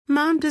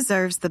Mom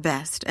deserves the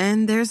best,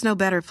 and there's no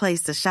better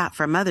place to shop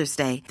for Mother's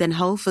Day than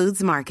Whole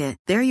Foods Market.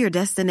 They're your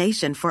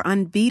destination for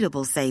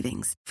unbeatable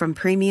savings, from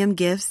premium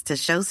gifts to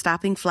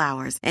show-stopping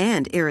flowers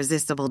and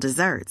irresistible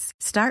desserts.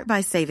 Start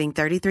by saving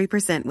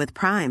 33% with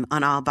Prime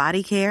on all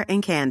body care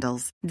and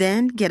candles.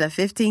 Then get a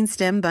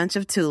 15-stem bunch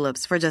of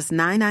tulips for just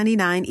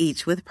 $9.99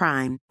 each with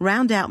Prime.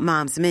 Round out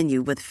Mom's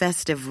menu with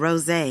festive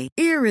rosé,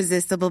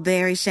 irresistible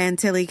berry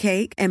chantilly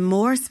cake, and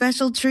more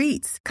special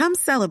treats. Come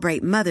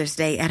celebrate Mother's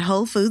Day at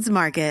Whole Foods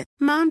Market.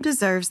 Mom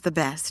deserves the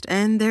best,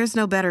 and there's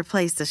no better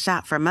place to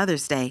shop for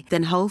Mother's Day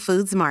than Whole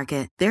Foods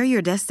Market. They're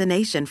your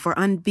destination for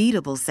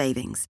unbeatable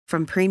savings,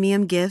 from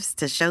premium gifts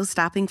to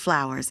show-stopping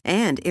flowers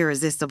and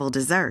irresistible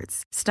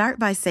desserts. Start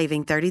by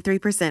saving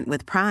 33%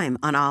 with Prime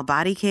on all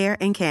body care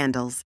and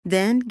candles.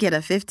 Then get a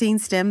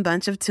 15-stem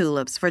bunch of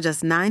tulips for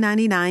just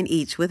 $9.99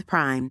 each with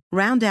Prime.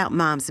 Round out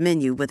Mom's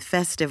menu with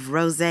festive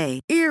rosé,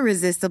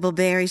 irresistible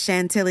berry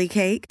chantilly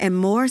cake, and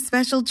more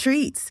special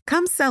treats.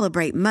 Come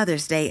celebrate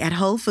Mother's Day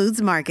at Whole Foods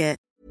Market.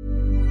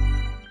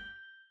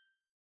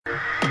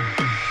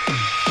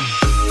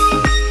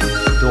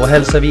 Då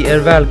hälsar vi er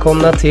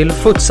välkomna till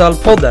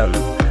Futsalpodden.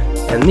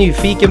 En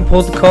nyfiken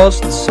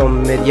podcast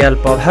som med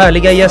hjälp av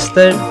härliga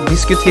gäster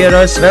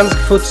diskuterar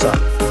svensk futsal.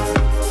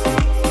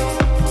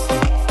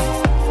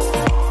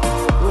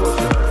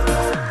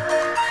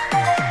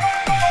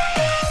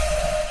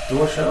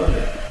 Då kör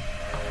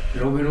vi.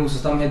 Robin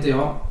Rosenstam heter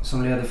jag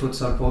som leder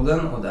Futsalpodden,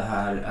 och det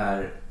här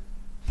är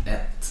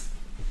ett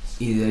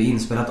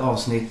inspelat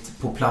avsnitt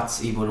på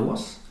plats i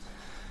Borås.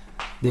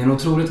 Det är en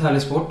otroligt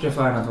härlig sport jag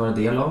får äran att vara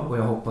del av, och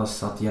jag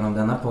hoppas att genom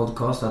denna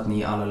podcast att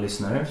ni alla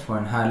lyssnare får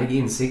en härlig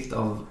insikt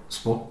av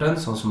sporten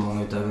som så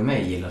många utöver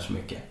mig gillar så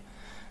mycket.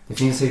 Det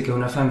finns cirka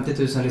 150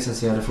 000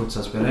 licensierade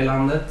futsalspelare i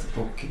landet,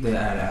 och det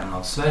är en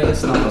av Sveriges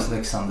snabbast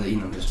växande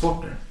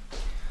inomhussporter.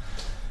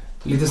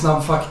 Lite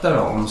snabb fakta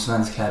då om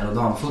svensk herr- och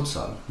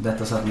damfutsal.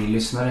 Detta så att ni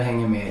lyssnare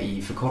hänger med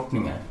i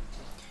förkortningar.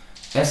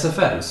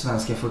 SFL,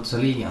 Svenska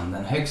Futsalligan,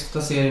 den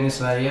högsta serien i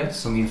Sverige,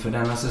 som inför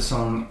denna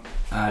säsong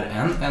är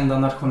en enda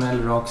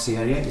nationell rak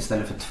serie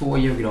istället för 2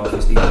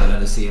 geografiskt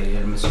indelade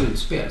serier med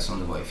slutspel som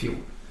det var i fjol.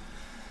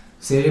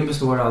 Serien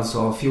består alltså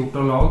av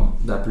 14 lag,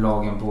 där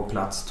lagen på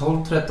plats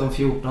 12, 13,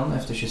 14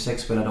 efter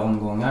 26 spelade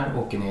omgångar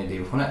åker ner i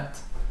division 1.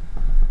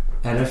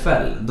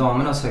 RFL,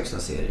 damernas högsta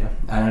serie,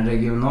 är den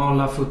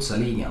regionala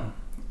futsalligan.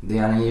 Det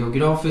är en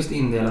geografiskt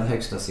indelad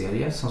högsta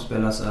serie som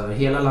spelas över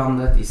hela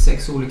landet i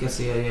 6 olika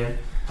serier,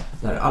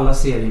 där alla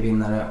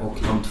serievinnare och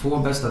de 2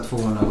 bästa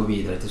tvåorna går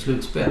vidare till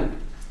slutspel.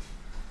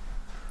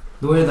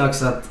 Då är det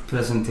dags att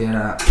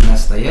presentera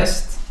nästa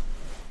gäst.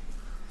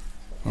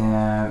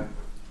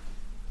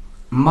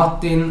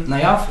 Martin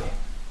Najafi.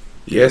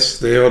 Yes,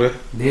 det är jag det.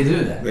 Det är du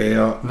det? Det är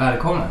jag.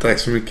 Välkommen. Tack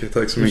så mycket,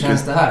 tack så Hur mycket.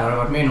 känns det här? Har du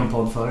varit med i någon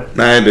podd förut?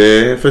 Nej,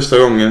 det är första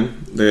gången.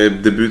 Det är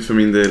debut för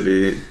min del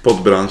i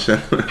poddbranschen.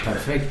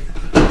 Perfekt.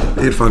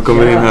 Irfan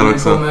kommer in här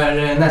också. Nu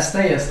kommer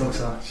nästa gäst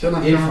också.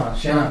 Tjena. Irfan,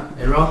 tjena.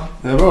 Är det bra?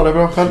 Det är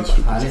bra själv.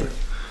 Härligt.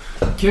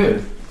 Kul.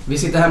 Vi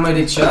sitter hemma i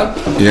ditt kök.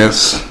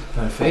 Yes.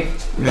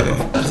 Perfekt. Vi har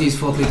precis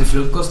fått lite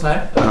frukost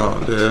här. Ja,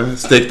 det är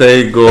stekta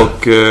ägg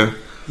och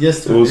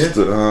ost.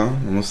 Ja,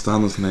 man måste ta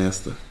hand om sina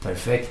gäster.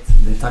 Perfekt,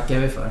 det tackar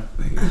vi för.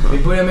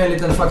 Vi börjar med en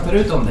liten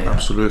faktaruta om dig.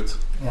 Absolut.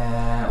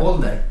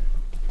 Ålder?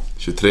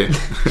 23.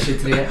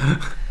 23.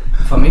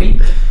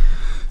 Familj?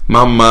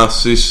 Mamma,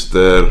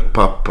 syster,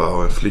 pappa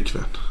och en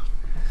flickvän.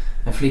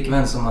 En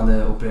flickvän som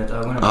hade opererat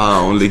ögonen? Ja,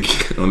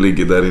 hon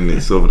ligger där inne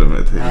i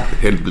sovrummet,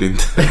 helt blind.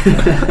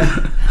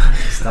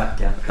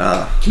 Stackarn.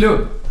 Ja.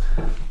 Klubb?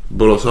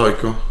 Borås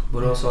AIK.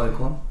 Borås AIK.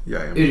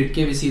 Jajamän.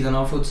 Yrke vid sidan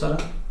av futsalen?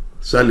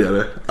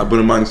 Säljare,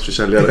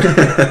 abonnemangsförsäljare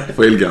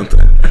på Elgiganten.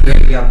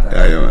 Elgiganten?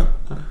 Jajamän.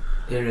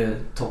 Är du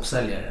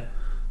toppsäljare?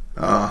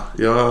 Ja,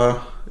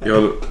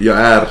 jag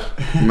är,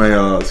 men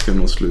jag ska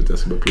nå slut. Jag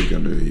ska börja plugga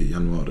nu i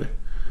januari.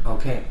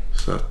 Okej.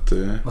 Så att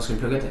vad ska du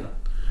plugga till då?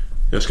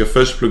 jag ska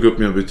först plugga upp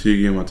mina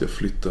betyg i och med att jag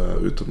flyttade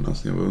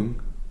utomlands när jag var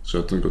ung. Så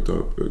att jag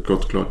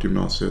gått klart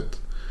gymnasiet.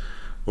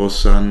 Och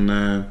sen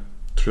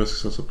tror jag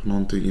ska satsa på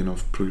någonting inom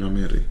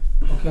programmering.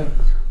 Okej.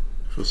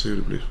 Får se hur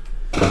det blir.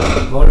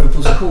 Vad har du för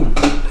position?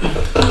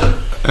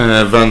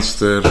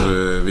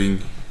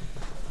 Vänsterving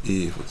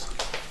i futsal.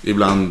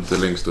 Ibland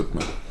längst upp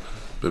med,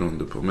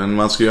 beroende på. Men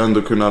man ska ju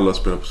ändå kunna alla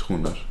spela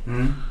positioner.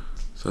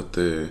 Så att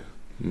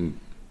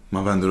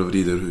man vänder och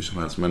vrider hur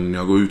som helst. Men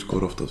jag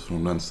utgår oftast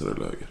från vänster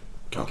eller höger.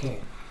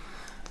 Okej.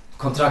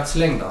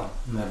 Kontraktslängd då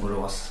med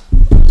Borås?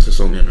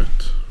 Säsongen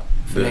ut.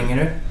 Förlänger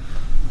du?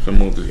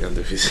 Förmodligen,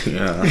 det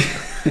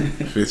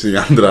finns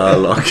inga andra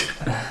lag.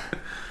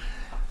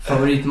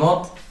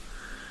 Favoritmat?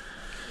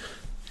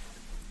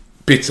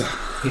 Pizza.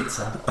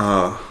 Pizza.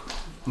 Ja.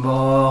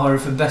 Vad har du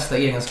för bästa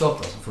egenskap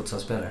då som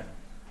futsalspelare?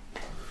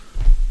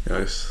 Jag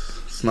är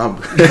snabb.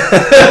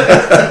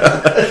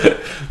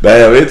 Nej,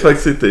 jag vet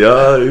faktiskt inte. Jag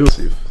är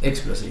explosiv.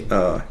 Explosiv?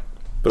 Ja,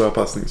 bra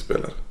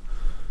passningsspelare.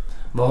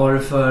 Vad har du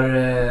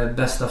för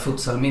bästa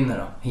futsalminne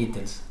då,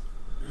 hittills?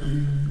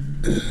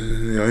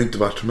 Jag har inte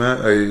varit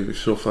med i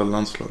så fall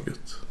landslaget.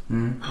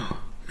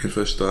 Min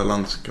första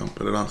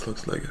landskamp eller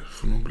landslagsläger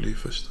får nog bli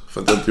första.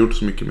 För att jag inte gjort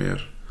så mycket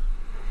mer.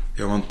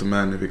 Jag var inte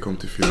med när vi kom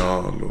till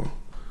final och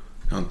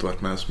jag har inte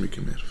varit med så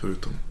mycket mer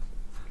förutom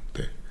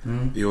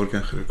det. I år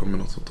kanske det kommer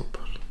något som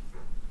toppar.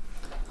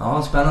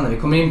 Ja, spännande. Vi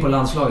kommer in på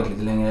landslaget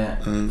lite längre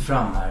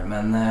fram här.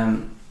 Men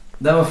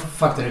där var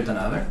faktarutan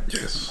över.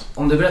 Yes.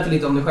 Om du berättar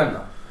lite om dig själv då.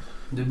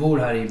 Du bor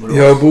här i Borås.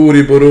 Jag bor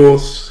i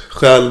Borås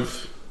själv.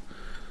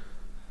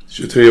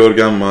 23 år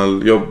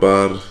gammal,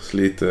 jobbar,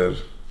 sliter.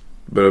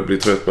 Börjar bli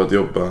trött på att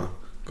jobba.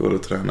 Går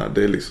och tränar.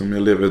 Det är liksom,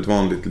 jag lever ett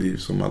vanligt liv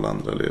som alla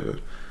andra lever.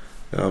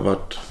 Jag har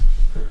varit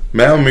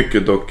med om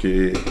mycket dock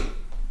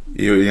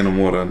genom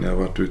åren. Jag har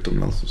varit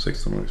utomlands som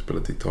 16 år och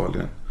spelat i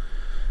Italien.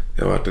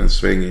 Jag har varit en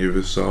sväng i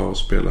USA och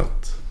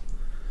spelat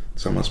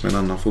tillsammans med en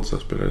annan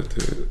fotbollsspelare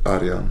till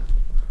Arjan.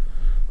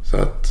 Så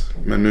att,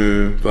 men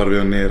nu varvar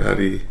jag ner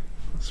här i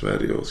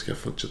Sverige och ska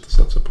fortsätta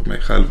satsa på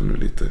mig själv nu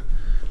lite.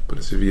 På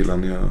det civila.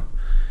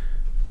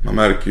 Man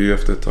märker ju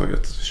efter ett tag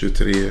att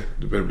 23,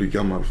 du börjar bli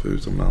gammal för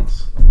utomlands.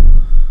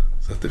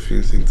 Så att det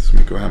finns inte så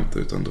mycket att hämta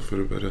utan då får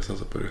du börja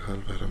satsa på dig själv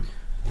här.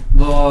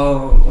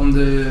 Om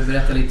du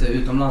berättar lite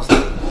utomlands.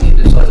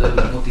 Du sa att du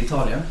hade gått till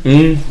Italien.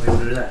 Vad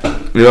gjorde du där?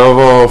 Jag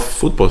var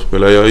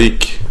fotbollsspelare.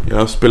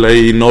 Jag spelade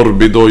i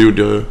Norrby, då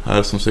gjorde jag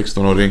här som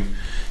 16-åring.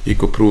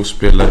 Gick och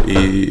provspelade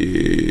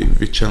i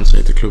Vicenza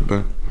heter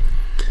klubben.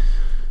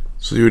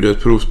 Så gjorde jag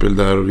ett provspel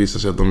där och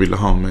visade sig att de ville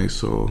ha mig,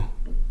 så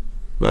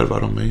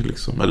värvade de mig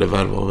liksom. Eller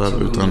värva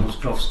utan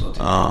proffs då, typ.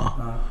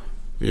 Ja.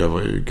 Jag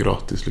var ju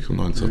gratis liksom,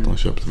 då inte så att de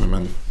köpte mig,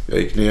 men jag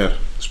gick ner,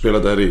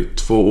 spelade där i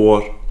 2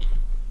 år.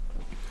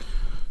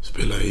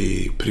 Spelade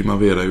i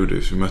Primavera gjorde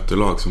vi mötte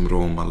lag som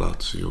Roma,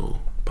 Lazio,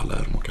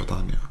 Palermo,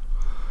 Catania.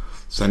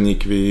 Sen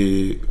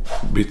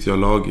bytte jag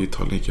lag i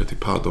Italien, gick jag till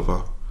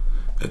Padova.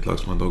 Ett lag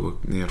som hade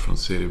gått ner från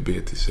Serie B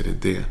till Serie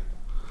D.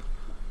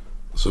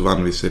 Så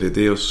vann vi Serie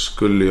D och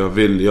skulle jag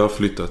vilja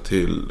flytta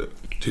till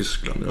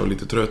Tyskland. Jag var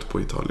lite trött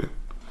på Italien.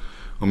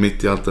 Och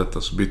mitt i allt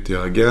detta så bytte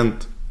jag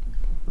agent.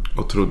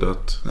 Och trodde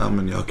att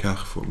men jag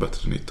kanske får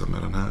bättre nytta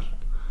med den här.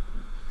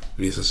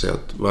 Det visade sig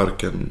att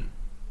varken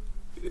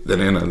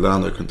den ena eller den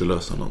andra kunde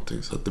lösa någonting.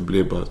 Så att det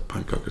blev bara ett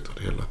pannkaka av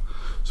det hela.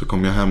 Så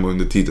kom jag hem och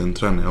under tiden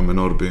tränade jag med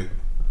Norrby.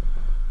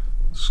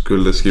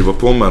 Skulle skriva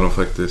på med dem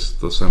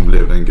faktiskt. Och sen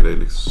blev det en grej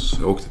liksom.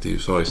 Så jag åkte till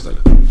USA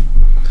istället.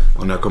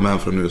 Och när jag kom hem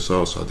från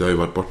USA så hade jag ju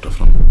varit borta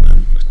från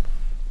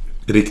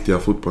den riktiga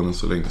fotbollen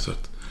så länge. Så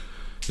att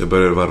jag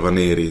började varva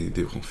ner i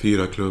division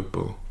 4-klubb.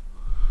 Och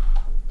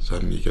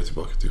sen gick jag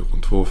tillbaka till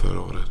division 2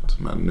 förra året.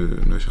 Men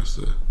nu känns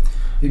det...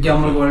 Hur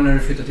gammal var du när du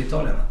flyttade till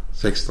Italien?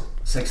 16.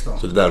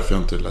 Så det är därför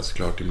jag inte läst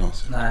klart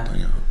gymnasiet.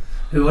 Nej.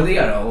 Hur var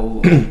det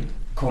då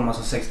att komma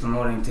som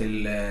 16-åring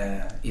till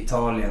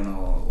Italien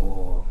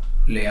och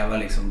leva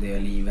liksom det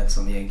livet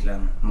som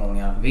egentligen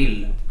många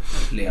vill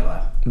leva?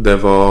 Det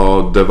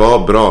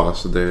var bra,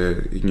 alltså det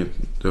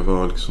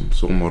var liksom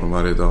sovmorgon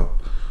varje dag.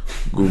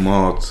 God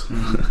mat.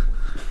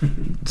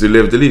 Du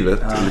levde livet.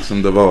 Ja.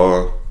 Liksom det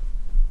var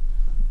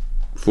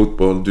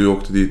fotboll, du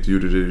åkte dit, du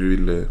gjorde det du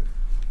ville.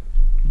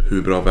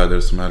 Hur bra väder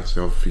som helst.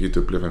 Jag fick inte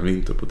uppleva en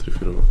vinter på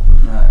 3-4 år.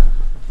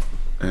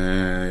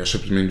 Jag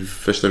köpte min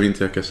första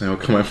vinterjacka sen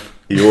jag kom hem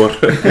i år.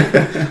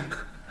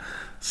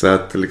 Så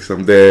att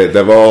liksom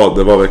det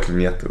var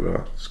verkligen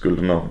jättebra.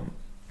 Skulle någon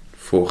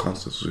få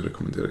chansen så skulle jag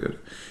rekommendera det.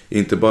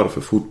 Inte bara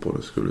för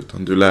fotbollens skull,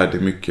 utan du lär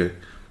dig mycket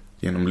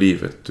genom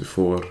livet. Du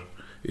får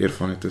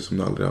erfarenheter som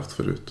du aldrig haft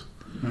förut.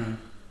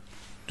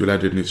 Du lär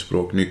dig ett nytt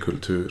språk, ny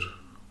kultur.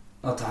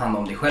 Att ta hand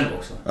om dig själv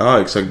också. Ja,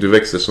 exakt. Du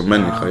växer som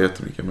människa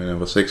jättemycket. Men jag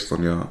var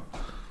 16, jag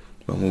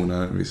var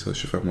mognare än vissa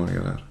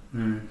 25-åringar där.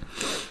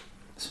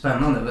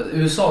 Spännande.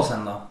 USA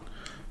sen då?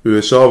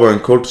 USA var en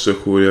kort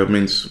session. Jag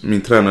minns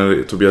min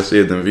tränare Tobias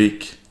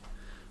Edenvik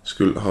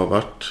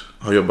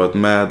har jobbat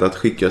med att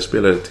skicka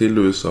spelare till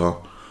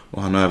USA.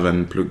 Och han har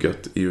även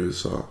pluggat i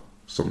USA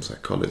som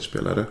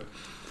college-spelare.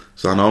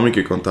 Så han har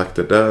mycket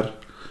kontakter där.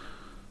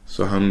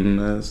 Så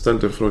han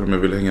ställde en fråga om jag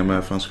ville hänga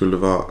med, för han skulle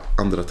vara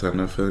andra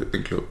tränare för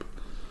en klubb.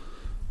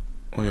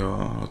 Och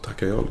jag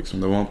tackade ja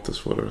liksom. Det var inte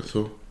svårare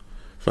så.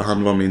 För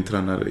han var min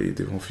tränare i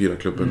division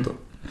 4-klubben då.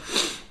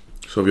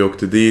 Så vi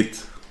åkte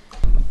dit.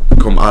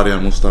 Kom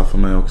Arjan Mustafa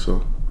med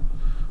också.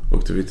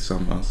 Åkte vi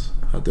tillsammans.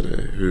 Hade det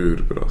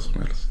hur bra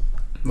som helst.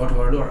 Vart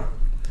var du då?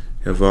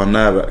 Jag var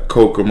nära.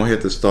 Kokomo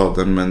heter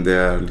staden, men det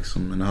är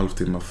liksom en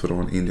halvtimme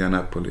från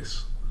Indianapolis.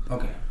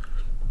 Okej.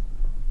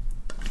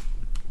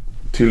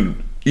 Till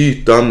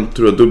ytan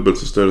tror jag dubbelt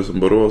så större som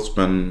Borås,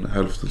 men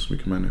hälften så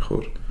mycket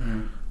människor.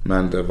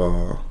 Men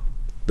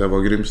det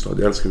var grym stad.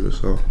 Jag älskar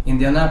USA.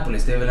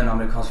 Indianapolis, det är väl en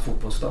amerikansk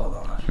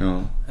fotbollsstad annars?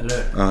 Ja.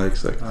 Eller? Ja,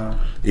 exakt. Ja.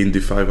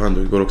 Indy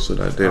 500 går också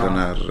där. Det är den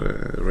här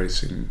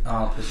racing.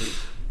 Ja,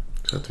 precis.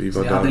 Så att vi så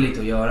var där. Hade lite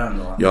att göra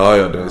ändå.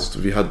 Ja.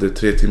 Vi hade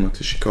 3 timmar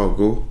till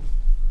Chicago.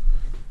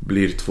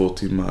 Blir 2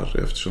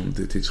 timmar eftersom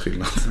det är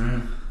tidsskillnad.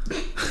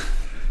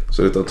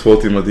 Så det tar 2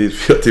 timmar dit,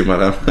 4 timmar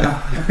hem. Ja.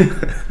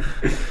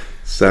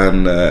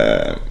 Sen,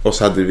 och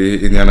så hade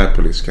vi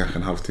Indianapolis kanske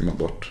en halvtimme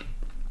bort.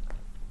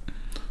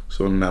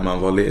 Så när man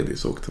var ledig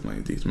så åkte man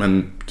ju dit.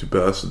 Men typ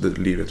alltså,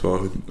 livet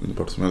var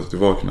underbart som helst. Du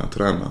var kunna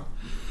träna.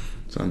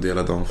 Så en del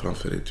av dagen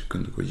framför dig. Du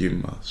kunde gå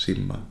gymma,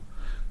 simma,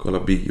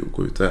 kolla bio,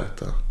 gå ut och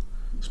äta.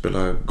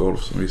 Spela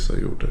golf som vissa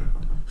gjorde.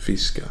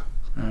 Fiska.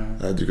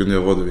 Du kunde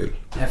göra vad du vill.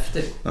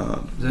 Häftigt. Ja.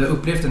 Du har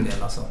upplevt en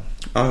del alltså?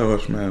 Ja, jag har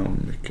varit med om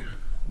mycket.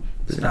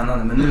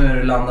 Spännande, men nu är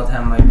du landat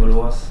hemma i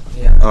Borås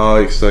igen.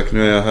 Ja, exakt.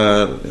 Nu är jag här.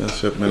 Jag har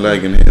köpt mig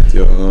lägenhet.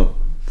 Jag har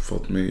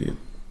fått mig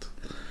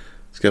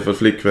skaffat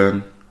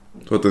flickvän.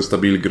 Fått en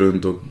stabil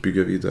grund och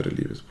bygga vidare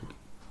livet på.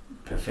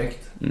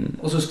 Perfekt.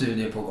 Och så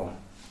studier på gång.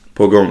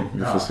 På gång.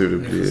 Vi får se hur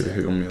det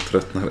blir. Om jag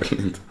tröttnar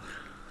eller inte.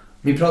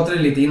 Vi pratade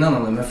lite innan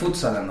om det med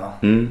futsalen då.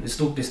 Det är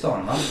stort i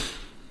stan, va?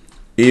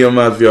 I och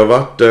med att vi har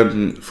varit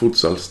en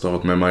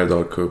futsalstad med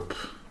Majdal Cup.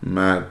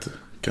 Med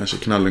kanske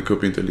Knallen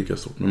Cup inte lika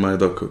stort. Men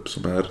Majdal Cup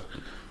som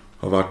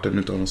har varit en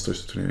av de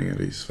största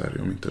turneringarna i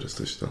Sverige. Om inte det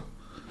största.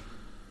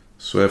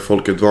 Så är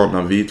folket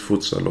vana vid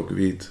futsal och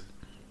vid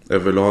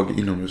överlag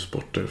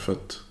inomhussporter. För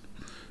att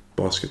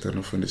basketen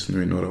har funnits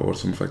nu i några år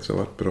som faktiskt har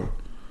varit bra.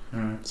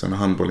 Sen har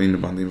handboll och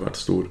innebandyn varit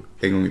stor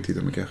en gång i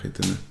tiden, men kanske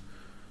inte nu.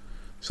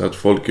 Så att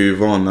folk är ju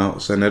vana.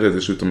 Och sen är det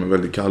dessutom en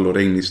väldigt kall och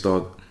regnig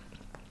stad.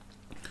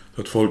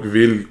 Så att folk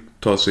vill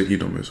ta sig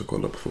inomhus och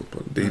kolla på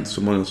fotboll. Det är inte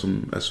så många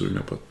som är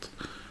sugna på att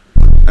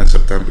en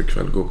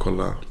septemberkväll gå och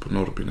kolla på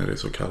Norrby när det är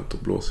så kallt och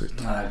blåsigt.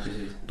 Nej,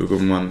 precis. Då går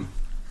man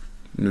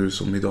nu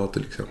som idag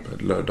till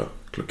exempel, lördag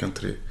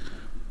 3:00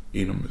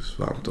 inomhus,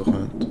 varmt och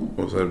skönt.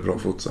 Och så är det bra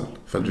futsal.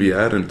 För att vi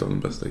är inte de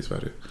bästa i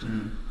Sverige.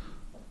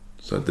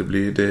 Så att det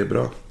är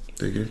bra.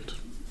 Det är grymt.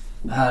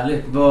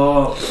 Härligt.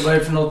 Vad är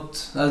det för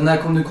något? Alltså, när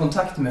kom du i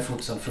kontakt med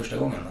futsal första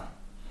gången då?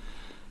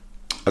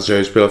 Alltså jag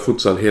har ju spelat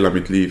futsal hela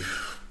mitt liv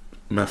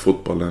med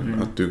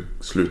fotbollen. Att du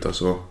slutar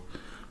så.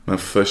 Men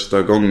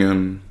första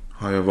gången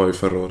har jag varit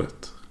förra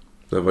året.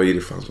 Det var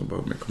Irfan som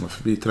bara komma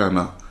förbi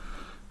träna.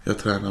 Jag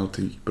tränade,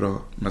 allting gick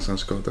bra. Men sen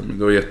skadade mig.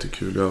 Det var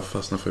jättekul. Jag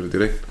fastnade för det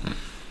direkt.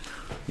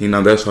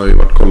 Innan dess har jag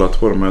varit kollat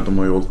på dem. De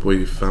har ju hållit på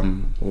i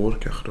 5 år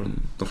kanske,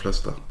 de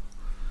flesta.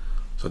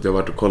 Så att jag har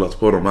varit och kollat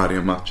på dem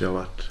varje match. Jag har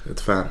varit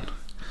ett fan.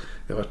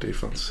 Jag har varit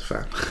Irfans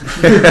fan.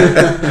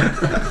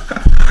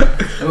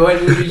 Vad är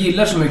det du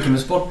gillar så mycket med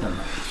sporten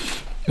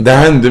då? Det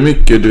händer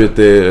mycket, du vet,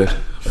 det är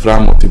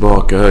fram och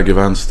tillbaka, höger,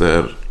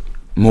 vänster,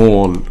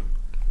 mål,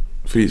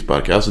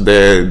 frispark. Alltså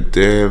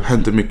det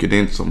händer mycket. Det är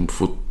inte som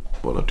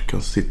fotboll att du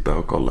kan sitta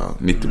och kolla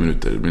 90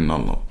 minuter, det blir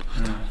 0-0.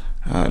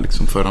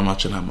 Liksom förra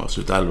matchen hemma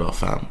så ut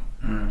 11-5.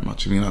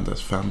 Matchen innan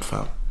dess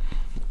 5-5.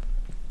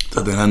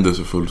 Så det händer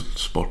så full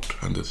sport,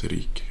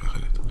 händelserik kanske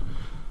lite.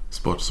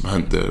 Sport som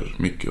händer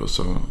mycket och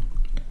så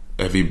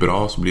är vi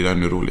bra så blir det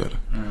ännu roligare.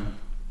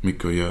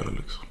 Mycket att göra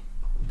liksom.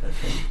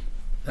 Perfekt.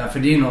 Ja, för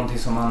det är ju någonting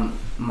som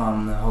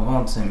man har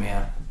vant sig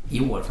med i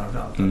år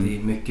framförallt. Att det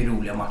är mycket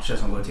roliga matcher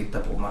som går att titta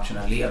på.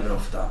 Matcherna lever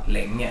ofta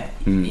länge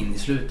in i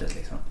slutet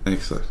liksom.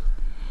 Exakt.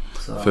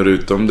 Så.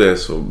 Förutom det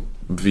så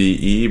vi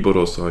i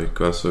Borås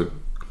AIK, alltså,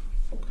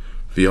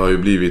 vi har ju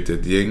blivit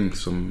ett gäng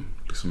som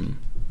liksom,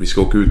 vi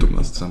ska åka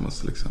utomlands tillsammans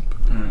till exempel.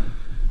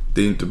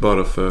 Det är inte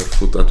bara för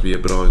att vi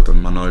är bra,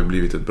 utan man har ju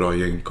blivit ett bra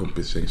gäng,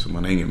 kompisgäng som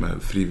man hänger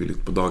med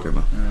frivilligt på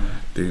dagarna.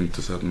 Det är ju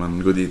inte så att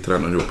man går dit,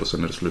 tränar ihop och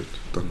sen är det slut.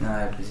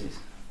 Nej, precis.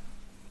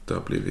 Det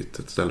har blivit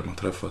ett ställe man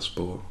träffas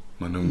på,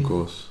 man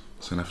umgås.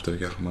 Sen efter det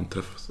kanske man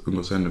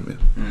umgås ännu mer.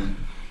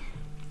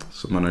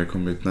 Så man har ju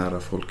kommit nära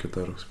folket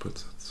där också på ett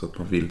sätt, så att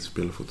man vill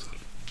spela futsal.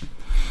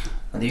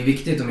 Ja, det är ju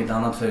viktigt om inte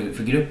annat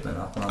för gruppen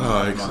att man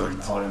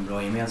har en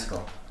bra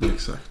gemenskap.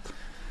 Exakt.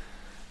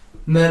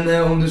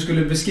 Men om du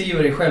skulle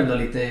beskriva dig själv då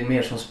lite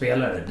mer som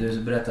spelare.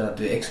 Du berättar att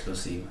du är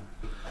explosiv.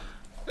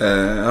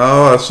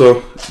 Ja,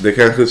 alltså det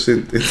kanske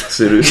inte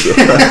ser ut så.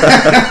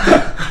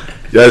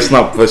 Jag är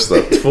snabb första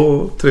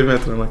 2-3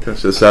 metrarna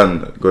kanske,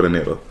 sen går det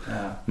neråt.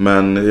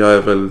 Men jag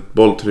är väl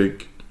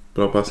bolltrygg,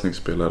 bra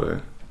passningsspelare.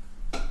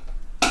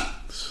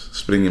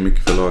 Springer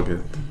mycket för laget.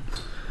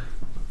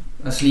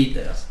 Jag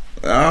sliter alltså.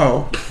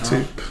 Ja,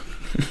 typ.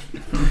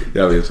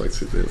 Jag vet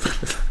faktiskt inte.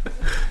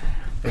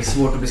 Det är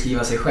svårt att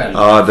beskriva sig själv.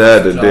 Ja, det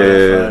är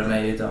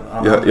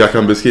det. Jag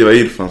kan beskriva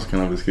Irfan, så kan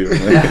han beskriva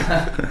mig.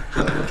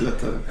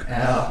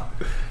 Ja.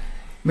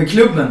 Men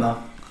klubben då?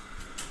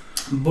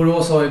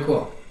 Borås AIK.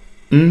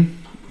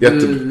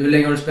 Hur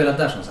länge har du spelat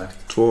där som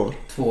sagt? 2 år.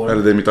 2 år.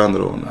 Eller det är mitt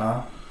andra år.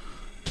 Ja.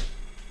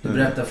 Du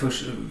berättade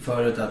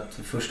förut att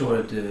första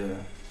året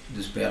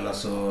du spelade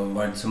så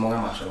var det inte så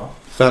många matcher, va?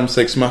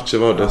 5-6 matcher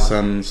var det.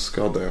 Sen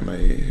skadade jag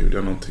mig. Gjorde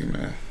jag någonting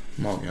med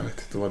magen. Jag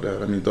vet inte vad det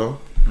är än idag.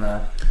 Nej.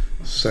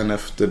 Sen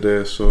efter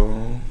det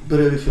så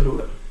började vi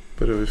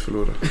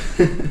förlora.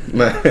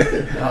 Nej.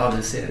 Ja,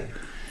 du ser.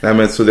 Nej,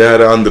 men så det här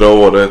är andra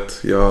året.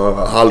 Jag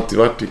har alltid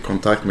varit i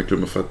kontakt med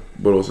klubben för att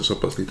Borås är så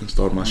pass liten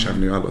stad. Man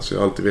känner ju alla, så jag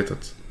har alltid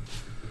vetat.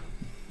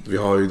 Vi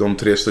har ju de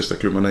 3 största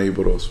klubbarna i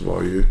Borås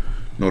var ju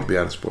Norrby,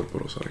 Älvsborg,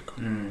 Borås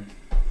AIK.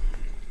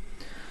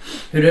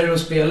 Hur är det att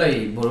spela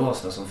i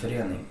Borås då, som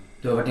förening?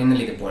 Du har varit inne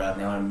lite på det, att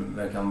ni har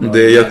verkar bra.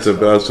 Det är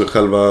jättebra, alltså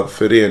själva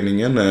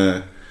föreningen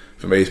är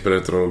För mig spelar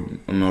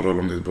det någon roll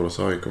om det är Borås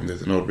AIK, om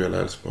det är Norrby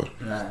eller Älvsborg.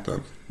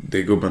 Det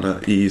är gubbarna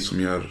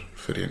som gör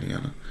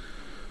föreningarna.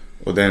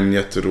 Och det är en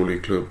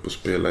jätterolig klubb att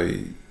spela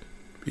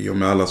i och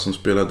med alla som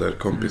spelar där,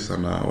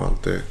 kompisarna och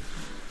allt det.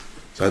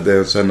 Så det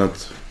är sen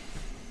att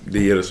det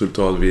ger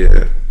resultat.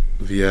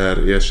 Vi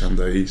är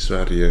erkända i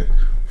Sverige.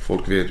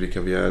 Folk vet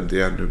vilka vi är.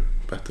 Det är ännu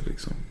bättre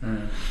liksom.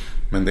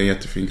 Men det är en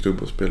jättefin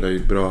klubb att spela i,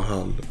 bra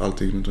hall.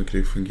 Allting runt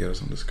omkring fungerar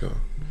som det ska.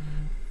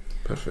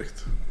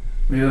 Perfekt.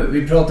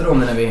 Vi pratade om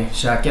det när vi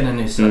käkade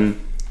nyss.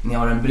 Ni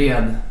har en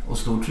bred och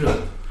stor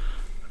trupp.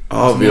 Ja,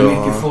 alltså, det är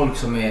mycket folk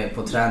som är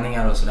på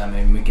träningar och sådär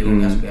med mycket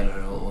unga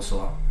spelare och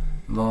så.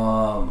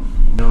 Vad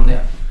är om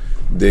det?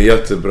 Det är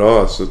jättebra.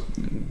 Alltså,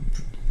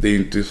 det är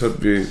inte så att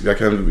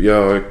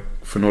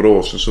för några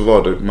år sedan så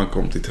var det, man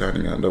kom till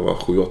träningen, det var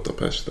 7-8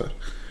 pers där.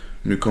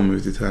 Nu kommer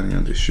vi till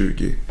träningen, det är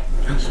 20,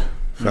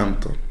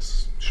 15,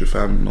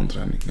 25 någon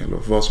träning eller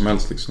vad som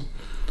helst liksom.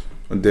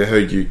 Och det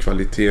höjer ju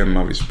kvaliteten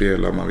när vi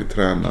spelar, när vi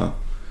tränar.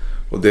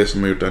 Och det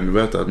som har gjort ännu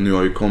bättre är att nu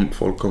har ju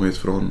folk kommit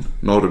från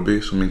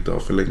Norrby som inte har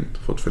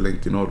fått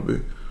förlängt i Norrby.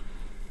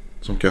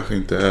 Som kanske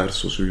inte är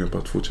så sugen på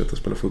att fortsätta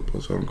spela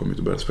fotboll, så har de kommit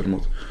och börjat spela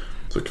mot.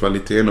 Så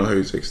kvaliteten har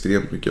höjts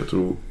extremt mycket.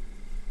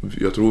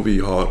 Jag tror vi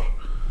har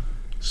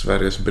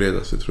Sveriges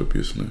bredaste trupp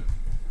just nu.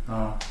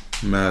 Ja.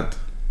 Med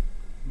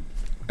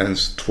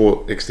ens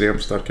 2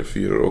 extremt starka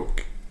 4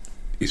 och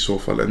i så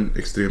fall en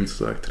extremt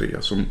stark 3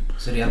 som...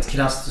 Så rent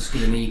krasst så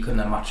skulle ni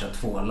kunna matcha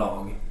 2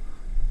 lag?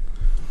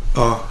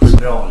 Ja.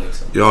 Bra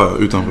liksom. Ja,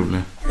 utan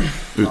problem.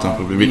 Utan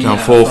problem.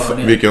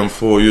 Vi kan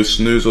få just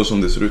nu så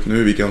som det ser ut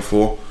nu, vi kan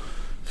få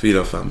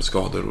 4-5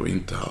 skador och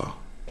inte ha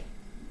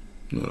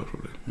några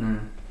problem.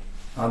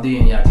 Ja, det är ju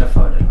en jäkla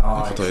fördel. Ja,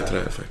 jag får ta i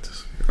trä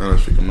faktiskt.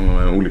 Annars fick man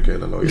med olika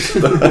hela laget.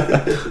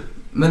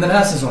 Men den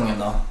här säsongen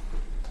då?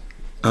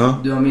 Ja.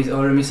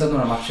 Har du missat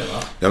några matcher va?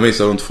 Jag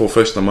missade de 2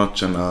 första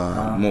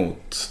matcherna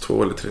mot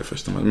 2 eller 3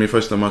 första matcher. Min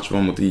första match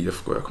var mot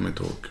IFK, jag kommer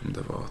inte ihåg om det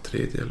var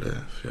 3:e eller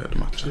 4:e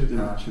matchen.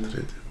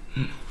 Tredje.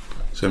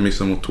 Så jag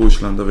missade mot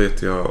Torslanda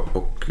vet jag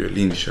och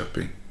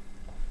Linköping.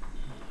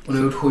 Och du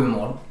har gjort 7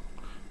 mål?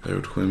 Jag har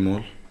gjort 7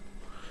 mål.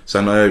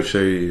 Sen har jag i och för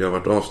sig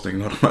varit avstängd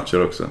några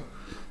matcher också.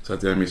 Så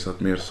att jag har missat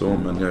mer så,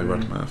 men jag har ju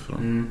varit med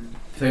från.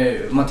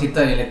 För om man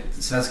tittar enligt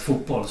svensk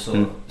fotboll så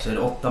är det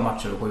 8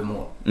 matcher och 7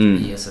 mål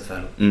i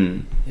SFL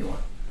i år.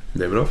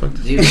 Det är bra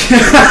faktiskt. Det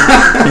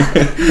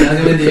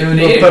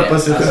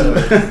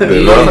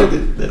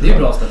är ju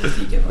bra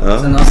statistiken.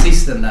 Sen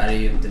assisten där är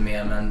ju inte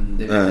med, men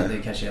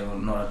det kanske är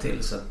några till.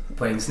 Så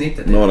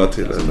poängsnittet är några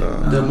till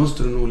eller? Där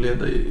måste du nog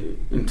leda i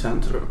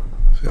internt tror jag.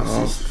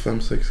 Ja,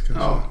 5-6 kanske.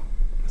 Ja,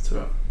 det tror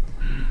jag.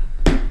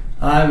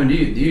 Nej, men det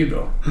är ju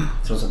bra.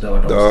 Trots att du har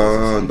varit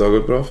avstängd. Det har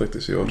gått bra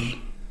faktiskt i år.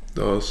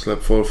 Det har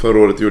släppt förra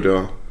året gjorde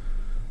jag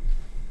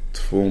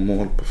 2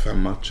 mål på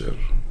 5 matcher.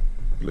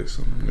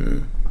 Liksom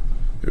nu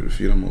gjorde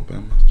 4 mål på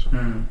en match.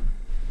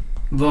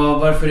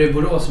 Varför är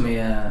Borås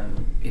med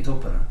i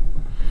toppen?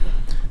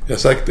 Jag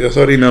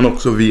sa det innan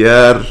också, vi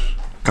är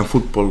en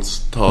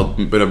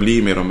fotbollsstad, börjar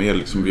bli mer och mer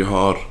liksom. Vi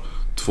har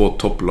 2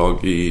 topplag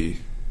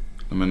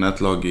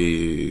ett lag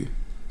i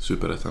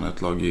Superettan,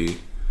 ett lag i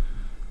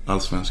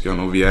Allsvenskan,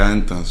 och vi är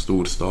inte en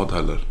stor stad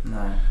heller.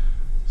 Nej.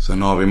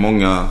 Sen har vi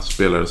många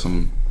spelare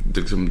som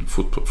liksom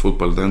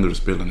fotboll den du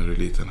spelar när du är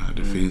liten här.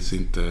 Det finns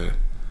inte.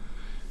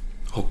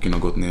 Hockeyn har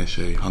gått ner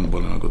sig,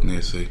 handbollen har gått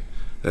ner sig.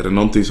 Är det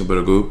någonting som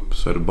börjar gå upp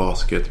så är det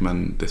basket,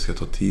 men det ska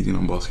ta tid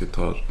innan basket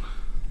tar.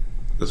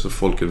 Alltså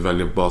folket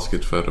väljer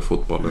basket före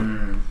fotbollen.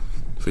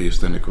 För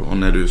just den. Och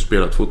när du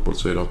spelat fotboll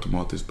så är du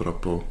automatiskt bra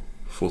på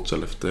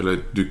futsal efter. Eller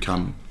du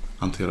kan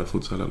hantera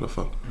futsal i alla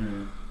fall.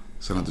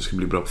 Sen att du ska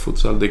bli bra på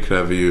futsal, det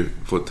kräver ju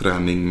för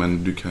träning,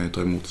 men du kan ju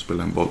ta emot och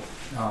spela en boll.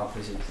 Ja,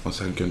 precis. Och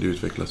sen kan du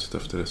utvecklas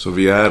efter det. Så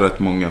vi är rätt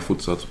många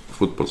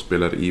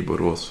fotbollsspelare i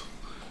Borås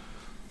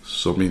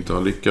som inte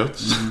har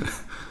lyckats.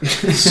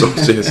 Som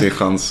ser sin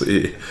chans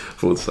i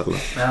futsal.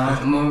 Ja,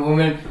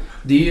 men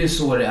det är ju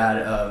så det är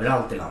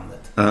överallt i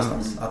landet.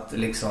 Att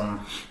liksom,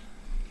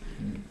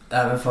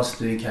 även fast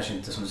du kanske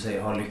inte som du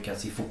säger har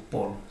lyckats i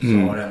fotboll, så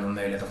har du ändå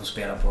möjlighet att få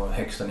spela på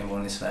högsta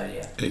nivån i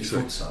Sverige i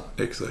futsal.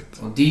 Exakt.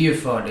 Och det är ju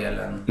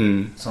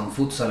fördelen som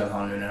futsalen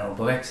har nu när de håller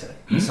på och växer.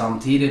 Men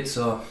samtidigt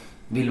så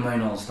vill man ju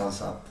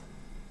någonstans att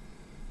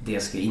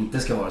det inte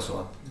ska vara så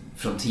att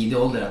från tidig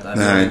ålder att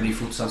alla blir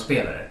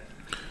futsalspelare.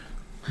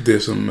 Det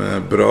som är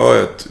bra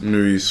är att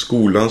nu i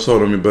skolan så har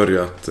de ju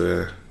börjat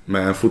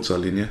med en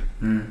futsallinje.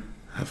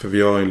 För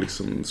vi har ju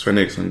liksom Sven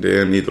Eriksson, det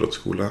är en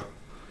idrottsskola.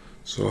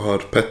 Så har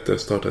Petter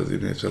startat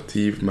ett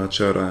initiativ med att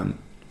köra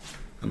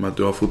med att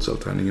du har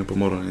futsalträningen på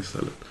morgonen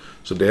istället.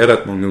 Så det är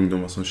rätt många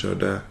ungdomar som kör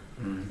det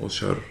och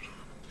kör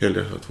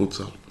helhjärtat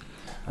futsal.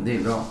 Ja, det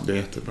är bra. Det är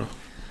jättebra.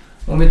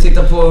 Om vi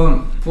tittar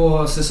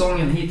på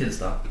säsongen hittills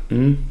då.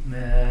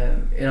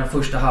 Med er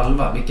första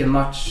halva, vilken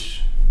match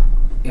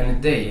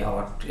enligt dig har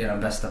varit er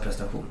bästa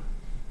prestation?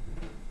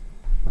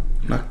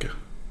 Nacka,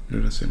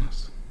 nu den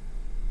senaste.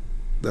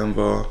 Den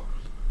var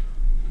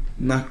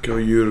Nacka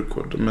och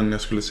Djurgård, men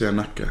jag skulle säga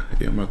Nacka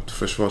i och med att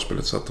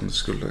försvarsspelet satt om det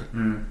skulle.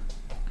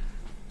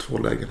 2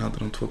 lägen hade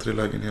de, 2-3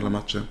 lägen hela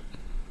matchen.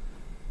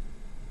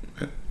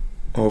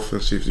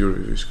 Offensivt gjorde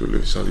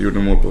vi gjorde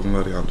mål på en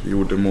variant. Vi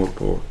gjorde mål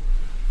på...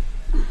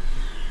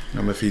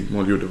 Ja, med fint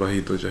mål gjorde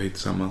Vahid och Jahid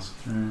tillsammans.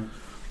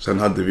 Sen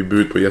hade vi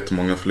bud på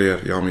jättemånga fler.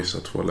 Jag har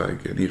missat 2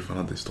 lägen. Irfan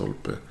hade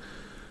stolpe.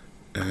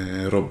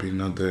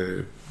 Robin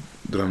hade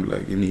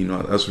drömläge. Nino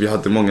hade... Alltså vi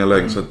hade många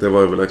lägen så att det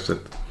var överlägset.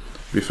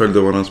 Vi följde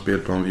våran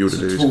spelplan. Vi gjorde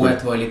så det vi skulle.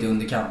 2-1 var lite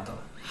underkant då?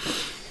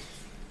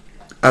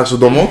 Alltså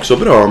de var också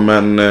bra,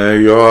 men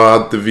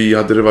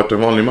hade det varit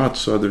en vanlig match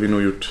så hade vi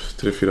nog gjort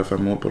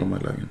 3-4-5 mål på de här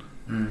lägen.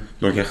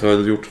 De kanske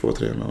hade gjort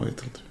 2-3, jag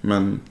vet inte.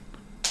 Men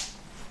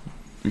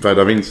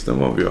värda vinsten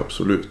var vi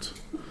absolut.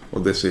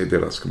 Och det säger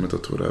deras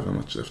kommentatorer även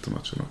match efter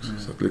matchen också.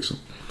 Så att liksom,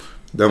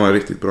 det var en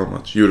riktigt bra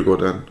match.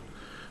 Djurgården,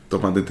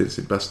 de hade inte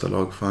sitt bästa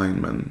lag, fine,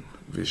 men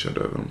vi körde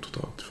över dem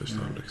totalt i första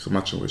halvlek. Så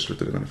matchen var ju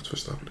slut redan efter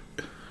första halvlek.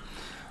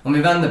 Om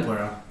vi vänder på det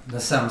då,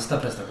 den sämsta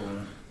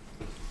prestationen?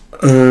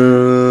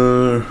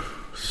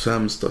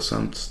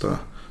 Sämsta.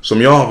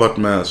 Som jag har varit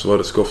med så var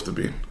det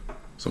Skoftebyn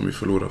som vi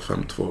förlorade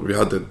 5-2. Vi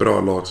hade ett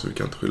bra lag så vi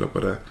kan inte skylla på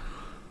det.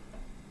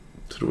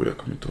 Tror jag,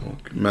 kommer inte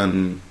ihåg.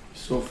 Men i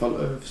så fall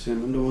ÖFC,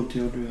 men då var inte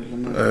jag du heller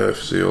med.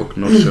 ÖFC och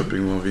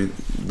Norrköping var vi...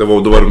 Då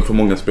var det för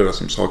många spelare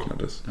som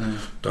saknades.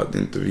 Då hade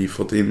inte vi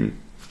fått in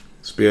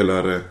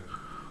spelare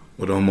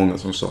och det var många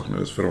som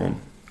saknades från.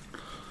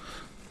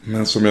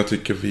 Men som jag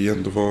tycker vi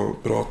ändå var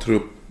bra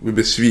trupp. Vi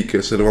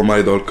besvikelse, det var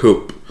Majdal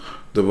Cup.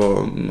 Det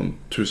var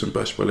 1000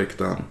 pers på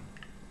läktaren.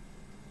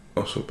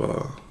 Och så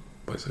bara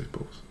bajsade vi på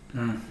oss.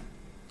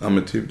 Ja,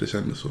 men typ det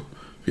kändes så.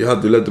 Vi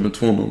ledde med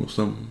 2-0 och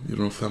sen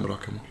gjorde de 5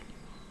 raka mål.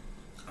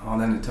 Ja,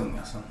 den är tung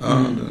alltså. Ja,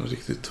 den är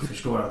riktigt tung. Jag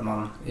förstår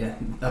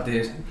att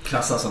det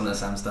klassas som den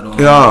sämsta. Då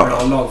ja.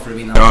 Bra lag för att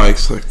vinna. Ja,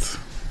 exakt.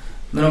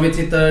 Men om vi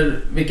tittar,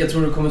 vilka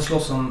tror du kommer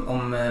slåss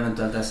om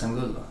eventuellt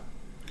SM-guld då?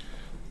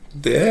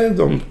 Det är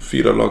de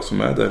 4 lag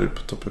som är där uppe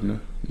på toppen nu.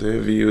 Det är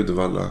vi,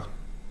 Uddevalla,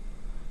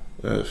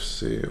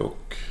 FC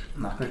och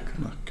Nacka.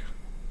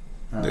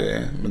 Ja.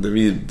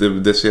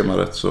 Det ser man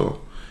rätt, så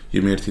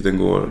ju mer tiden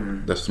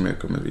går desto mer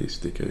kommer vi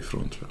sticka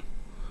ifrån, tror jag.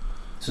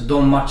 Så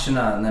de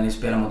matcherna när ni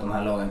spelar mot de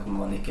här lagen kommer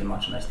vara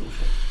nyckelmatcherna i stort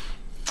sett?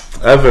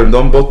 Även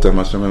de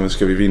bottenmatcherna, men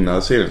ska vi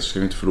vinna serien så ska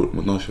vi inte förlora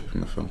mot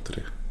Norrköping med 5-3.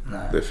 Nej.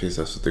 Det finns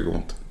alltså, det går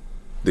inte.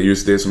 Det är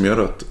just det som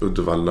gör att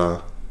Uddevalla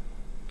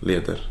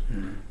leder.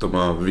 De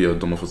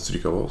har fått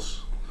stryka av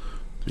oss.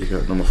 De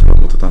har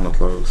förlorat mot ett annat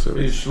lag också.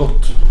 Vi har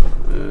slått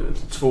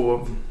 2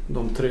 av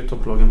de 3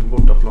 topplagen på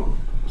bortaplan.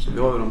 Så vi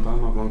har ju dem på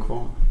hemmaplan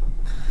kvar.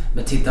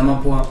 Men tittar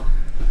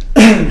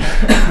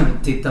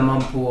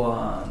man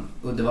på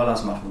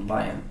Uddevallas match mot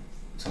Bayern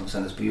som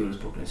sändes på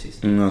Eurosport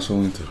precis. Jag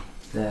såg inte.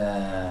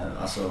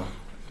 Alltså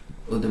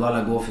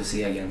Uddevalla går för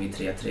segern vid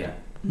 3-3.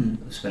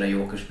 Spelar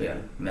jokerspel,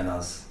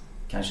 medan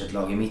kanske ett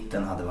lag i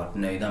mitten hade varit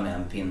nöjda med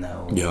en pinne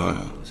och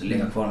så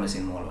ligga kvar med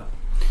sin målvakt.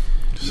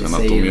 Sen att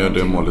de gör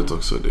det målet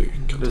också,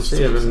 det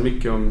säger väl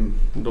mycket om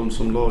de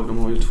som lag. De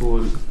har ju 2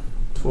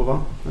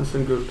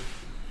 SM-guld,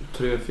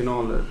 3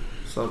 finaler,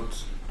 så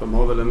att de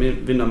har väl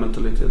en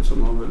vinnarmentalitet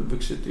som har väl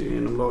vuxit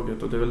inom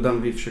laget, och det är väl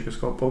den vi försöker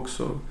skapa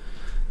också.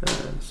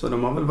 Så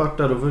de har väl varit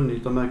där och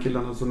vunnit, de här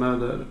killarna som är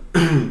där.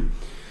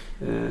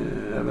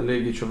 Även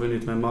Legic har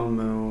vunnit med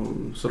Malmö, och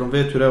så de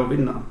vet hur det är att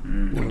vinna.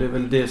 Och det är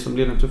väl det som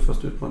blir den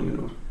tuffaste utmaningen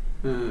då.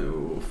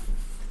 Och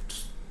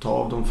ta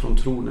av dem från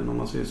tronen, om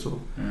man säger så.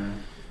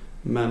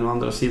 Men å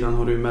andra sidan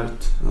har du ju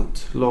märkt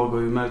att lag har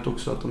ju märkt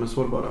också att de är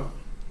sårbara.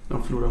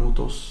 De förlorar mot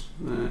oss.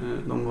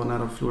 De var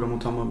nära att förlora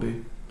mot Hammarby.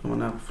 De var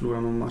nära att förlora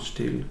någon match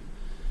till.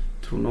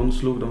 Jag tror någon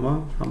slog dem,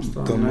 va?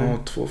 Halmstad. De har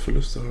 2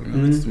 förluster.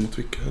 Jag vet inte mot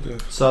vilka det är.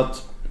 Så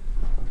att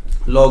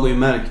lag har ju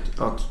märkt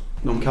att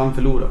de kan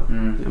förlora.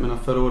 Jag menar,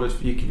 förra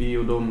året gick vi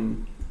och de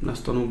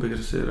nästan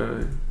obegränsade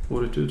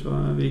året ut.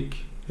 Vi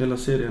gick hela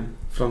serien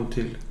fram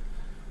till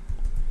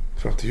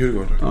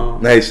Djurgården. Ja.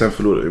 Nej, sen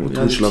förlorade vi mot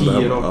Torsland.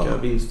 10 raka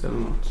vinster eller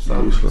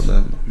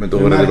något. Men då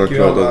var det redan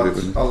klart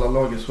att alla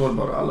lag är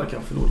sårbara. Alla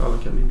kan förlora, alla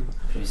kan vinna.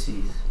 Precis.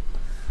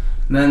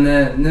 Men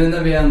nu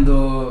när vi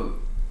ändå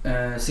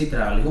sitter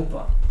här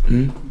allihopa,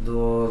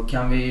 då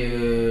kan vi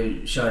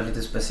ju köra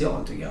lite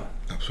special, tycker jag.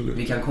 Absolut.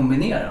 Vi kan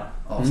kombinera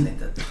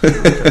avsnittet.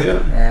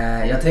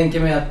 Jag tänker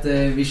mig att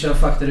vi kör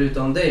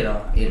faktaruta om dig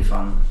då,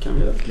 Irfan. Kan vi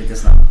göra. Lite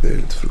snabbt. Det är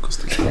lite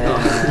frukost.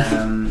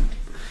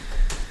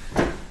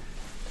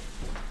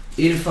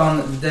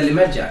 Irfan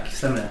Delimedjak,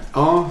 stämmer det?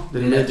 Ja,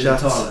 Delimedjak.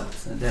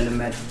 Det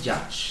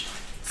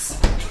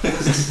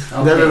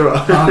är bra.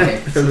 Okay.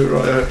 Det är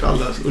bra, jag har hört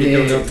alla.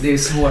 Det är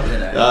svårt det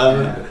där.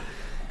 Ja,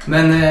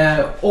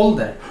 men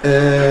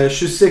ålder?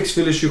 26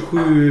 fyller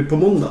 27 på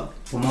måndag.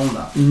 På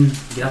måndag.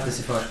 Grattis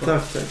i förskott.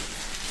 Tack.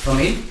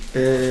 Familj?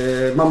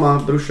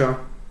 Mamma, brorsa,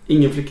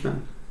 ingen flickvän.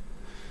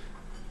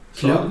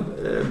 Klubb?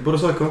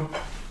 Borås AIK.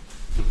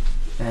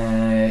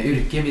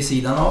 Yrke vid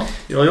sidan av?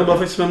 Jag jobbar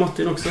faktiskt med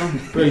Martin också.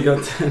 På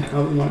Elgat.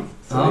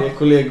 Så vi är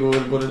kollegor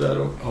både där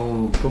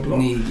och på plan.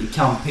 Ni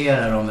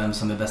kamperar om vem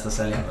som är bästa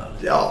säljaren?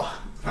 Ja.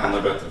 Han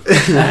är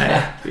bättre.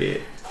 Nej,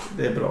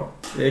 det är bra.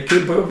 Det är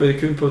kul på jobbet, det är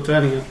kul på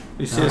träningen.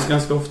 Vi ses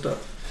ganska ofta.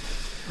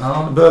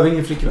 Ja. Jag behöver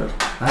ingen flickvän.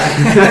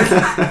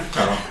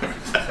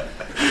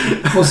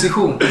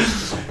 Position?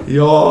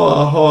 Jag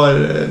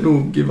har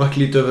nog varit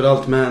lite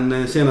överallt,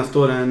 men senast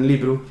står det en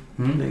Libro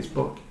längst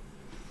bak.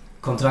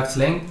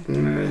 Kontraktslängd?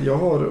 Jag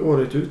har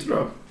året ut, tror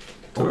jag.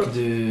 Och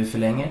du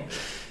förlänger?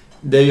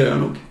 Det gör jag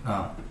nog.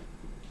 Ja.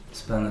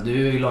 Spännande.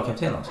 Du är ju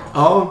lagkapten också.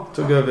 Ja,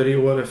 tog över i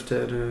år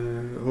efter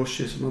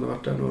Hoshi som hade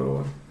varit där några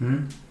år.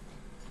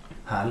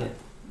 Härligt.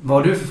 Vad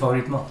har du för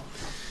favoritmat?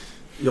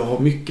 Jag har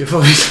mycket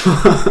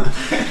favoritmat.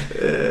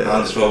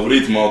 Hans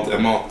favoritmat är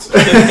mat.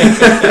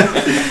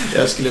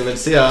 Jag skulle väl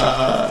säga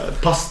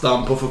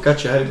pastan på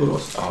Focaccia här i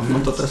Borås. Ja,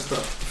 man tar testa.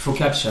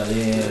 Focaccia,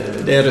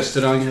 det är en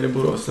restaurang här i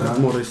Borås.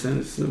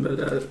 Morrisens snubbe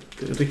där.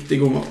 Riktigt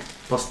god mat.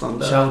 Pastan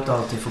där.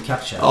 Shoutout till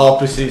Focaccia. Ja,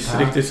 precis.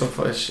 Ja. Riktigt så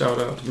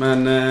shoutout.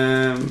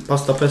 Men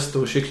pasta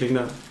pesto och kyckling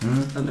där.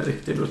 Den är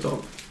riktigt brutal.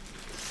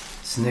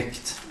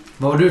 Snyggt.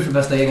 Vad har du för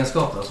bästa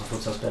egenskaper då, som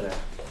fotbollsspelare?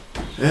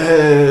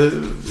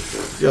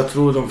 Jag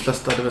tror de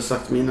flesta hade väl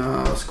sagt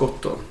mina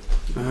skott då.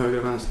 Med höger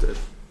och vänster.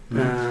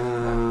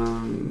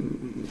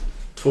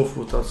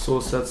 Tvåfotad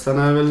så sätt. Sen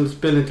är väl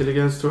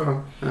spelintelligens, tror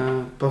jag.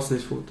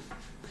 Passningsfot.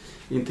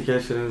 Inte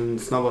kanske den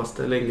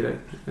snabbaste längre.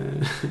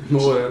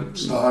 Med åren.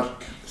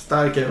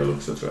 Stark är väl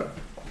också, tror jag.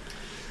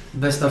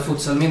 Bästa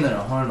futsalminne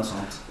då? Har du något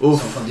sånt?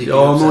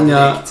 Ja,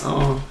 många.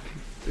 Ja,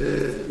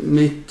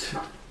 mitt...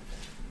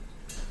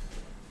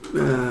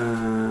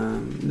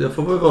 det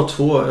får väl vara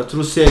 2. Jag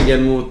tror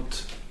segern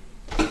mot...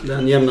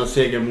 Den jämna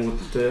segern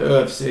mot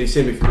ÖFC i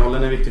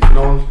semifinalen, en viktig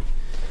final.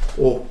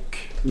 Och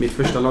mitt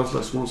första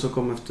landslagsmål som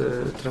kom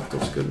efter 13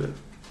 sekunder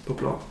på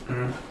plan.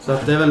 Så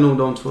att det är väl nog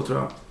de 2, tror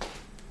jag.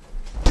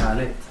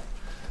 Härligt.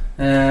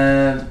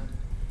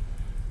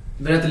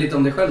 Berätta lite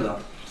om dig själv då.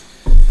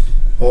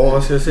 Ja,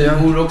 vad ska jag säga?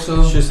 Du bor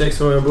också...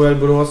 26 år, jag bor i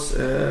Borås.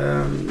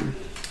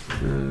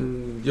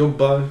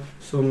 Jobbar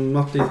som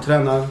Martin,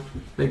 tränar.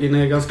 Lägger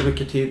ner ganska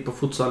mycket tid på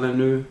futsalen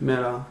nu,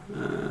 mera.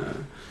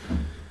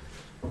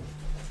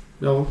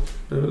 Ja,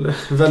 det är väl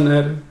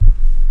vänner.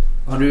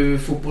 Har du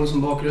fotboll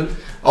som bakgrund?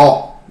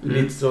 Ja,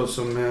 lite så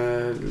som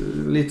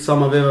lite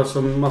samma veva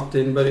som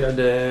Martin.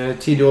 Började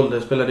tidig ålder,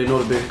 spelade i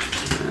Norrby.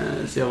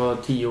 Så jag var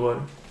 10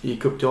 år.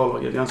 Gick upp till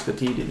A-laget ganska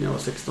tidigt när jag var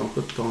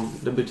 16-17.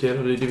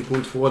 Debuterade i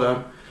division 2 där.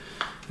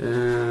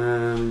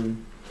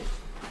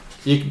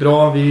 Gick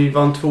bra, vi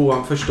vann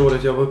 2:an första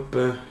året jag var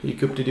uppe.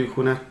 Gick upp till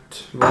division 1,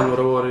 var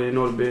några år i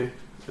Norrby.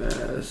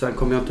 Sen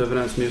kom jag inte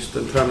överens med just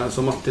den tränaren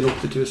som Martin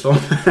åkte till USA.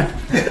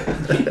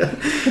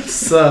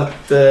 Så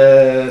att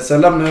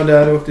sen lämnade jag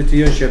där och åkte till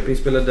Jönköping,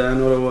 spelade där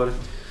några år.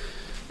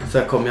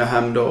 Sen kom jag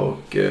hem då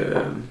och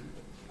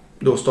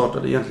då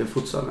startade egentligen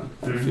futsalen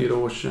för 4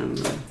 år sedan.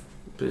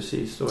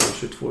 Precis, då var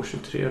jag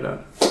 22-23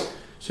 där.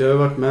 Så jag har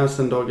varit med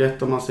sedan dag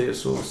 1 om man säger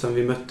så. Sen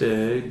vi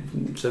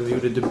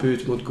gjorde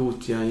debut mot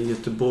Gothia i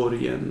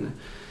Göteborg, en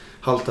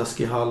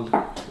halvtaskig hall.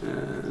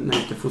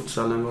 När inte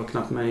futsalen var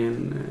knappt med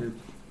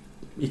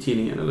i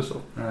tidningen eller så.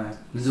 Nej.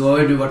 Men då har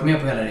ju du varit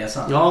med på hela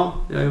resan. Ja,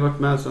 jag har varit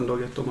med sedan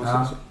dag 1 om man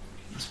säger så.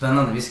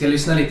 Spännande. Vi ska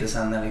lyssna lite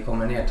sen när vi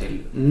kommer ner till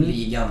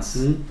ligans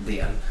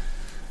del.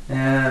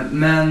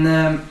 Men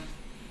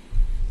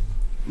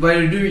vad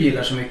är det du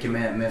gillar så mycket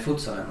med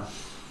futsalen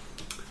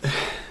då?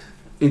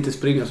 Inte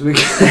springa så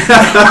mycket.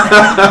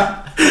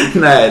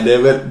 Nej, det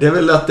är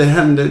väl att det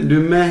händer.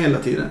 Du är med hela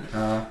tiden.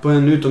 Ja. På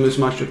en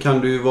utomhusmatch så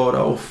kan du ju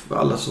vara off.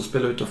 Alla som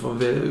spelar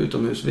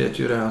utomhus vet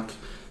ju det, att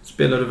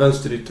spelar du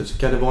vänsterytter så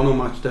kan det vara någon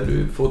match där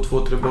du får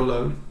 2-3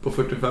 bollar på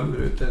 45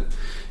 minuter.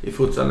 I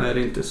futsalen är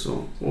det inte så.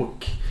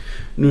 Och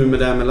nu med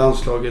det här med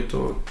landslaget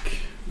och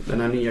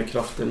den här nya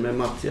kraften med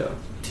Mattia.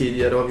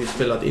 Tidigare har vi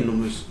spelat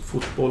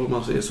inomhusfotboll om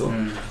man säger så.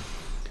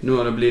 Nu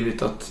har det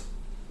blivit att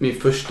min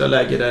första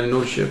läge där i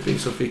Norrköping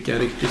så fick jag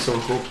en riktig sån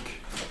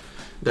chock.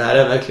 Det här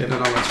är verkligen en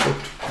annan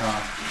sport. Ja.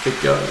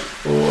 Tycker jag.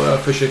 Och jag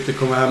försökte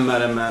komma hem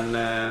med det, men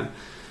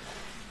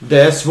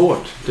det är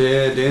svårt.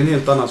 Det är en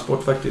helt annan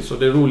sport faktiskt. Och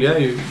det roliga är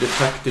ju det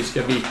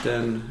praktiska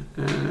biten.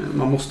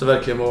 Man måste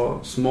verkligen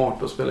vara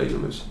smart och spela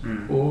inomhus.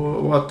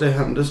 Och att det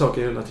händer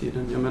saker hela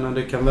tiden. Jag menar,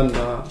 det kan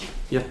vända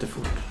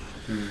jättefort.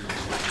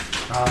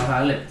 Ja,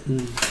 härligt.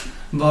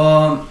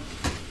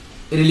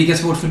 Är det lika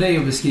svårt för dig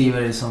att beskriva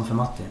det som för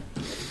Martin?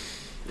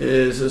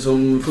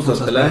 Som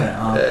fotbollsspelare?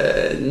 Ja.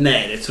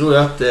 Nej, det tror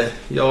jag inte.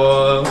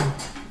 Jag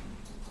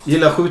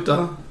gillar att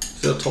skjuta.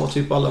 Så jag tar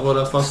typ alla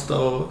våra fasta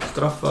och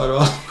straffar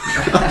och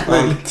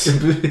allt.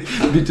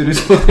 Byter du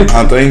så?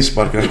 Han tar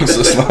insparkar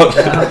så snart.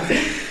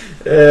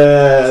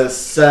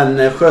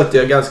 Sen sköter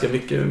jag ganska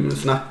mycket med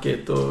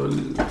snacket. Och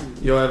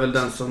jag är väl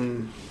den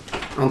som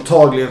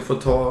antagligen får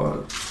ta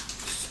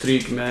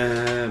stryk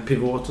med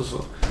pivot och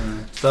så.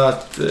 Så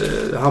att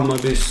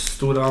Hammarbys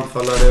stora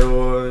anfallare,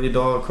 och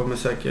idag kommer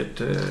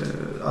säkert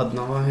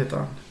Adnan, vad heter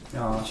han?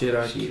 Ja,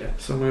 Chirac.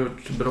 Som har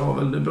gjort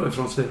väldigt bra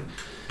ifrån sig.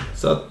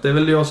 Så att det är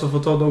väl jag som får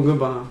ta de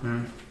gubbarna.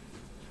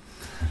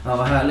 Ja,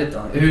 vad härligt då.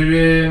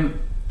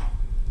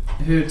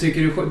 Hur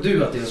tycker du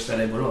att det är att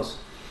spela i Borås?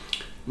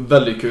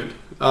 Väldigt kul.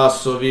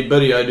 Alltså vi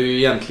började ju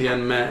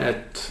egentligen med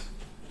ett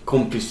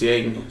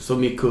kompisgäng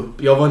som gick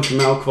upp. Jag var inte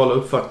med och kvala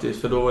upp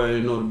faktiskt, för då var jag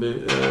i Norrby.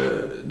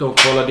 De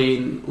kvalade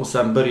in och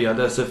sen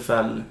började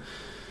SFL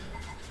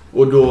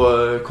Och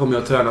då kom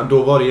jag att träna.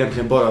 Då var det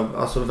egentligen bara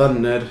alltså,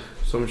 vänner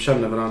som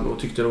kände varandra och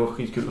tyckte det var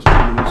skitkul att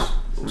spela med oss.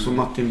 Och som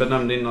Martin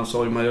benämnde innan så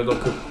har ju Maria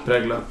Cup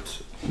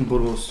präglat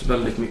Borås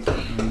väldigt mycket.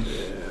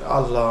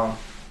 Alla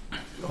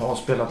har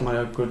spelat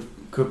Maria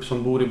Cup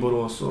som bor i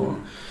Borås och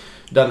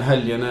den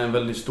helgen är en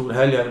väldigt stor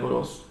helg här i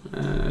Borås.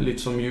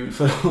 Lite som jul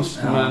för oss.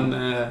 Ja.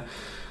 Men,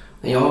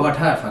 jag har varit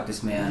här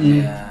faktiskt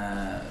med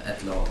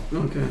ett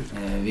lag. Okay.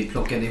 Vi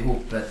plockade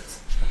ihop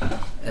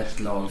ett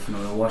lag för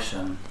några år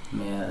sedan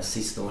med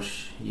sista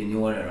års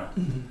juniorer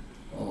då.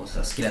 Och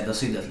så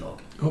skräddarsydde ett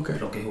lag. Okay.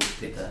 Plockade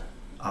ihop lite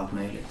allt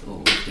möjligt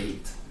och åkte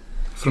hit.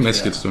 Från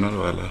Eskilstuna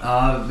då eller?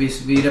 Ja,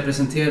 vi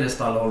representerade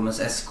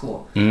Stallholmens SK.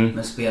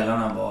 Men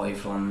spelarna var ju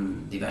från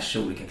diverse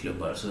olika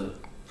klubbar. Så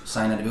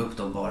signade vi upp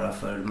dem bara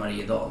för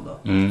Mariedal då.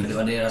 För det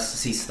var deras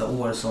sista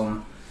år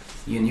som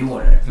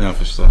juniorer. Jag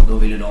förstår. Och då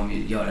ville de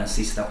ju göra en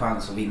sista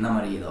chans att vinna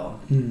Mariedal.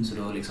 Så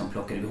då liksom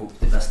plockade vi ihop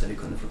det bästa vi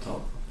kunde få tag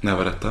på. När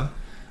var detta?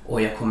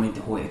 Och jag kommer inte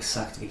ihåg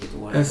exakt vilket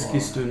år det var.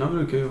 Eskilstuna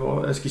brukar ju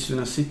vara...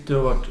 Eskilstuna City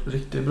har varit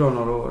riktigt bra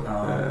några år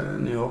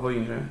när jag var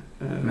yngre.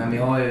 Men vi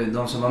har ju...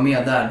 De som var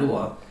med där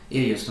då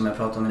är just som jag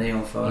pratade med dig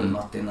om förr,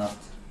 Martin, att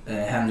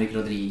Henrik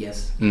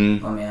Rodriguez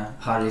var med.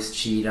 Haris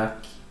Chirac.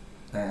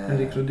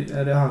 Henrik Rodriguez,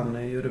 är det han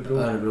i Örebro?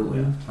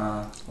 Örebro,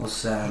 ja. Och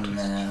sen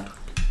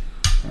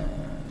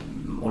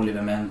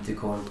Oliver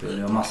Mentikorp.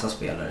 Det var massa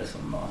spelare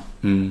som var...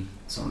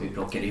 Som vi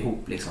plockade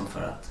ihop liksom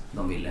för att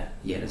de ville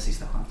ge den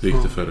sista chansen. Hur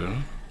gick det för er då?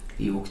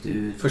 Vi åkte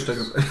ut... Första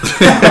gruppen.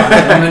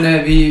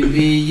 Men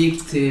vi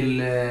gick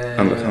till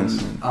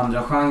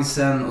andra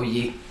chansen och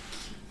gick...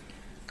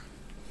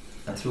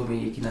 Jag tror vi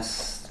gick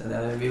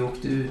vi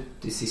åkte ut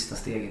i sista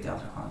steget i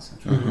andra chansen.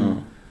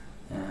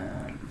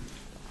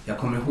 Jag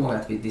kommer ihåg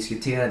att vi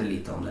diskuterade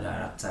lite om det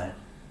där att så här...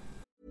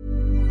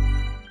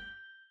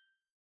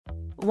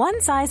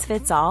 One size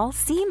fits all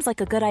seems like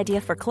a good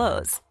idea for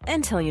clothes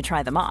until you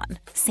try them on.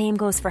 Same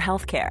goes for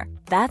healthcare.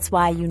 That's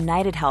why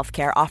United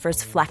Healthcare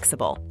offers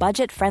flexible,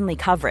 budget-friendly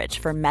coverage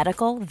for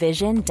medical,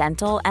 vision,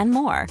 dental, and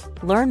more.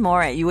 Learn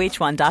more at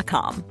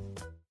uh1.com.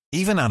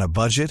 Even on a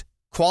budget,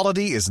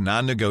 quality is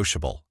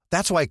non-negotiable.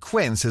 That's why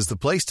Quince is the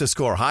place to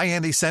score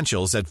high-end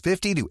essentials at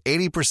 50 to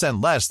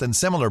 80% less than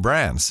similar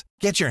brands.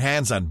 Get your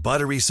hands on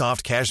buttery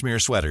soft cashmere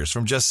sweaters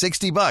from just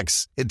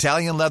 $60,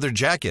 Italian leather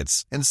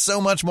jackets, and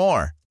so much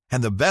more.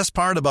 And the best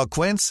part about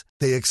Quince,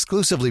 they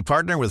exclusively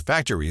partner with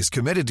factories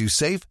committed to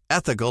safe,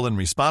 ethical, and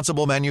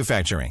responsible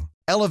manufacturing.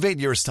 Elevate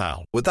your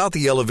style without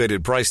the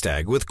elevated price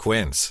tag with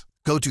Quince.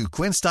 Go to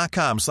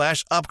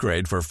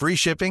quince.com/upgrade for free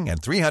shipping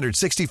and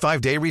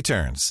 365-day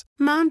returns.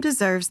 Mom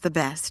deserves the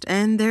best,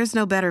 and there's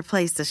no better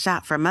place to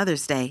shop for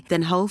Mother's Day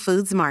than Whole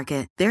Foods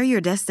Market. They're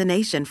your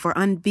destination for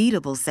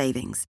unbeatable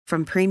savings,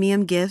 from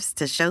premium gifts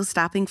to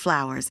show-stopping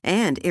flowers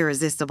and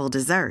irresistible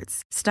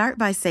desserts. Start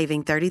by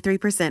saving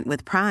 33%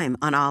 with Prime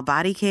on all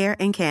body care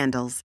and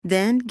candles.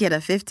 Then get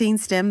a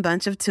 15-stem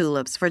bunch of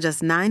tulips for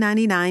just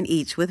 $9.99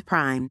 each with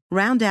Prime.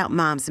 Round out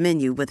Mom's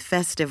menu with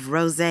festive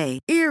rosé,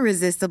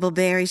 irresistible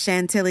berry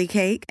chantilly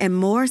cake, and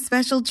more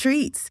special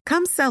treats.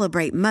 Come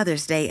celebrate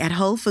Mother's Day at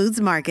Whole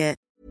Foods Market.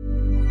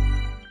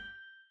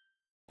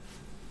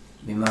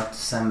 Vi mötte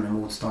sämre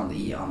motstånd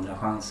i andra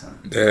chansen.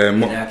 Vi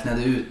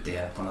räknade ut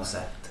det på något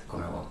sätt,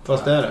 kommer jag ihåg.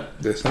 Fast det är det.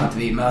 Det är sant. Att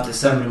vi möter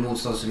sämre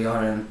motstånd, så vi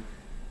har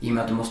i och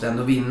med att du måste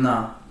ändå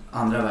vinna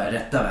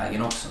rätta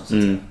vägen också.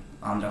 Så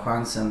andra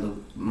chansen,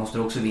 då måste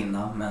du också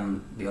vinna,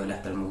 men vi har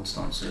lättare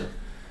motstånd. Så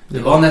det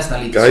var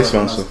nästan lite Gais så.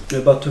 Alltså. Det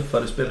är bara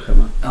tuffare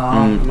spelschema.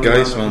 Ja,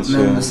 Gais vann så.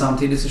 Men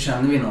samtidigt så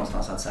kände vi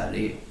någonstans att så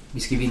här, vi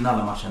ska vinna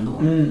alla matcher ändå.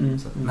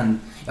 Så, men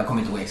jag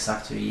kommer inte ihåg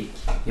exakt hur det gick.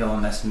 Jag var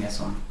mest med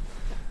som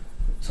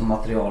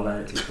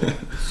materialare typ.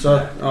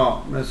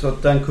 så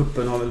att den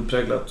kuppen har väl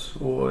präglat.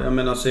 Och jag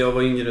menar, så jag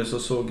var yngre så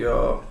såg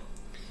jag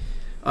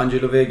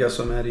Angelo Vega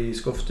som är i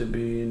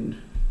Skoftebyn.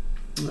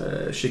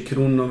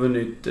 Chikron har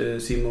vunnit,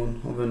 Simon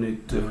har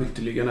vunnit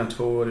skytteligan här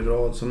 2 år i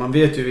rad. Så man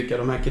vet ju vilka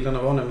de här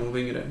killarna var när man var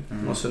yngre.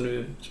 Och så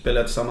nu spelar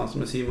jag tillsammans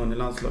med Simon i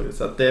landslaget.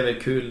 Så att det är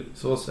väl kul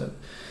så sett.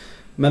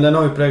 Men den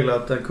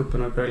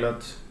kuppen har ju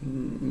präglat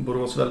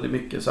Borås väldigt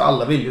mycket. Så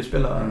alla vill ju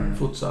spela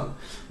futsal.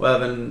 Och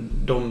även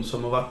de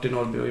som har varit i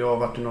Norrby, och jag har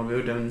varit i Norrby,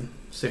 gjorde en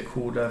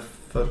sektion där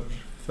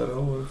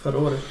förra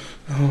året.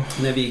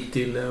 När vi gick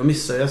till och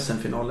missade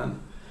SM-finalen.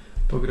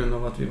 På grund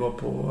av att vi var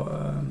på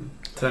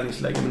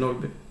träningsläger med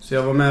Norrby. Så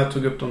jag var med och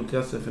tog upp dem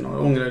till SM-finalen.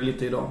 Ångrar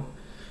lite idag.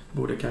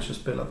 Borde kanske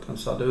spelat den,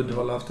 så hade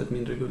Uddevalla haft ett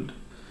mindre guld.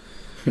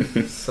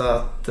 Så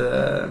att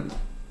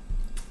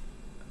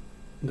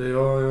det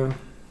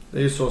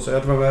är ju så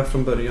jag var med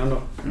från början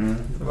då.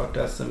 Det har varit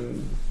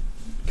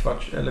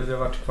vi har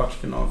varit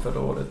kvartsfinal förra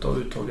året och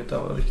uttaget där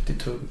var riktigt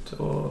tungt,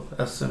 och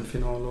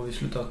SM-final och vi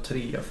slutade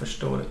 3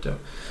 första året. Ja.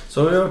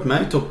 Så har jag varit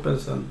med i toppen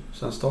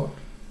sen start.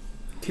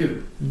 Kul.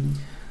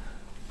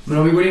 Men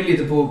om vi går in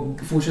lite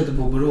fortsätter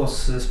på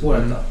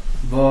Borås-spåret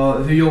då.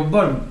 Hur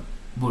jobbar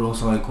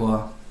Borås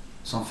AIK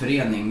som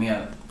förening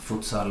med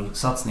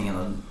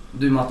futsal-satsningen?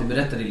 Du, Matti,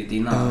 berättade lite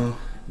innan.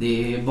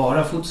 Det är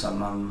bara futsal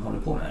man håller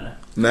på med, eller?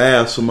 Nej,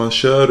 alltså man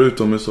kör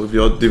utom så. Vi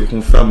har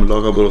division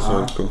 5-lag av Borås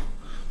AIK.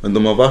 Men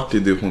de har varit i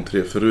division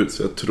 3 förut,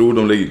 så jag tror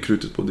de lägger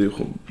krutet på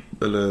division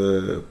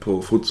eller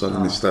på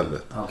futsalen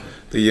istället. Okay.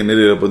 Det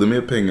genererar både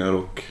mer pengar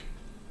och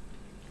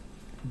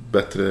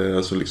bättre,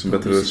 alltså liksom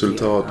bättre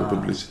resultat och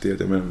publicitet.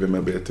 Jag menar, vi är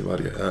med till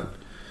varje helg.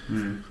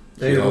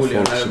 Det är ju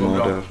roligare när det går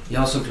bra.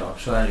 Ja,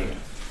 såklart, så är det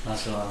ju.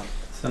 Alltså...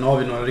 Sen har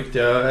vi några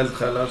riktiga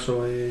eldsjälar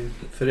så i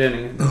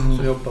föreningen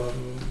som jobbar.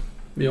 Och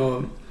vi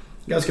har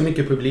ganska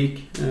mycket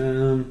publik.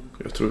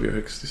 Jag tror vi är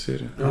högst i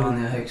serien. Ja,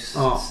 ni är högst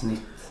snitt.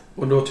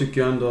 Och då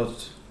tycker jag ändå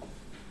att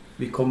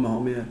vi kommer ha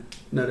mer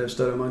när det är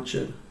större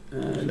matcher.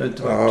 Det har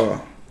inte varit.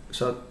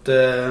 Så att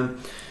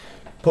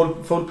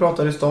folk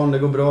pratar i stan, det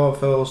går bra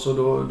för oss och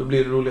då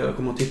blir det roligare att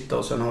komma och titta.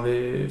 Och sen har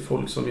vi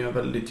folk som gör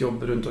väldigt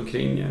jobb runt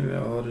omkring. Vi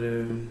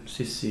har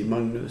Sissi,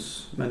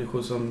 Magnus,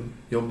 människor som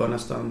jobbar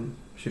nästan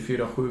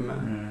 24/7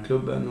 med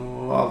klubben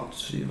och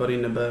allt vad det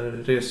innebär,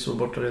 resor,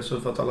 bortaresor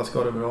för att alla ska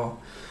ha det bra.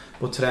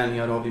 På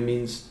träningar har vi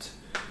minst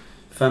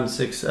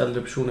 5-6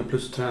 äldre personer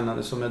plus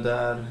tränare som är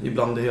där.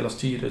 Ibland är hela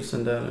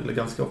styrelsen där, eller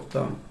ganska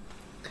ofta.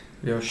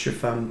 Vi har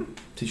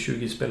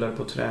 25-20 spelare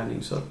på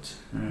träning så att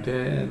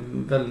det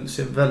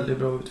ser väldigt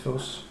bra ut för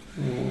oss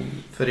och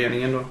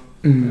föreningen då.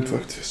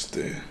 Faktiskt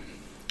det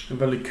är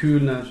väldigt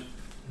kul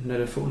när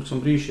det är folk som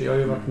bryr sig. Jag har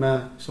ju varit med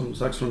som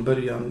sagt från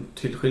början,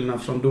 till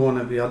skillnad från då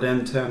när vi hade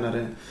en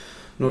tränare,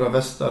 några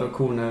västar och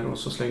koner och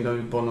så slängde vi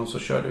ut bollen och så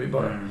körde vi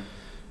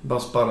bara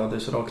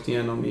sparrades rakt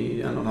igenom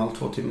i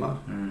 1,5-2 timmar.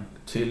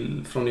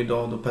 Till från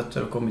idag då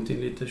Petter har kommit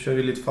in lite, kör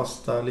vi lite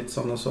fasta, lite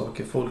sådana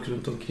saker, folk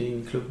runt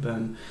omkring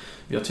klubben.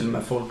 Vi har till och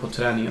med folk på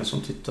träningen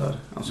som tittar,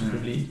 alltså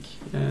publik.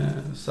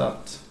 Så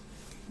att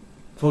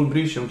folk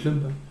bryr sig om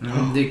klubben.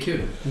 Det är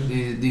kul.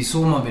 Det är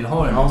så man vill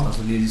ha det någonstans.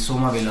 Det är så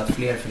man vill att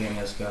fler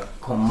föreningar ska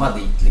komma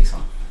dit liksom.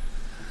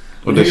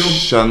 Och det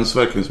känns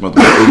verkligen som att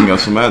de unga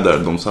som är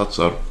där, de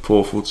satsar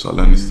på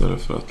futsalen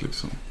istället för att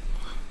liksom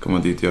komma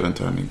dit och göra en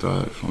träning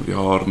därifrån. Vi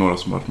har några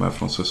som varit med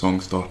från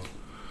säsongstart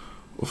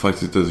och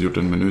faktiskt inte gjort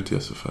en minut i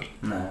SFL.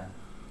 Nej.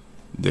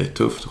 Det är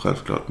tufft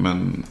självklart,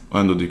 men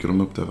ändå dyker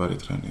de upp där varje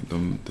träning.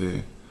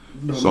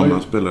 Sådana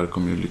spelare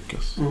kommer ju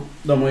lyckas.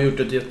 De har gjort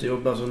ett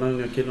jättejobb, alltså de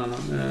unga killarna.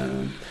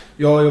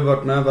 Jag har ju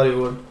varit med varje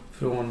år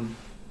från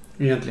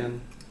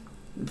egentligen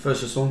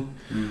försäsong.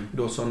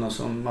 Då sådana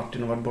som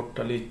Martin har varit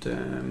borta lite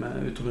med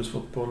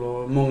utomhusfotboll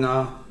och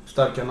många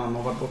starka namn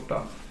har varit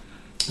borta.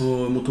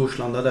 Och mot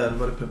Torslanda där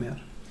var det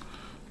premiär.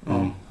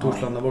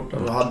 Torslanda borta.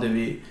 Då hade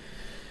vi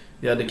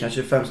hade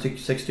kanske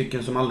 5-6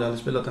 stycken som aldrig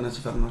hade spelat en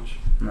SFL-match.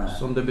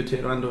 Som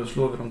debuterar och ändå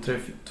slår vi dem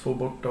 3-2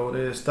 borta. Och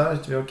det är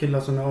starkt. Vi har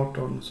killar som är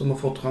 18 som har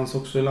fått chans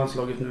också i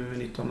landslaget nu i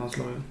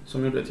 19-landslaget.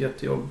 Som gjorde ett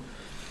jättejobb.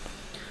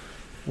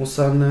 Och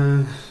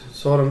sen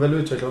så har de väl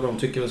utvecklat. De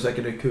tycker väl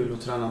säkert det är kul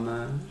att träna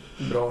med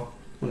bra.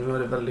 Och nu är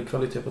det väldigt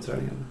kvalitet på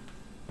träningen.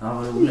 Ja,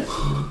 vad roligt.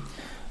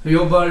 Hur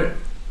jobbar...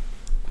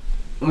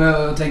 Om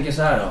jag tänker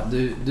så här då.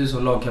 Du är så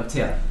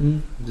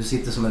lagkapten. Du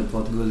sitter som på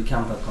ett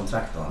guldkampat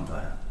kontrakt då, antar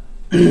jag.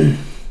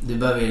 Du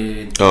behöver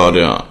inte... Ja,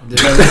 det är.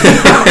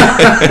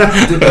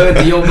 Du behöver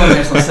inte jobba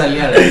mer som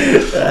säljare.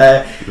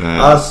 Nej.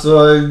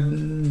 Alltså,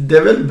 det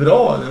är väl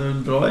bra. Det är väl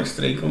bra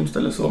extra inkomst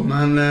eller så.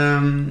 Men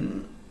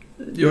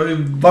jag har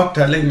ju varit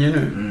här länge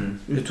nu.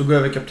 Vi tog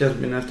över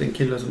kaptensbindeln efter en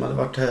kille som hade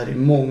varit här i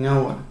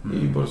många år.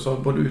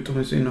 Både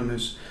utomhus och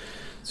inomhus.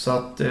 Så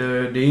att det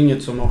är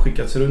inget som har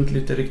skickats runt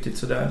lite riktigt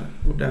sådär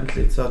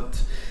ordentligt. Så att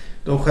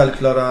de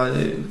självklara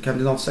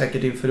kandidat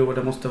säkert inför år,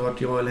 det måste ha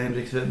varit jag eller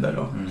Henrik Wedberg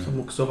då, som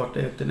också har varit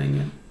där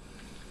jättelänge.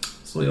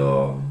 Så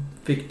jag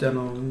fick den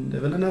och det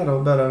är väl en ära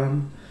att bära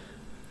den.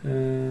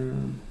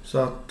 Så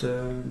att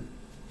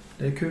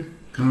det är kul.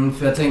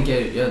 För jag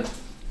tänker,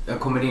 jag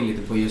kommer in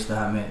lite på just det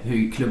här med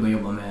hur klubben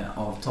jobbar med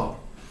avtal.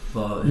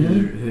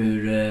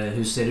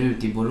 Hur ser det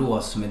ut i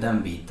Borås med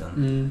den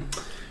biten?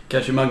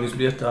 Kanske Magnus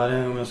blir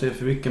jättearg om jag säger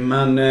för mycket.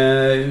 Men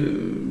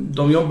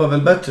de jobbar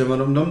väl bättre.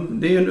 Men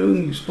det är ju en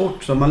ung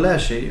sport som man lär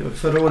sig. Och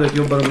förra året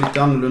jobbade de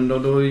lite annorlunda.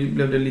 Och då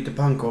blev det lite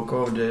pannkaka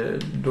av det.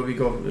 Då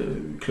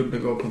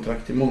klubben gav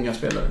kontrakt till många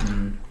spelare.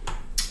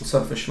 Och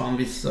sen försvann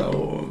vissa.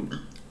 Och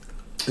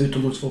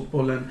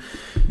utomhusfotbollen.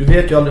 Du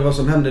vet ju aldrig vad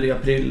som händer i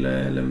april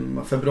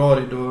eller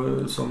februari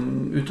då,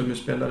 som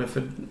utomhusspelare.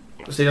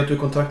 Säg att du är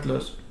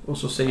kontraktlös. Och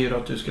så säger du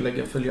att du ska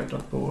lägga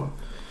fullhjärtat på...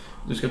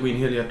 Du ska gå in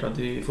helhjärtat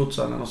i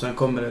futsalen och sen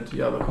kommer det ett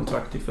jävla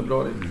kontrakt i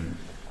februari.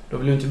 Då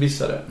vill du inte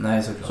missa det.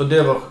 Nej, såklart. Så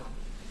det var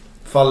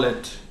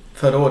fallet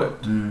förra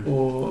året.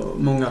 Och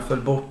många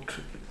föll bort.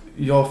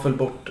 Jag föll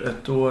bort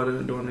ett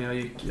år då när jag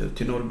gick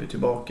till Norrby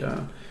tillbaka.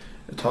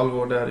 Ett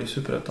halvår där i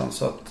Superettan.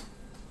 Så att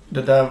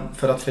det där,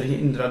 för att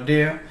förhindra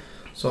det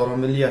så har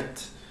de väl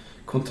gett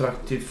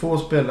kontrakt till få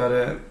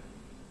spelare.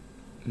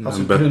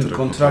 Alltså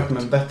grundkontrakt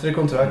med bättre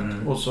kontrakt.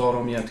 Och så har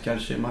de gett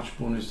kanske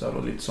matchbonusar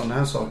och lite sådana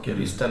här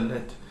saker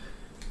istället.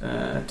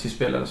 Till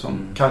spelare som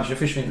kanske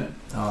försvinner.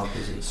 Ja,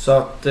 precis. Så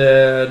att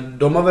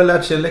de har väl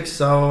lärt sig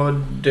läxa och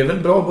det är väl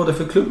bra både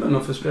för klubben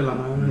och för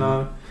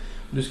spelarna.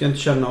 Du ska inte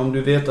känna om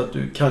du vet att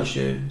du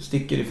kanske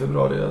sticker i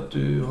februari att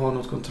du har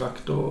något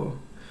kontrakt och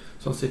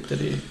som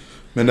sitter i.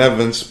 Men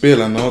även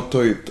spelarna har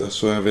tagit,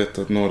 alltså jag vet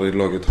att några i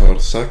laget har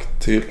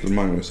sagt till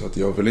Magnus att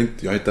jag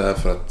är inte här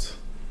för att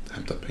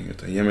hämta pengar.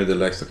 Utan ge mig det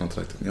lägsta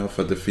kontraktet. Ja,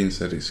 för att det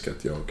finns en risk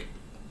att jag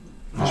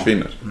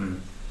försvinner. Mm.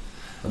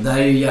 Och där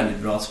är ju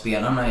jävligt bra att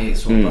spelarna är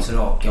så pass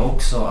raka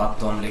också. Att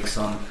de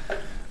liksom...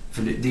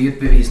 För det är ju ett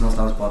bevis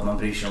någonstans på att man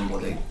bryr sig om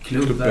både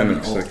klubben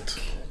och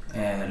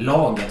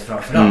laget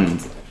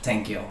framförallt,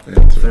 tänker jag.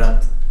 För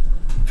att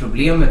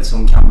problemet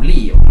som kan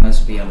bli om en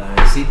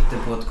spelare sitter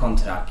på ett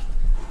kontrakt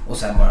och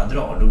sen bara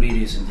drar, då blir det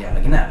ju sånt jävla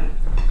gnäll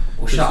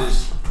och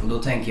tjafs. Och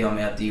då tänker jag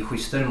mig att det är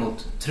schysstare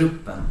mot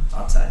truppen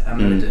att så här,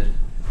 men vet du,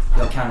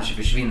 jag kanske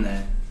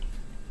försvinner,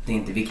 det är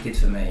inte viktigt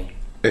för mig.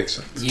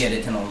 Exakt. Ge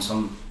det till någon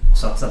som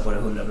satsar på det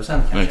 100%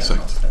 kanske.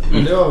 Exakt.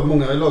 Men det har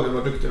många i laget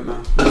varit duktiga med.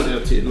 Jag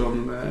ser till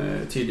dem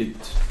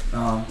tidigt.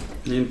 Ja.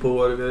 In på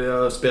år. Vi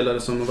har spelare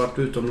som har varit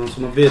utomlands,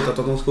 som har vetat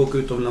att de ska åka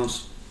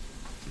utomlands.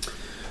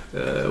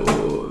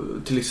 Och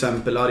till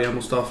exempel Arja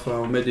Mustafa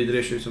och Mehdi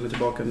Dreshu som är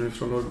tillbaka nu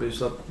från Norrby.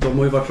 Så att de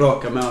har ju varit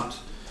raka med att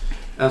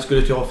en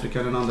skulle till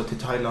Afrika, den andra till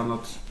Thailand.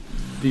 Att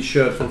vi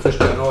kör från 1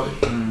 januari.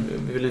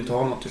 Vi vill inte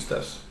ha något tills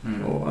dess.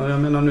 Och jag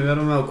menar, nu är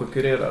de här och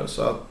konkurrerar.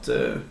 Så att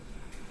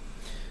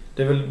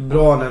det är väl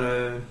bra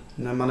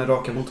när man är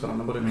raka mot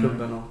varandra, både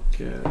klubben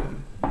och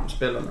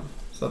spelarna.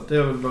 Så att det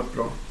har väl varit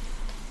bra.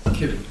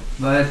 Kul.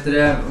 Vad heter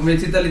det? Om vi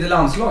tittar lite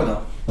landslag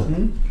då.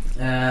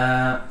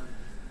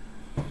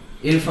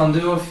 Irfan,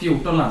 du har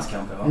 14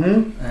 landskamper, va?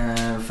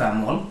 5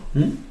 mål.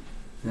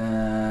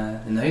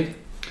 Är nöjd?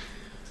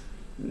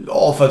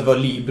 Ja, för att vara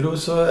libero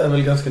så är jag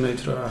väl ganska nöjd,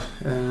 tror jag.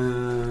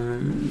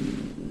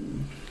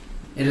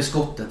 Är det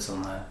skottet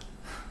som är...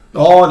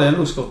 Ja, det är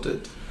nog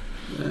skottet.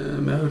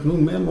 Men jag har hört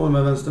nog mer mål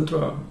med vänstern,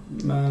 tror jag.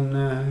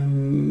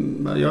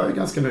 Men jag är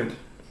ganska nöjd.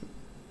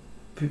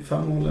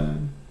 5 mål är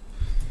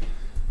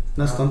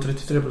nästan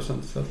 33%.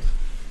 Så att...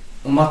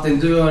 Och Martin,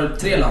 du har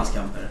 3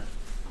 landskamper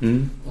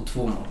och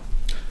 2 mål.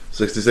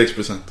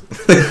 66%.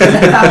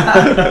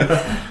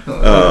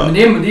 Men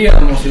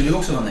det måste ju du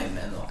också vara nöjd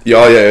med då.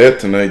 Ja, jag är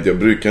jättenöjd. Jag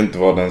brukar inte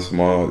vara den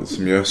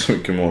som gör så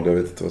mycket mål. Jag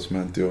vet inte vad som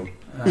hänt i år.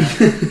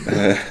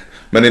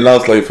 Men i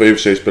landslaget får jag i och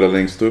för sig spela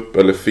längst upp.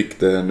 Eller fick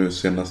det nu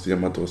senast i och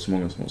med att det var så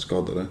många som var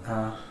skadade.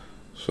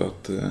 Så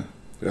att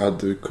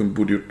jag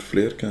borde gjort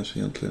fler kanske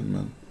egentligen.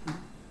 Men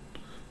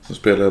så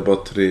spelade jag bara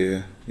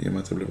 3 i och med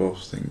att jag blev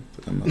avstängd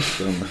en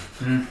match.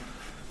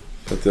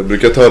 Så att jag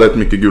brukar ta rätt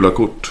mycket gula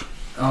kort.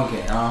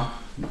 Okej, ja.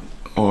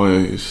 Och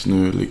just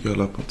nu ligger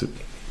alla på typ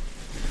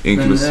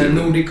inklusive.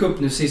 Men Nordic Cup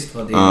nu sist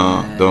var det.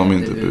 Ja, det var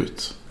min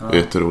debut.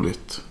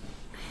 Jätteroligt.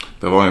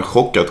 Det var en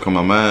chock att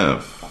komma med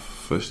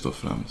först och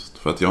främst.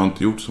 För att jag har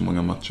inte gjort så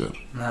många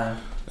matcher. Nej.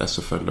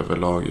 SFL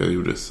överlag. Jag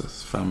gjorde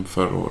 5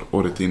 förra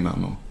året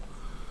innan. Och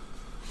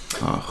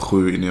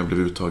 7 innan jag blev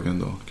uttagen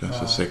då.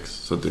 Kanske 6.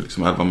 Så det är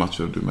liksom 11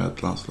 matcher du med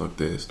ett landslag.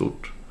 Det är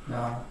stort.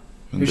 Ja.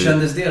 Hur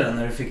kändes det då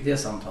när du fick det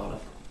samtalet?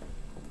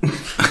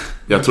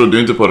 Jag trodde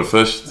ju inte på det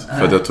först.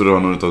 För att jag trodde det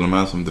var någon av de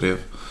här som drev.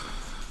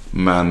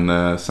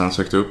 Men sen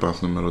sökte jag upp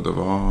hans nummer och det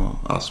var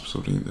Asp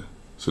som ringde.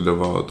 Så då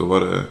var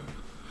det...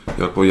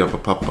 Jag höll på att hjälpa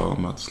pappa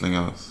med att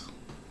slänga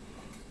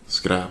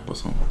skräp och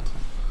sånt.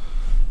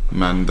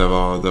 Men det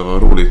var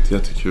roligt,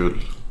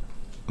 jättekul.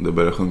 Och det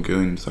började sjunka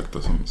in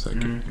sakta som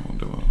säkert. Och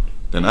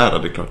det är en ära,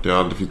 det är klart.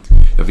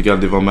 Jag fick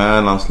aldrig vara med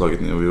i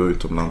landslaget när vi var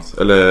utomlands.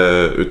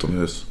 Eller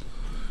utomhus.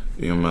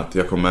 I och med att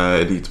jag kom med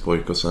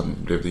elitpojk och sen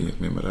blev det inget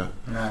mer med det.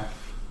 Nej.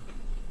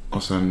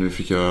 Och sen nu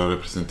fick jag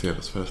representera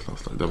Sveriges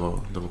landslag.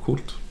 Det var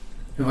coolt.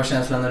 Hur var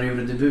känslan när du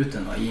gjorde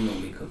debuten då, i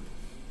Nordic Cup?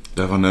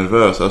 Jag var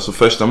nervös. Alltså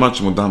första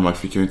matchen mot Danmark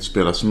fick jag inte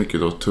spela så mycket.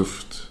 Det var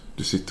tufft.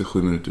 Du sitter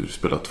 7 minuter, du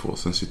spelar 2.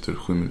 Sen sitter du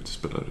 7 minuter och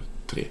spelar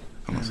 3.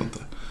 Sånt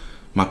där.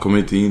 Man kommer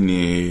inte in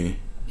i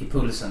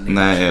pulsen.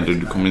 Nej,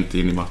 du kommer inte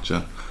in i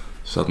matchen.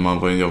 Så att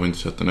jag var inte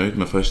så jättenöjd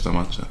med första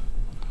matchen.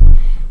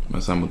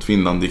 Men sen mot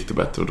Finland gick det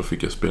bättre och då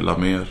fick jag spela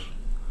mer.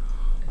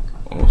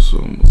 Och så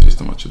mot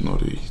sista matchen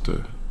Norge gick det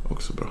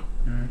också bra.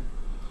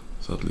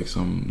 Så att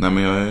liksom, nej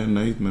men jag är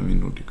nöjd med min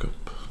Nordic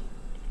Cup.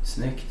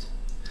 Snyggt.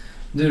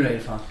 Du då,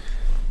 Irfan?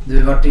 Du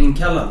har varit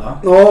inkallad, va?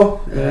 Ja.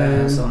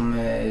 Som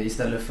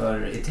istället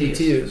för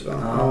Eteus. Va?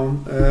 Ja.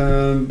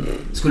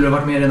 Skulle du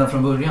varit med redan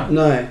från början?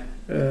 Nej.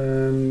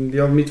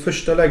 Mitt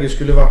första läge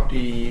skulle varit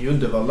i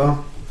Uddevalla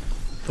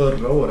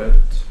förra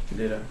året.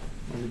 Det är det.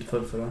 Om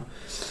inte förra.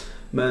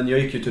 Men jag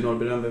gick ju till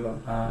Norrby den vevan.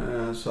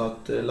 Så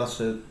att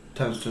Lasse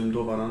Tennström,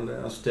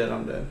 dåvarande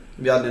assisterande,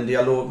 vi hade en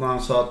dialog med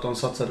han sa att de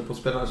satsade på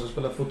spelare som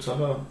spelar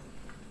futsal.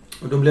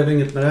 Och då blev det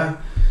inget med det.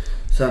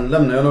 Sen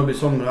lämnade jag Norrby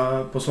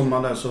på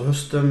sommaren där, så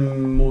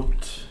hösten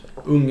mot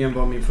Ungern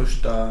var min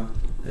första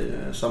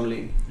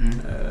samling.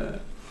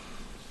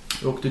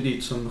 Jag åkte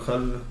dit som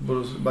själv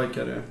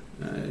bikare.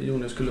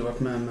 Jonas skulle varit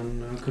med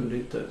men han kunde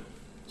inte.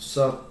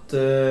 Så att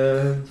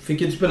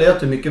fick inte spela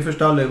jättemycket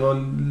första halvlek, var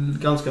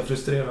ganska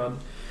frustrerad.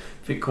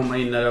 Fick komma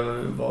in när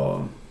det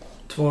var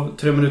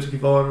 3 minuter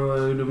kvar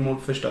och gjorde mål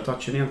första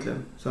touchen egentligen.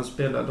 Sen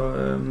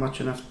spelade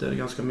matchen efter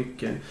ganska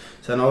mycket.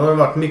 Sen har det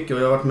varit mycket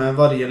och jag har varit med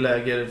varje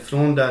läger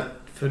från där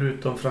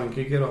förutom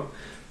Frankrike då.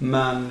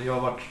 Men jag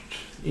har varit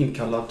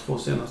inkallad 2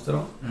 senaste då.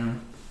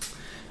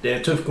 Det är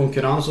tuff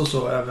konkurrens och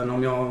så, även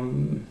om jag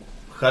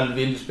själv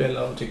vill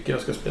spela och tycker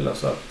jag ska spela.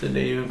 Så att det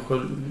är ju en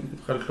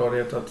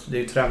självklarhet att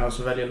det är tränare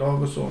som väljer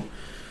lag och så.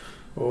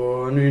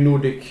 Och nu i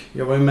Nordic,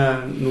 jag var ju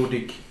med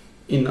Nordic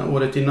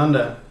året innan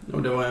det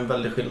och det var en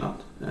väldig skillnad.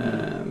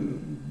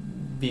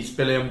 Vi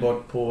spelade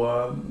enbart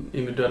på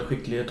individuell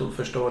skicklighet och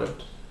första året.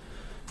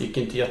 Gick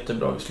inte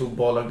jättebra, vi slog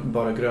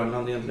bara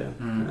Grönland egentligen.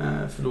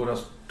 Förlorade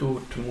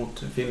stort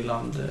mot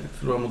Finland,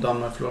 förlorade mot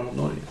Danmark, förlorade mot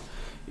Norge.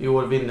 I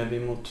år vinner vi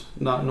mot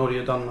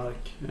Norge,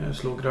 Danmark,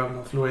 slog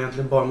Grönland, förlorade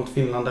egentligen bara mot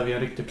Finland där vi har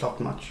en riktigt platt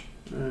match.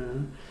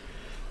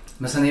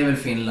 Men sen är väl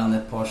Finland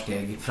ett par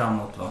steg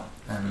framåt va?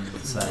 Än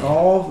Sverige?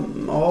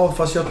 Ja,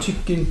 fast jag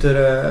tycker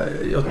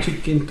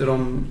inte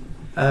de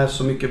är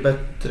så mycket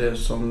bättre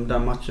som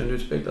den matchen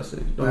utspeglar sig.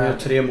 De gör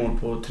 3 mål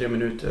på 3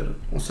 minuter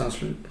och sen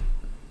slut.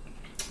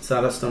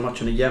 Sen resten av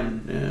matchen är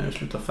jämn,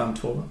 slutar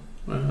 5-2.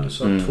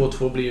 Så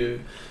 2-2 blir ju,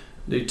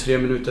 det är ju 3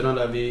 minuterna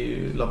där vi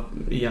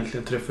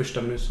egentligen 3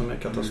 första minuter som är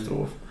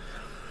katastrof.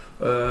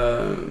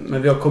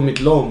 Men vi har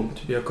kommit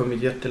långt, vi har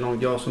kommit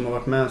jättelångt. Jag som har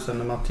varit med sen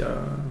när Mattia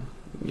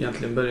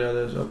egentligen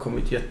började så har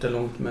kommit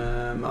jättelångt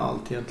med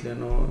allt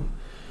egentligen. Och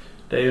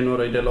det är ju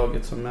några i det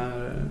laget som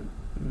är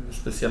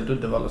speciellt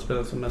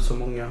Uddevalla-spelare som är så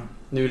många.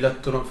 Nu är det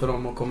lätt för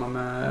dem att komma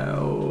med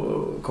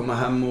och komma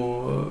hem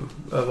och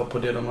öva på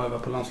det de har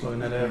övat på landslagen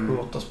när det är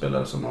 7-8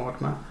 spelare som har varit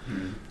med.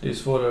 Det är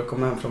svårare att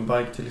komma hem från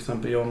bike till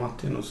exempel jag och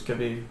Martin och ska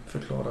vi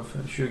förklara för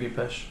 20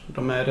 pers.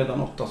 De är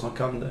redan 8 som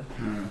kan det.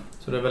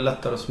 Så det är väl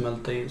lättare att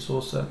smälta in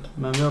så sätt.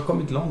 Men vi har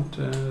kommit långt.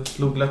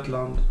 Slog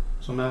Lettland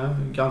som är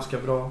ganska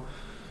bra.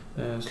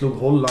 Slog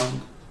Holland.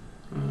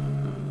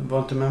 Var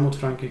inte med mot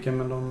Frankrike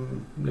men de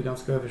blev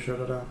ganska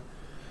överkörda där.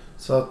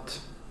 Så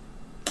att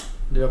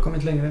det har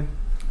kommit längre.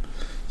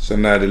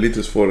 Sen är det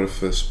lite svårare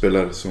för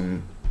spelare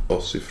som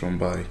oss ifrån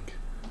Bike,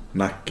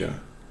 Nacka,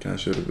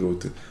 kanske det beror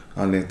till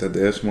anledningen till att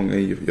det är så många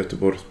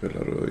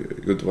Göteborgsspelare och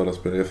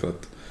Uddevalla-spelare för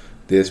att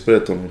det är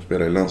spelet om de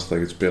spelar i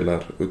landslaget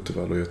spelar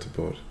Uddevalla och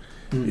Göteborg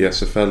i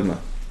SFL med.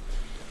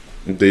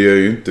 Det gör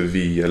ju inte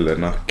vi eller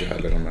Nacka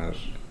eller de här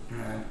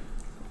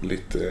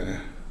lite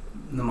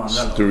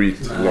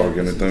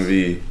street-lagen utan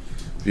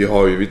vi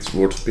har ju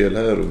vårt spel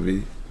här och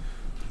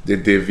det är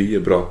det vi är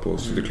bra på.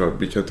 Så det är klart,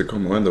 vi kan inte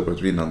komma och ändra på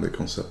ett vinnande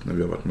koncept när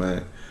vi har varit med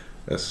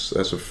i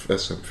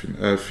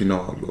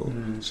SM-final och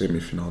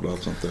semifinal och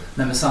allt sånt där.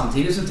 Nej men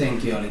samtidigt så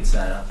tänker jag lite så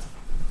här att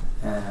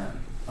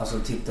alltså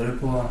tittar du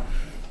på,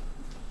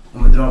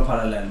 om vi drar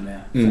parallell med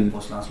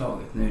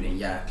fotbollslandslaget, nu är det en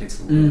jäkligt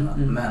stor skillnad,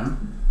 men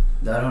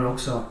där har du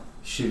också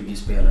 20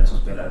 spelare som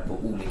spelar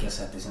på olika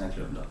sätt i sina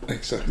klubbar.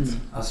 Exakt.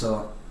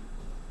 Alltså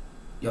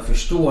jag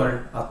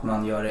förstår att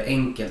man gör det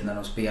enkelt när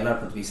de spelar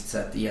på ett visst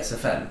sätt i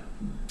SFL.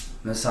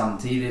 Men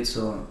samtidigt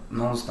så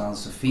någonstans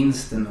så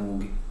finns det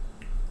nog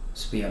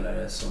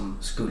spelare som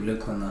skulle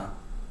kunna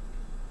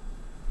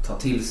ta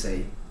till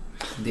sig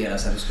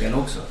deras här spel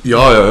också.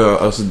 Ja,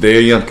 alltså det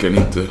är egentligen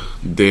inte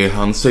det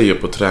han säger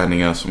på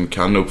träningar som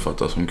kan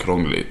uppfattas som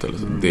krångligt eller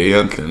så. Det är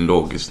egentligen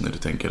logiskt när du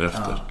tänker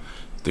efter.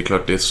 Det är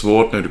klart det är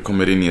svårt när du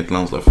kommer in i ett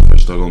landslag för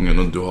första gången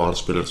och du har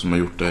spelare som har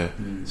gjort det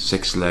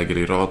 6 läger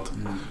i rad.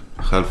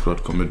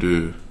 Självklart kommer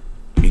du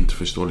inte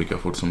förstå lika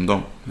fort som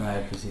dem.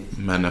 Nej, precis.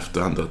 Men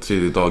efter andra,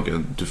 tredje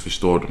dagen du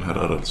förstår de här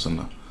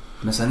rörelserna.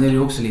 Men sen är det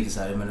också lite så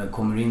här, men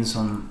kommer in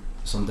som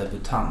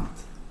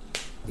debutant.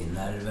 Det är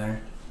nerver,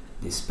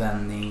 det är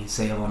spänning,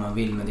 säga vad man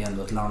vill, men det är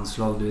ändå ett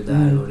landslag du är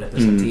där och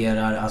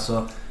representerar.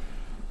 Alltså,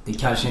 det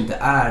kanske inte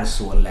är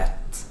så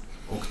lätt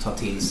att ta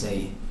till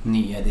sig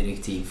nya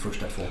direktiv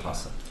första 2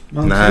 passen.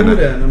 Man tror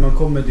det när man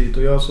kommer dit,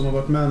 och jag som har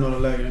varit med några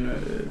läger nu,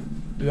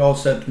 jag har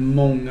sett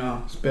många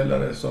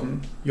spelare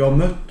som jag har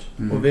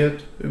mött och vet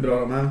hur bra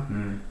de är.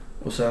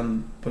 Och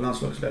sen på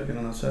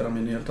landslagslägerna så är de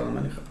en helt annan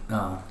människa.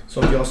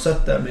 Så jag har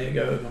sett det med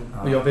egna ögon.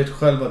 Och jag vet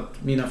själv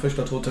att mina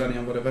första 2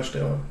 träningar var det värsta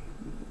jag har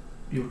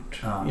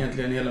gjort.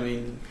 Egentligen hela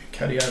min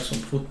karriär som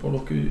fotboll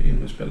och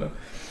innerspelare.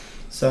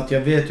 Så att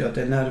jag vet ju att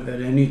det är nerver,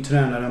 det är en ny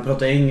tränare, han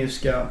pratar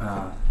engelska.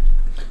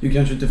 Du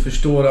kanske inte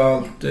förstår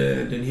allt, det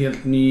är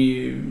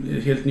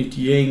en helt nytt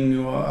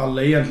gäng och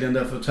alla är egentligen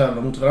där för att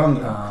tävla mot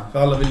varandra. För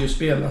alla vill ju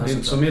spela. Det är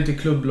inte som ett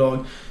klubblag.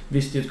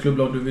 Visst, i ett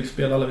klubblag du vill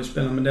spela, alla vill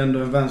spela, men det är ändå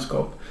en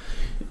vänskap.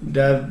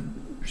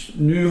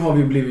 Nu har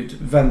vi blivit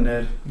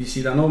vänner vid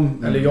sidan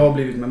om. Eller jag har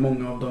blivit med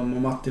många av dem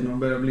och Martin och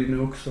börjar bli nu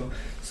också.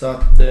 Så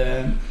att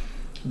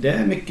det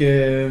är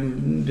mycket,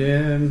 det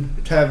är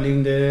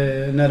tävling, det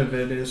är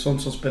nerver, det är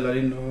sånt som spelar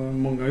in och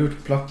många har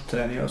gjort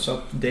plattträningar. Så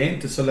att det är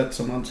inte så lätt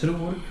som man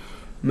tror.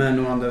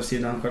 Men å andra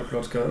sidan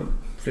självklart ska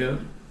fler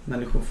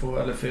människor få,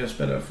 eller fler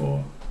spelare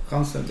få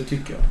chansen, det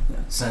tycker jag.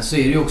 Sen så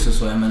är det ju också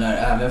så, jag menar,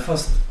 även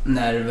fast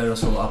nerver och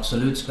så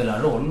absolut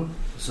spelar roll,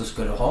 så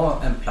ska du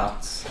ha en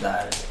plats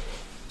där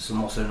så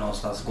måste du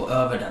någonstans gå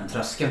över den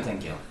tröskeln,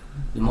 tänker jag.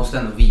 Du måste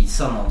ändå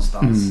visa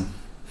någonstans,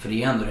 för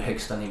det är ändå den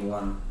högsta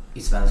nivån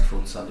i svensk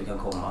futsal du kan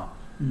komma.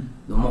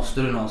 Då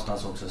måste du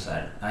någonstans också så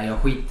här, nej jag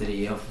skiter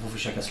i, jag får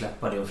försöka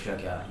släppa det och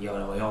försöka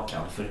göra vad jag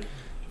kan. För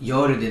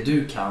gör du det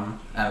du kan,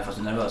 även fast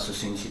du är nervös, så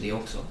syns ju det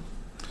också.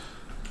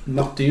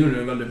 Martin gjorde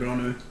det väldigt bra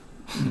nu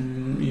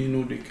i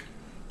Nordic.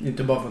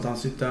 Inte bara för att han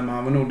sitter där, men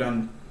han var nog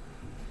den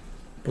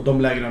på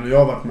de lägren jag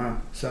har varit med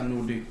sen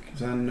Nordic,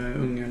 sen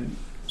Ungern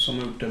som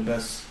har gjort det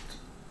bäst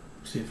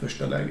sin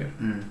första läger.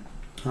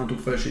 Han tog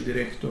för sig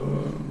direkt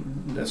och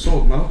det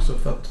såg man också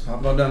för att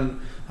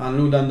han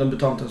nog den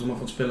debutanten som har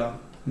fått spela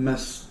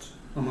mest,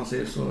 om man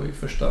säger så,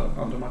 i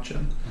andra matchen.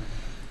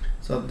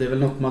 Så att det är väl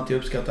något Matti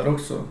uppskattar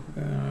också.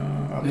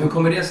 Hur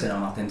kommer det sig då,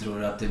 Martin, tror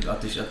du att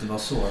det var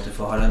så att du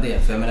får höra det?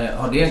 För jag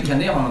menar, kan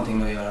det ha någonting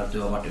med att göra att du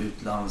har varit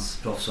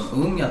utlandsproffs som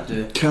ung? Att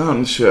du,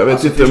 kanske, jag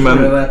vet inte,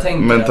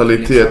 men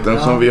mentaliteten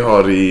som vi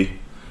har i,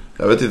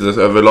 jag vet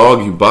inte,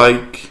 överlag i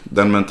bike,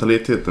 den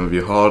mentaliteten vi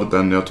har,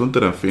 jag tror inte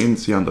den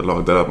finns i andra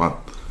lag där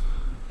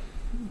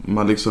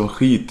man liksom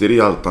skiter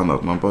i allt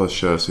annat, man bara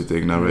kör sitt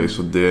egna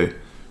race, och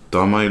då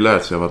har man ju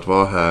lärt sig av att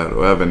vara här,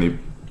 och även i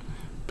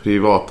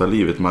privata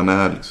livet, man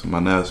är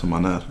som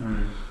man är.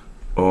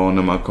 Och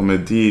när man kommer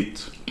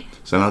dit,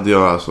 sen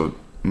hade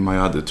man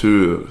hade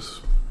tur,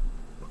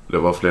 det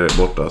var flera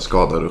borta,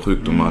 skadade,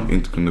 sjukdomar,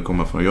 inte kunde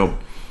komma från jobb,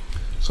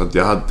 så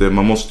att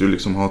man måste ju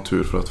liksom ha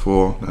tur för att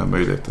få den här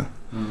möjligheten.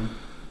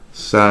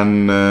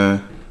 Sen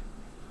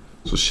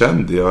så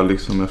kände jag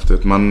liksom efter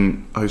att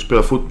man har ju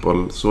spelat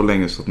fotboll så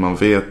länge så att man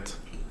vet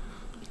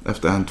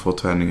efter 1-2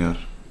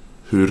 träningar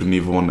hur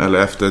nivån, eller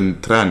efter en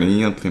träning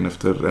egentligen,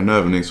 efter en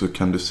övning så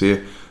kan du se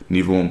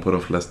nivån på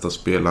de flesta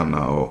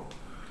spelarna, och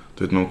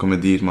du vet, man kommer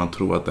dit, man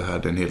tror att det här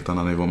är en helt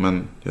annan nivå,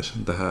 men jag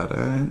känner det här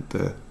är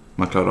inte,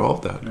 man klarar av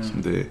det här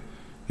liksom.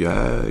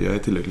 Jag är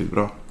tillräckligt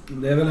bra.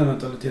 Det är väl en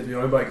mentalitet vi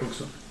har i bike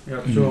också.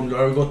 Jag tror om du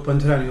har gått på en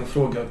träning och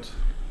frågat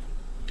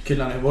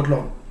killarna i vårt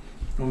lag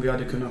om vi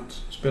hade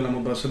kunnat spela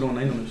mot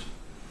Barcelona inomhus,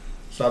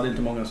 så hade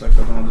inte många sagt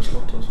att de hade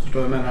slått oss.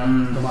 Förstår du vad jag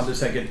menar? De hade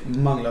säkert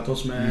manglat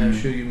oss med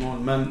 20 mål.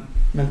 Men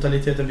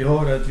mentaliteten vi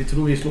har är att vi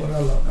tror vi slår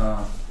alla.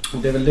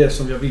 Och det är väl det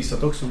som vi har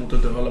visat också mot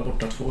Uddevalla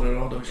borta 2 år i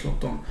rad, har vi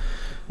slått dem.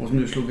 Och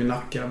nu slog vi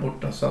Nacka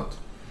borta, så att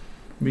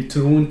vi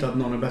tror inte att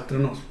någon är bättre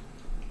än oss.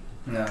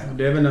 Och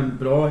det är väl en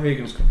bra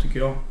egenskap, tycker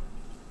jag.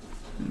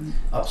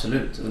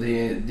 Absolut, och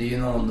det är ju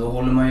då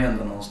håller man ju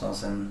ändå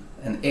någonstans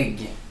en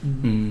ägg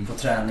på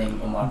träning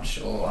och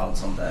match och allt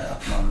sånt där,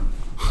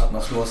 att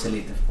man slår sig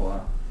lite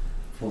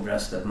på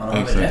bröstet. Man har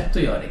väl rätt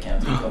att göra det, kan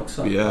jag tycka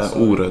också. Vi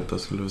är orädda,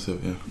 skulle jag säga.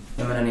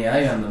 Jag menar, ni är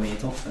ju ändå med i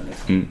toppen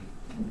liksom.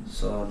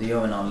 Så det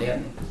gör en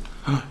anledning.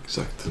 Ja,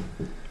 exakt.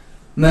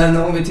 Men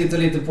om vi tittar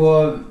lite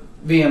på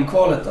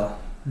VM-kvalet då,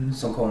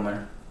 som kommer.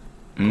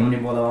 Kommer ni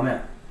båda vara med?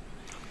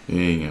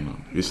 Ingen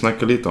aning. Vi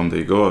snackade lite om det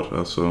igår.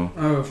 Alltså.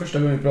 Ja, första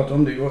gången vi pratade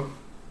om det igår.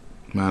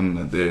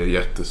 Men det är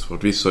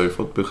jättesvårt. Vissa har ju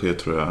fått besked,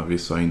 tror jag.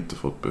 Vissa har inte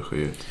fått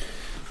besked.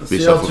 Alltså,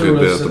 vissa har fått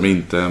besked att de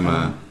inte är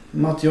med.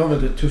 Matti har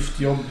väl ett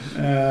tufft jobb.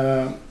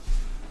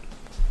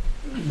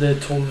 Det är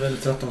 12 eller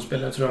 13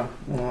 spelare, tror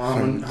jag. Och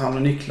han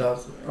och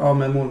Niklas,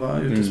 med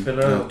målvakt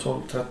utespelare, 12-13.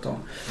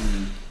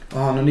 Och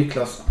han och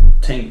Niklas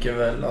tänker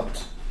väl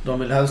att de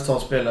vill helst ha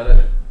spelare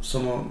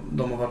som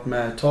de har varit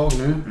med ett tag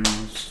nu.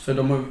 För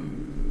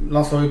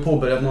landslaget har ju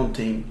påbörjat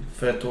någonting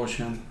för 1 år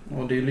sedan.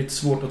 Och det är lite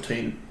svårt att ta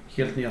in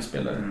helt nya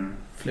spelare.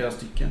 Flera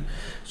stycken.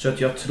 Så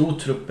att jag tror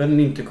truppen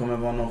inte kommer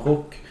vara någon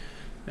chock.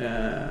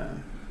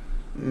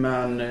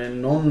 Men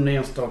någon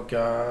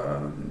enstaka,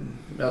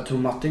 jag tror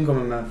Martin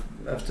kommer med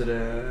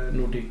efter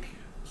Nordic.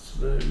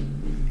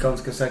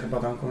 Ganska säker på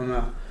att han kommer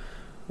med.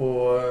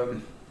 Och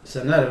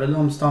sen är det väl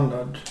någon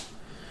standard.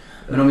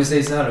 Men om vi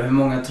säger så här då, hur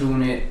många tror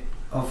ni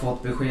har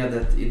fått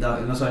beskedet idag?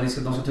 De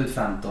ska ta ut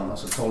 15,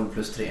 alltså 12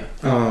 plus 3.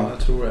 Ja, jag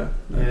tror det.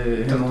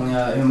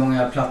 Hur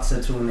många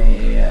platser tror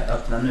ni är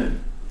öppna nu?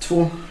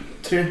 2,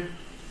 3.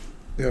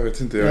 Jag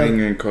vet inte, jag har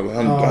ingen koll.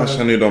 Han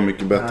känner ju dem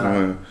mycket bättre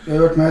än mig. Jag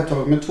har varit med ett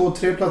tag, men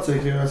 2-3 platser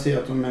kan jag se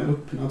att de är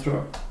öppna, tror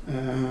jag.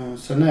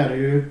 Sen är det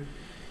ju,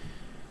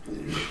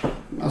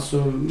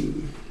 alltså,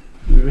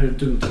 nu är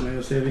det dumt av mig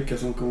att säga vilka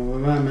som kommer vara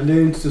med, men det är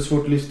ju inte så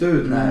svårt att lista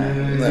ut. Nej,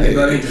 det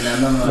bör inte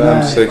nämna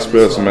några. 5-6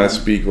 spelare som är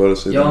speak, vad det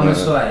säger. Ja, men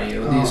så är det ju,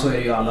 och så är det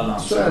ju i alla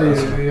landslag. Så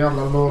är det ju i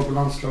alla lag och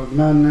landslag,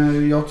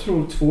 men jag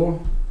tror 2,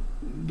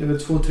 det är väl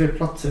 2-3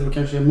 platser och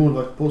kanske en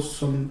målvaktpost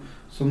som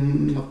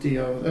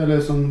Mattias,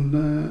 eller som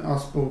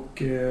Asp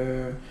och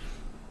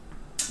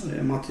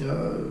Mattias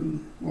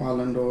och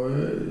Allen då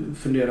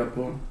funderar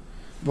på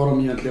vad de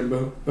egentligen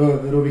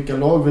behöver och vilka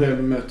lag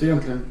vi möter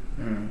egentligen.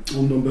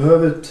 Om de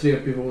behöver 3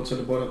 pivots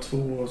eller bara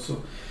 2, så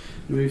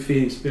nu är ju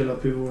fint spela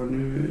pivot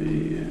nu.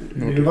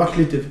 Det har ju varit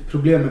lite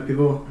problem med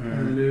pivot.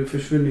 Det har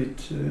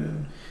försvunnit.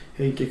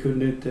 Henke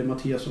kunde inte,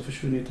 Mattias har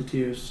försvunnit till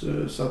Tius.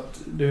 Så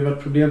att det har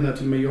varit problem där,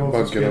 till och med jag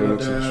har spelat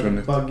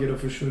där. Bagger har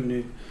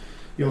försvunnit.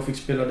 Jag fick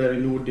spela där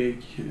i Nordic.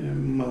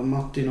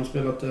 Martin har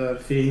spelat där.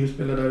 Fihim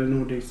spelar där i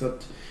Nordic. Så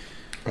att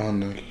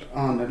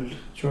Anel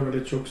körde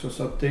lite också.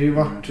 Så att det är ju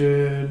varit,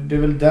 det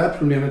är väl där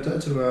problemet är,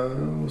 tror jag.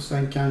 Och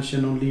sen kanske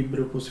någon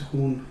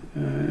libero-position.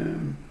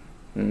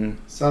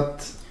 Så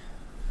att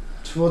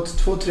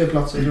 2-3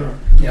 platser, tror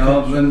jag.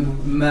 Ja,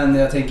 men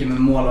jag tänker med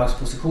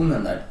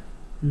målvaktspositionen där.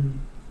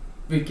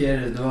 Vilka är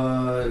det? Det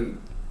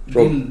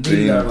var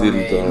Dildar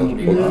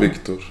och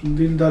Viktor.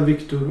 Dildar,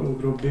 Viktor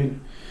och Robin.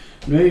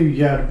 Nu är ju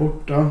Gerd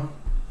borta.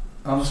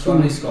 Ja, vad ska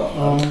ni ska?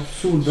 Ja,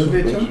 Solberg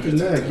vet jag inte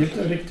läget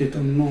är riktigt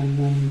om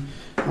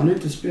Han har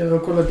inte spelat, jag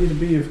har kollat lite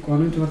på IFK, han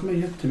har inte varit med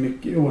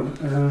jättemycket i år.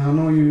 Han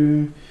har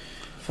ju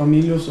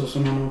familj och så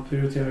som han har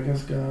prioriterat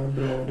ganska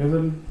bra. Det är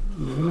väl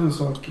en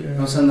sak.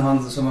 Och sen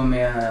han som var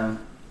med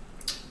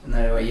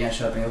när det var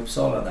Enköping och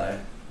Uppsala där.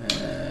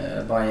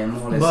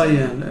 Bayern-målis.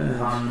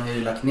 Han har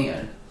ju lagt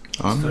ner.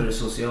 För det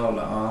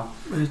sociala. Ja.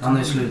 Han har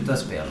ju slutat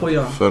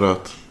spela. För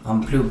att?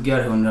 Han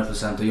pluggar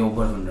 100% och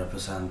jobbar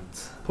 100%.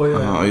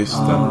 Ja, just det.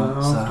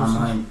 Så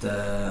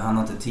han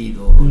har inte tid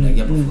att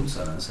lägga på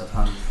futsalen. Så att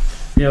han...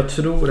 Jag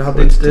tror,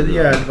 hade inte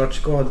Gerd varit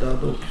skadad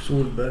och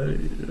Solberg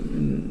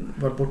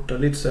varit borta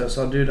lite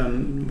så hade ju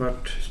den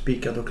varit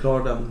spikad och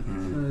klar den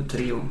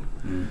trion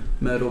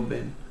med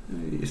Robin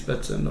i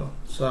spetsen då.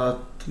 Så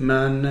att,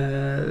 men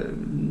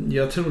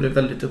jag tror det är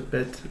väldigt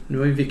öppet. Nu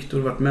har ju Viktor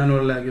varit med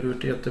några läger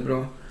ut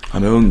jättebra.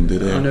 Han är ung, det är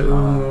det. Han är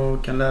ung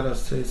och kan lära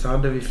sig. Så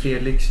hade vi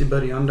Felix i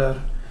början där.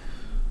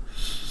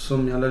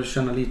 Som jag lärde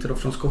känna lite då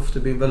från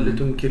Skofteby.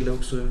 Väldigt ung kille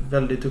också.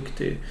 Väldigt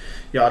duktig.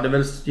 Jag hade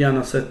väl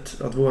gärna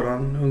sett att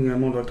våran unga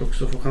målvakt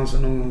också får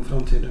chansen någon gång i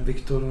framtiden.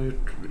 Viktor har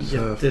gjort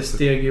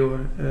jättesteg i år.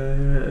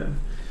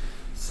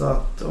 Så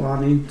att, och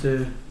han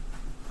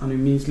är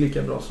minst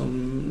lika bra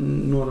som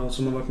några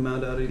som har varit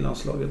med där i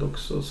landslaget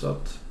också. Så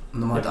att,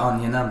 de har ett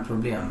angenämt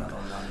problem med dem.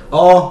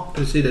 Ja,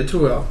 precis, det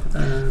tror jag.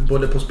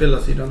 Både på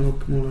spelarsidan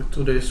och målvakt.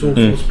 Och det är så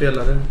få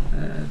spelare.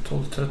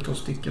 12-13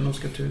 stycken de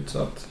ska ta ut. Så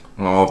att...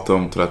 Ja, av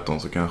de 13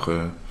 så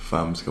kanske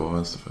 5 ska vara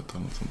vänsterfötter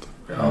eller något sånt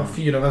där. Ja,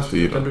 4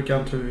 vänsterfötter brukar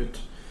han ta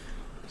ut.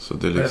 Så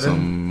det är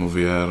liksom, och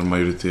vi är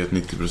majoritet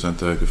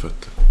 90%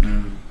 högerfötter.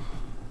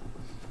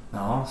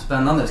 Ja,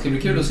 spännande. Det ska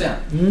bli kul att se.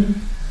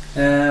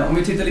 Om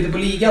vi tittar lite på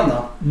ligan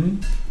då.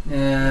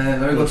 Det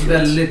har gått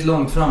väldigt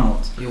långt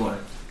framåt i år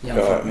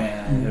jämfört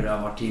med hur det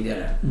har varit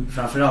tidigare.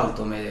 Framförallt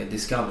då med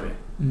Discovery.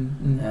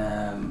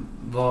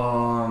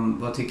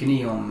 Vad tycker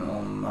ni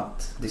om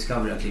att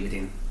Discovery har klivit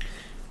in?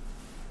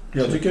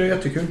 Jag tycker det är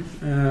jättekul.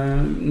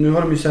 Nu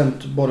har de ju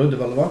sänt bara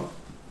Uddevalla, va?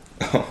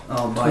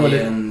 Ja,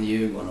 Bayern,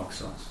 Djurgården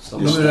också.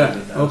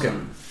 Okay.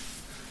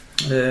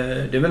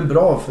 Det är väl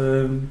bra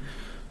för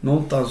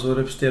någonstans så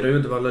representerar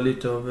Uddevalla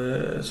lite av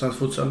svensk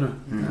futsal nu.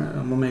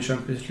 De var med i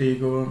Champions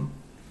League och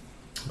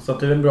så att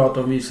det är väl bra att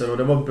de visar och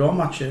det var bra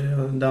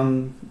matcher.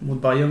 Den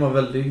mot Bayern var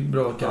väldigt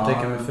bra kan jag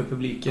tänka mig för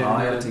publiken.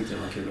 Ja, jag tyckte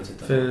det var kul att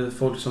titta. För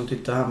folk som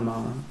tittar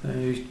hemma. Det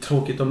är ju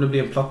tråkigt om det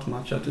blir en platt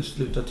match att det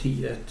slutar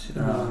 10-1.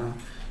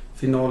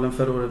 Finalen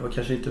förra året var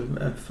kanske inte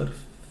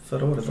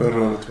förra året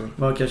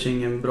var kanske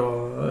ingen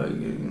bra.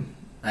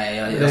 Nej,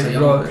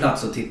 jag var på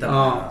plats och tittade på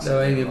det. Alltså, det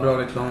var ingen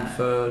bra reklam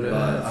för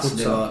futsal.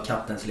 Det var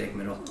kattens lek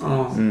med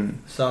råttor.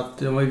 Så att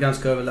de var ju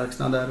ganska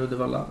överlägsna där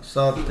Uddevalla. Så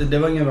att det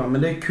var ingen bra.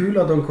 Men det är kul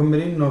att de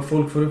kommer in och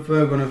folk får upp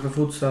ögonen för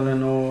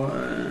futsalen och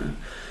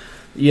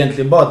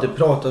egentligen bara att det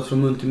pratas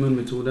från mun till mun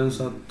metoden.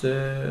 Så att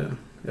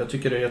jag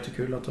tycker det är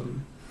jättekul att de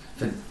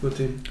går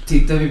till.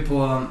 Tittar vi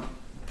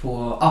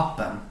på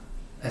appen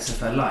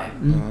SFL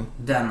Live.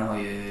 Den har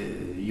ju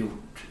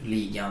gjort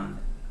ligan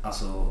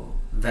alltså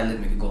väldigt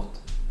mycket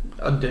gott.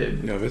 Ja,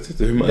 jag vet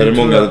inte, är det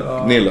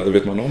många nedladdade,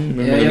 vet man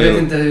om? Jag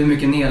vet inte hur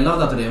mycket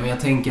nedladdat det är, men jag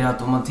tänker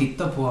att om man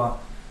tittar på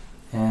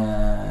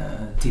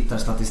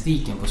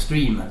tittarstatistiken på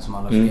streamen som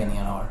alla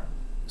föreningar har,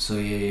 så är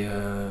ju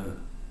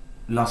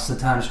Lasse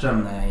Ternström,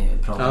 när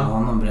jag pratade med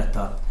honom,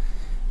 berättade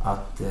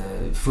att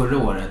förra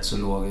året så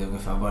låg det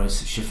ungefär bara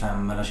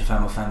 25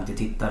 och 50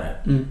 tittare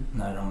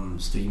när de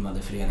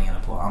streamade föreningarna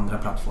på andra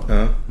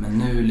plattformar. Men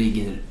nu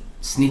ligger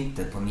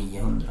snittet på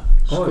 900.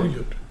 Oj.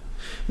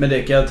 Men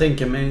det kan jag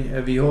tänka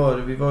mig. Vi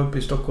var uppe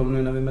i Stockholm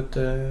nu när vi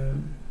mötte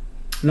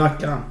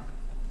Nacka.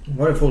 Det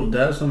var det folk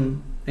där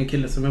som en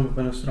kille som jobbar på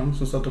en restaurang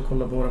som satt och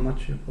kollade på våra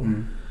matcher på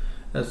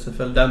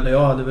SFL. Den där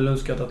jag hade väl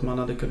önskat att man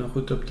hade kunnat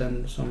skjuta upp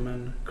den som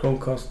en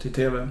Chromecast till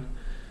TV.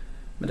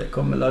 Men det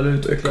kommer att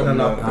utveckla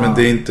den appen. Men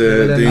det är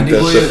inte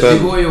SFL. Det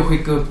går ju att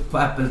skicka upp på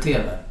Apple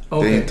TV.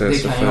 Okay. Det är inte det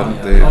SFL.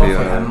 Det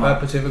är hemma.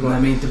 Apple TV går.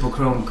 Men inte på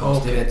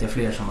Chromecast, det vet jag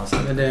fler som har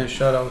sagt. Men det är en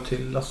shoutout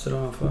till Lasse då,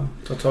 han får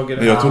ta tag i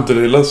det. Men jag tror inte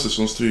det är Lasse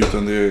som styr,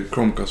 utan det är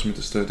Chromecast som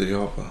inte stödjer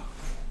Java.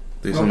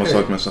 Det är samma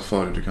sak med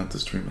Safari, du kan inte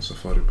streama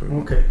Safari på.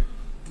 Okej.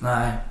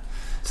 Nej.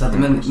 Så att,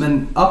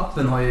 men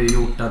appen har ju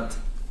gjort att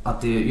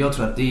jag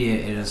tror att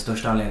det är den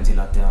största anledningen till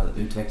att det har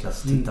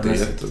utvecklats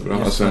tittarmässigt. Det är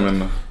jättebra. Alltså,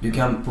 du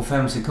kan på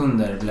 5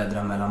 sekunder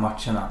bläddra mellan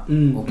matcherna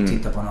och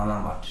titta på en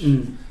annan match.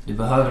 Du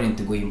behöver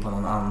inte gå in på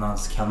någon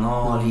annans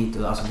kanal hit.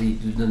 Alltså,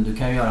 du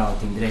kan ju göra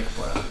allting direkt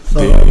bara.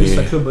 Så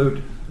vissa klubbar gjort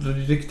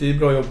riktigt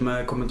bra jobb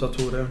med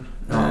kommentatorer.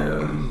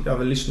 Jag har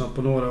väl lyssnat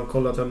på några och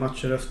kollat på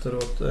matcher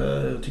efteråt.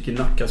 Jag tycker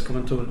Nackas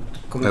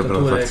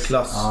kommentatorer är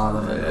klass.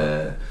 Ja,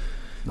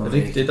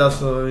 riktigt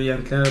alltså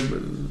egentligen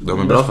de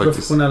är bra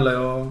professionella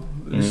jag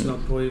lyssnat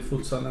på i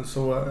futsalen.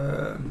 Så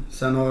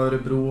sen har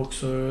Örebro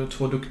också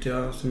 2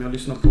 duktiga som jag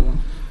lyssnat på.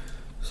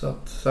 Så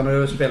att, sen har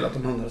jag spelat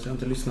de andra så jag har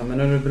inte lyssnat, men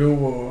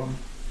Örebro och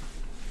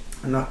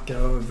Nacka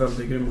är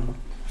väldigt grymma.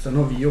 Sen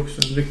har vi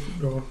också en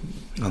riktigt bra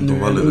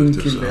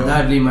kille.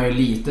 Där blir man ju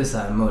lite så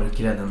här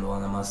mörkrädd ändå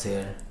när man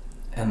ser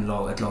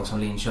ett lag som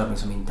Linköping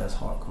som inte ens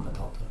har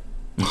kommentator.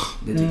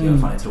 Det tycker jag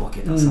fan är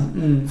tråkigt alltså.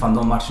 Fan,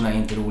 de matcherna är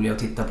inte roliga att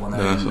titta på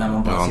när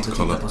man bara sitter och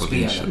tittar på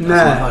spelet. Alltså, man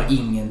hör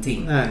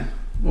ingenting. Nej.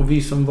 Och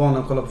vi som vana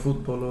att kolla på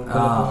fotboll och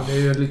kolla på, det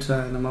är ju lite så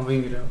här när man var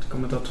yngre att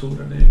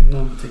kommentatorer, det är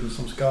någonting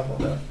som ska vara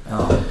där.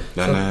 Ja.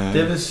 Så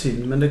det är väl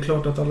synd, men det är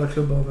klart att alla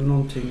klubbar har väl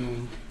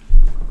någonting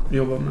att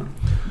jobba med.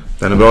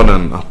 Den är bra,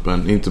 den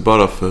appen, inte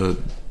bara för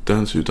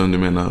den utan du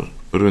menar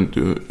runt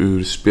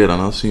ur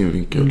spelarnas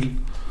synvinkel.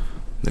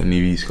 När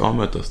vi ska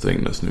möta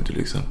Strängnäs nu till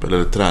exempel,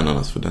 eller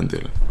tränarnas för den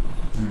delen.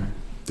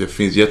 Det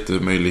finns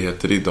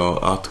jättemöjligheter idag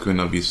att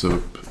kunna visa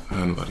upp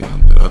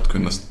hörnvarianter, att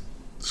kunna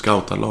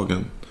scouta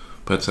lagen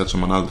på ett sätt som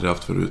man aldrig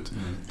haft förut.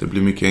 Det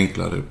blir mycket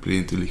enklare, det blir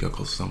inte lika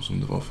kostsamt som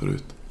det var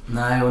förut.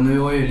 Nej, och nu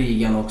har ju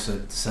ligan också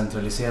ett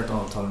centraliserat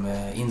avtal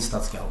med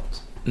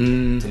InstaScout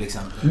till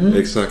exempel.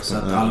 Exakt. Så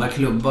att alla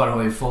klubbar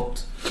har ju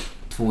fått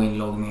 2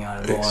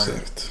 inloggningar var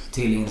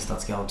till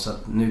InstaScout, så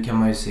att nu kan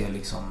man ju se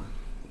liksom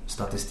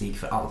statistik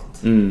för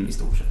allt i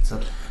stort sett. Så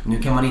att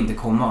nu kan man inte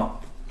komma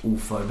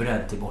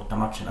oförberedd till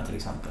bortamatcherna till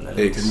exempel,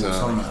 eller till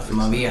motståndarna, för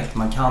man vet,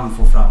 man kan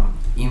få fram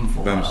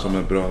info. Vem som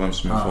är bra, vem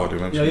som är farlig,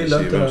 vem som jag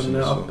gillar inte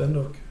den appen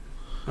dock.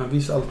 Han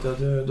visar alltid att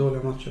det är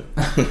dåliga matcher.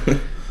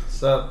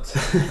 Så att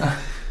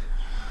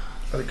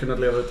jag hade kunnat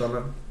leva utan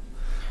den.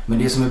 Men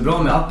det som är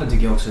bra med appen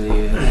tycker jag också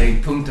är att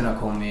höjdpunkterna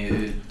kommer ju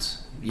ut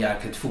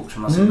jäkligt fort, så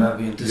man behöver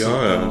ju inte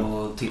sitta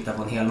och titta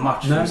på en hel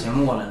match för att se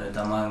målen,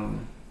 utan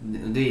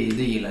det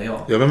gillar jag.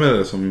 Ja, vem är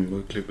det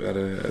som klipper?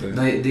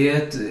 Det är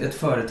ett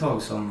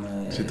företag som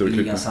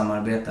ligan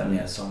samarbetar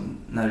med, som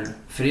när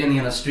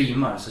föreningarna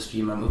streamar så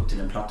streamar de upp till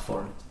en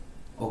plattform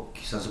och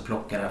sen så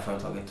plockar det här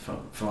företaget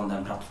från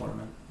den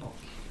plattformen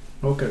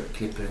och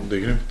klipper ihop. Det är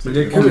grymt. Men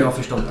det är kul. Om jag har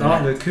förstått det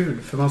rätt. Det är kul,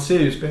 för man ser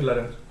ju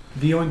spelare.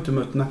 Vi har inte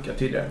mött Nacka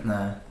tidigare.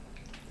 Nej.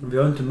 Vi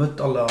har inte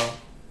mött alla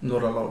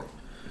norra lag.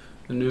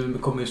 Nu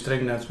kommer ju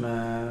Strängnäs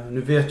med,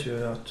 nu vet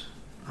ju att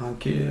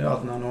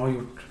Adnan har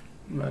gjort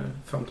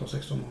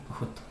 15-16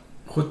 mål.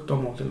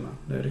 17 mål till och med.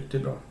 Det är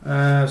riktigt bra.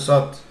 Så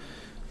att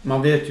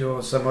man vet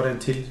ju, sen var det en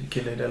till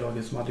kille i det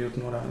laget som hade gjort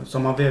några. Så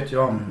man vet ju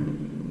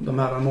de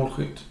här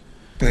målskytt.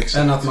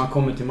 Exakt. Än att man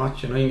kommer till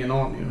matchen och ingen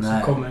aning. Och så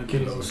kommer en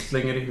kille och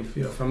slänger in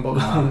 4-5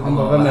 bollar. Man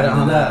bara, vem är det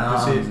han är?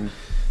 Precis.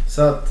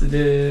 Så att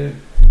det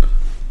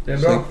är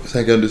bra.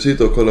 Sen kan du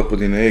sitta och kolla på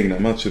dina egna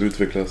matcher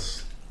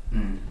utvecklas.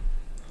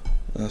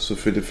 Alltså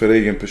för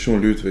egen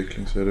personlig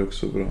utveckling så är det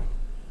också bra.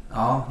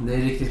 Ja, det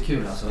är riktigt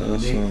kul alltså.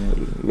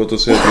 Låt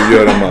oss säga att du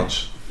gör en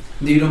match.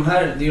 Det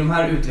är de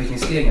här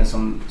utvecklingsstegen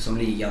som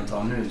ligan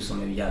tar nu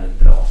som är jävligt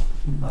bra.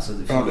 Alltså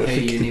det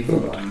höjer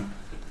nivån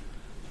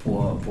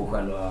på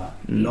själva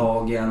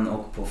lagen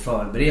och på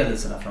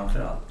förberedelserna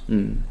framförallt.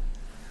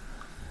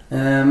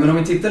 Men om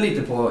vi tittar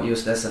lite på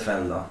just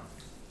SFL då.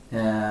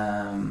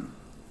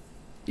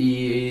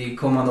 I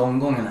kommande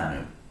omgången här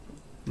nu.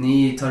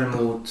 Ni tar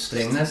emot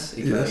Strängnäs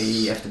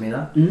i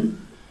eftermiddag.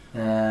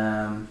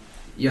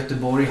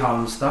 Göteborg,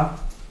 Halmstad,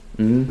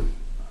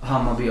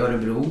 Hammarby,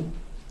 Örebro,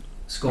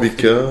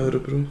 Vilka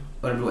Örebro?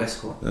 Örebro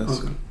SK.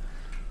 Yes.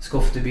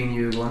 Skoftebyn,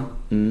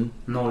 Djurgården,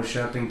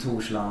 Norrköping,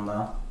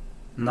 Torslanda,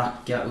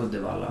 Nacka,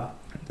 Uddevalla.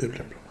 Det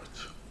blir en bra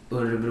match.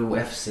 Örebro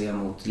FC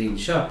mot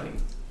Linköping.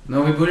 Men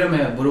om vi börjar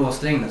med Borås,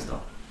 Strängnäs då.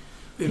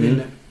 Vi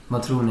vinner.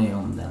 Vad tror ni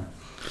om den?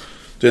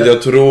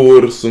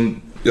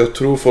 Jag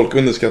tror folk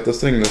underskattar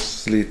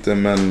Strängnäs lite,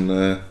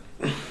 men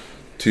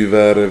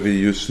tyvärr är vi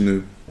just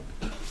nu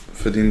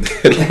för din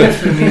del.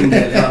 För min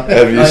del, ja.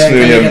 Är vi just nu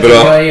i en bra...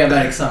 Jag är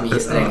verksam i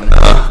Strängnäs.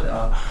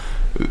 Ja.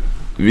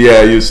 Vi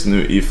är just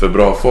nu i för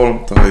bra form,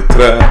 tar i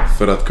trä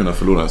för att kunna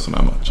förlora en sån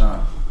här match. Ja.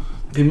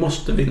 Vi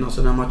måste vinna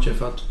såna här matcher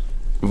för att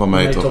vara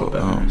med i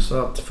toppen. Ja.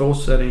 Så att för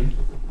oss är det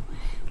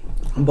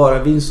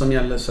bara vinst som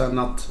gäller. Sen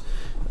att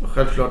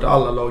självklart är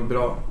alla lag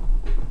bra.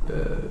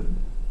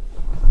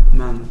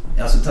 Men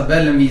alltså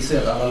tabellen visar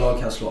ju att alla lag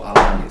kan slå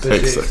alla. Liksom.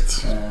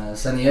 Exakt.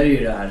 Sen är det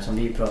ju det här som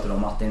vi pratade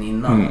om Martin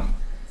innan.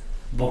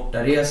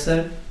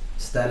 Bortaresor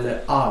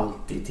ställer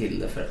alltid till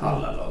det för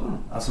alla lag.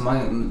 Alltså man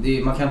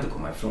kan inte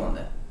komma ifrån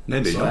det.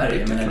 Nej, det så är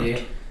det. inte Men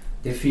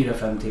det är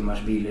 4-5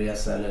 timmars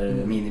bilresa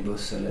eller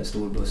minibuss eller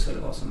storbuss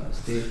eller vad som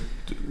helst.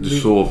 Du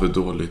sover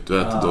dåligt,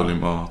 du äter dålig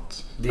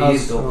mat. Det är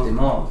inte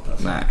optimalt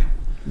alltså. Nej.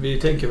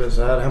 Vi tänker väl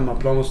så här,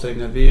 hemmaplan och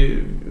Strängnäs.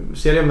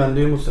 Serien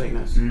vänder ju mot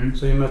Strängnäs.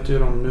 Så vi möter ju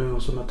dem nu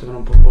och så möter vi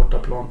dem på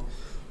bortaplan.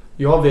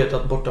 Jag vet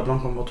att bortaplan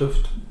kommer vara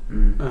tufft.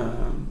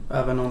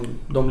 Även om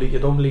de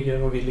ligger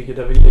och vi ligger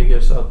där vi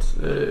ligger. Så att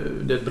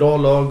det är ett bra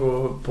lag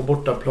och på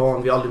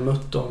bortaplan, vi har aldrig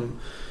mött dem.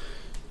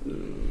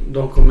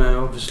 De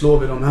kommer, slår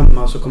vi dem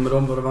hemma så kommer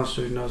de vara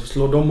revanschsugna.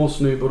 Slår de oss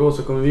nu i Borås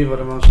så kommer vi vara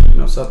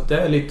revanschsugna. Så att det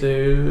är lite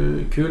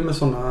kul med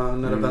sådana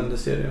när det vänder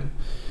serien.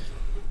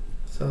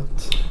 Så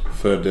att...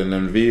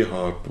 Fördelen vi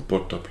har på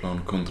bortaplan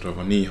kontra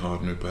vad ni har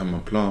nu på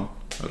hemmaplan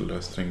eller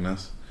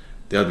Strängnäs,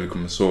 det är att vi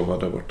kommer sova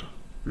där borta.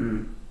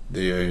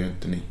 Det gör ju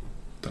inte ni.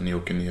 Utan ni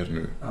åker ner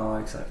nu. Ja,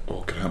 exakt. Och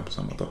åker hem på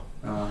samma dag.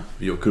 Ja.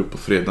 Vi åker upp på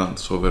fredagen,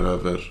 sover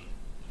över.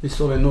 Vi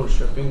sover i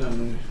Norrköping där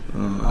nu.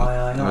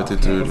 Jag vet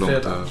inte hur långt det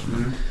är.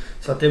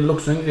 Så att det är väl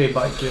också en grej,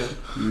 bike.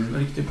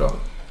 Riktigt bra.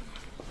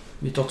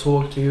 Vi tar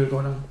tåg till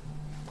Djurgården.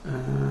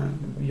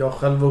 Jag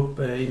själv var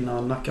uppe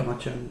innan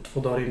Nacka-matchen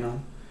 2 dagar innan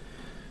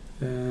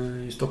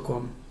i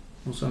Stockholm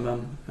hos en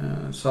vän.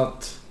 Så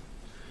att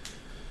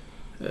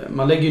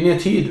man lägger ner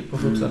tid på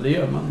futsal, det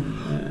gör man.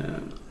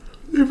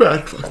 Det är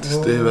värt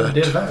faktiskt, det är värt.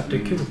 Det är värt, det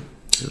är kul.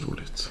 Det är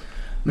roligt.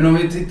 Men om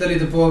vi tittar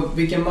lite på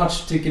vilken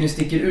match tycker ni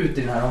sticker ut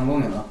i den här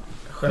omgången då?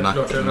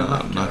 Självklart är det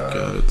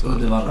Nacka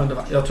Uddevalla.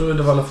 Jag tror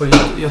Uddevalla får en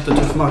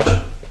jättetuff match.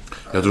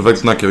 Jag tror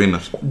faktiskt Nacka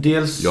vinner.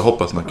 Dels, jag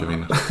hoppas Nacka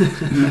vinner.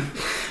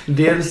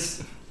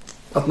 Dels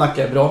att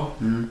Nacka är bra.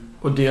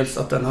 Och dels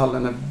att den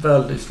hallen är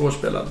väldigt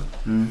svårspelad.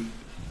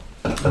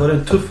 Det var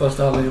den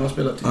tuffaste hallen jag har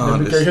spelat i.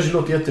 Det kanske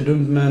låter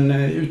jättedumt, men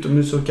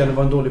utomhus så kan det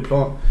vara en dålig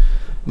plan.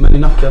 Men i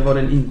Nacka var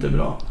den inte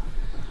bra.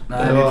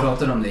 Nej, vi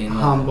pratade om det innan.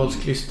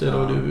 Handbollsklister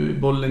och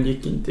bollen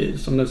gick inte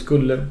som den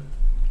skulle.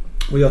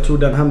 Och jag tror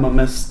den hemma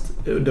mest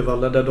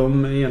Uddevalla, där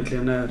de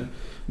egentligen är...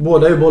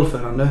 Båda är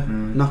bollförande.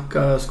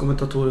 Nackas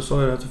kommentatorer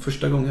sa ju att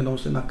första gången de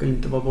ser Nacka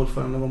inte var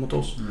bollförande var mot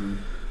oss.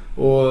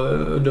 Och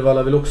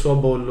Uddevalla vill också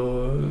ha boll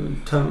och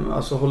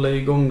alltså hålla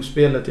igång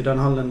spelet i den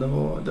hallen.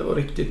 Det var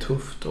riktigt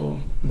tufft. Och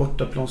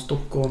bortaplan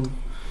Stockholm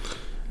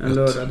en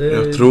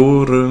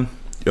lördag.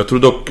 Jag tror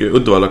dock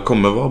Uddevalla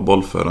kommer vara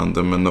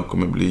bollförande, men de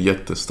kommer bli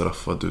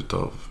jättestraffade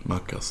utav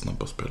Nackas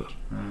snabba spelare.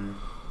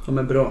 De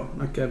är bra,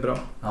 Nacka är bra.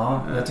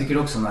 Ja, jag tycker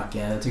också Nacka.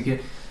 Jag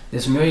tycker det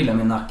som jag gillar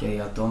med Nacka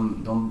är att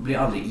de blir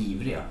aldrig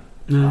ivriga.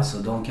 Alltså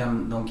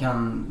de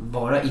kan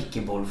vara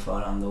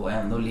icke-bollförande och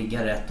ändå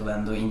ligga rätt och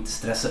ändå inte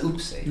stressa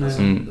upp sig.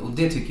 Alltså, och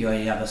det tycker jag är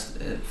en jävla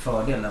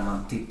fördel när man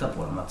tittar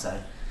på dem. Att så här,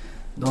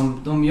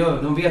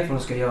 de vet vad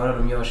de ska göra,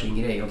 de gör sin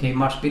grej. Okej,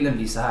 matchbilden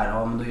blir så här,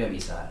 ja men då gör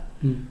vi så här.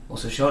 Och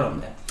så kör de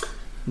det.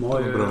 De har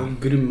ju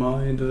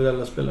grymma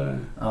individuella spelare.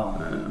 Ja.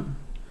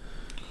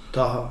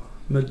 Taha,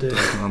 Mudde.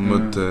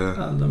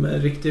 Ja, de är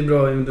riktigt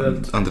bra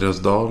individuellt. Andreas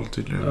Dahl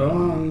tydligen. Ja,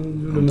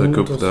 han dök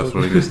upp där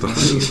från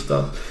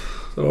Rigestad.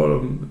 Så har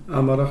de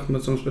Amar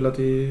Ahmed som spelat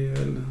i...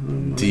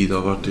 Tid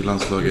har varit i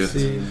landslaget.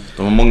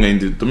 De har många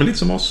de är lite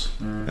som oss.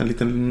 En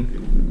liten...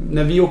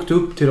 När vi åkte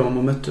upp till dem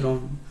och mötte dem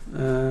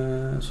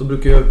så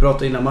brukar jag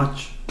prata innan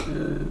match.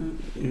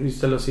 Istället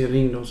för att se en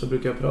ring då, så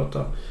brukar jag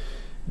prata.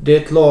 Det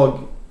är ett lag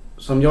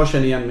som jag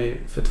känner igen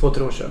mig för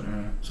 2-3 år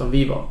sedan. Som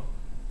vi var.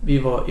 Vi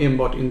var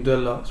enbart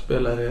individuella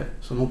spelare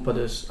som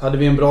hoppades. Hade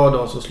vi en bra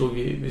dag så slog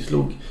vi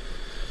slog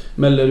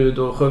Mellerud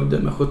och Skövde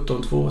med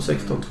 17-2,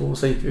 16-2 och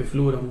sen gick vi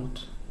förlora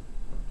mot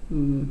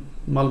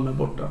Malmö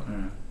borta.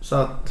 Så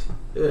att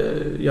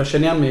jag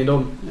känner igen mig i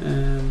dem.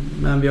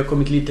 Men vi har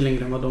kommit lite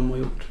längre än vad de har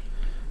gjort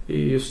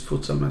just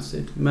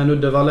futsalmässigt. Men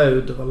Uddevalla är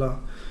Uddevalla.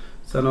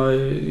 Sen har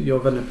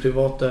jag vänner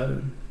privat där.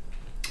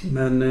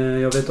 Men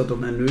jag vet att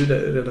de är nu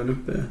redan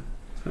uppe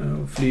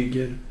och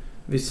flyger.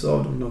 Vissa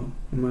av dem då.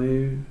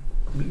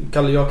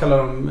 Jag kallar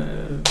dem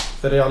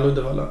för Real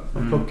Uddevalla.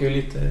 De plockar ju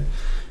lite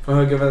från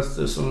höger och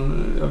vänster. Så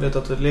jag vet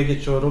att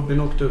Legic och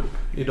Robin åkte upp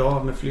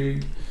idag med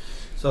flyg.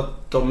 Så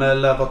att de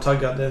lär vara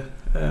taggade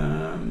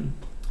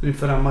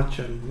inför den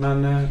matchen.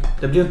 Men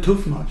det blir en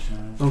tuff match.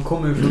 De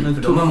kommer ju från en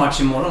tuff... De har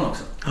match imorgon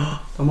också.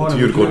 De har en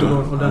Djurgården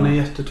och den är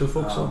jättetuff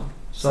också. Ja.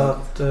 Så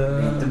att... det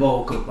är inte bara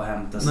att åka upp och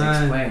hämta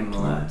 6 poäng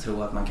och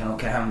tro att man kan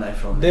åka hem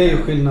därifrån. Det är ju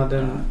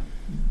skillnaden.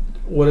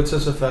 Årets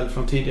SFL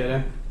från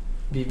tidigare.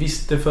 Vi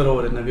visste förra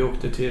året när vi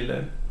åkte till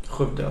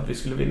Skövde att vi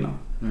skulle vinna.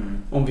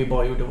 Om vi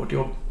bara gjorde vårt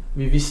jobb.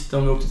 Vi visste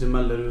om vi åkte till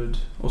Mellerud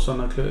och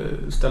sådana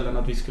ställen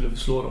att vi skulle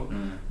slå dem.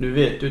 Nu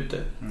vet du inte.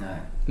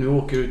 Nej. Nu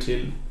åker du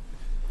till...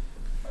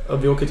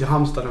 Vi åker till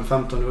Halmstad den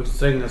 15, vi åker till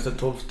Strängnäs den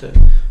 12.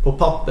 På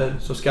papper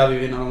så ska vi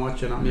vinna de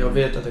matcherna, men jag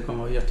vet att det kommer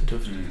vara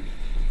jättetufft.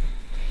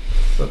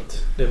 Så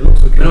att det är väl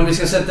också kul. Men om vi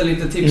ska sätta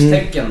lite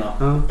tipstecken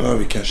då. Ja,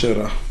 vi kan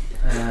köra.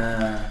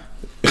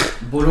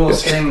 Borås,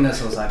 Strängnäs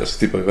som sagt. Jag ska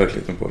tippa i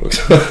verkligheten på det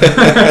också.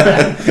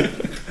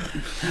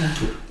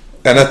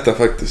 En etta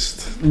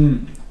faktiskt.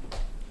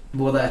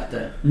 Båda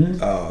ettor.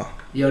 Ja.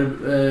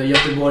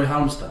 Göteborg,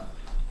 Halmstad.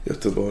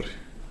 Göteborg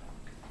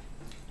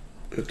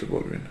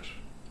vinner.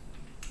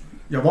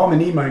 Jag var med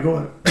Nima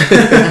igår.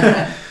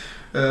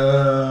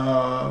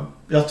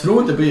 Jag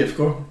tror inte på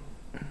IFK.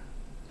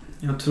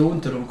 Jag tror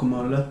inte de kommer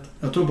ha det lätt.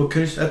 Jag tror på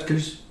ett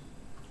kryss.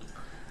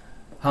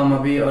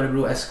 Hammarby,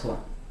 Örebro, SK.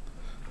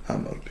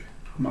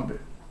 Hammarby.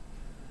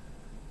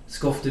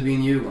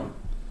 Skoftebyn, Djurgården.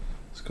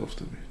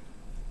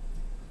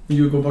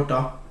 Djurgården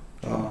borta.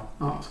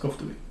 Ja,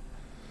 Skoftebyn.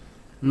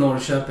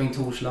 Norrköping,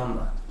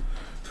 Torslanda.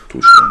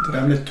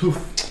 Den är tuff.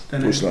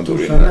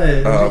 Torslanda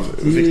är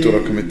Viktor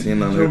har kommit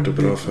in, han har gjort det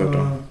bra för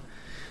dem.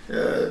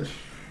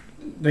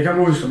 Det kan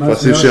gå hur som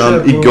helst. Fast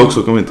han Igge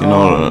också kommit in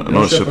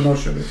Norrköping.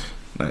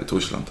 Nej,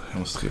 Torslanda. Jag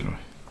måste skilja mig.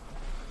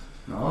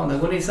 Ja, det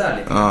går isär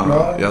lite.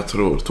 Ja, jag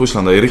tror.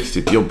 Torslanda är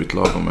riktigt jobbigt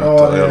lag att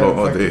möta.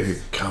 Det är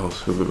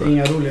kaos huvudvärk.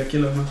 Inga roliga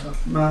killar att möta.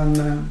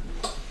 Men...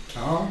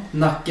 Ja,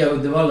 Nacka,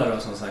 Uddevalla då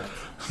som sagt.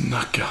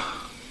 Nacka.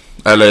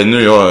 Eller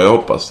nu jag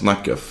hoppas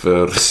Nacka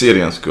för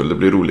seriens skull. Det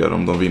blir roligare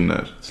om de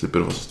vinner. Slipper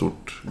det vara så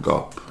stort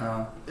gap.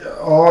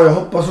 Ja, jag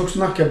hoppas också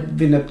Nacka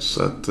vinner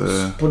så att,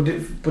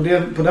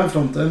 på den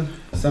fronten.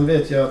 Sen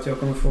vet jag att jag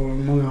kommer få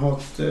många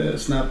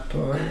hat-snap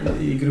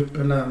i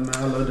gruppen där med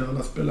alla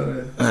Uddevalla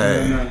spelare.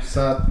 Så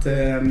att,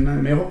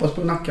 men jag hoppas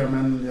på Nacka,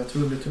 men jag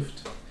tror det blir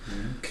tufft.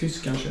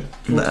 Kryss kanske.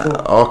 2-2.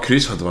 Ja,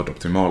 kryss hade varit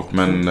optimalt,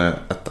 men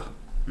etta.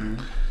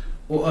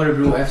 Och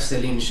Örebro FC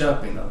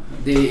Linköping då?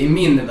 Det är i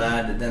min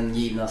värld den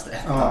givnaste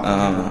ettan.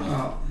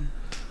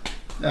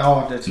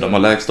 Ja, det tror de har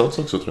lägst odds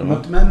också, tror jag.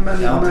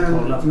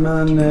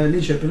 Men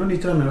Linköping har ni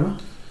tränare, va?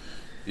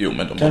 Jo,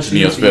 men de har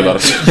nya spelare.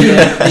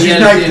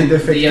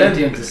 Det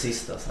hjälpte ju inte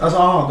sist alltså.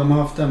 De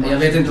har haft den. Jag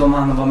vet inte om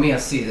han var med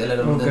sist,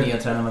 eller om den nya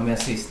tränaren var med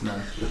sist, men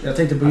jag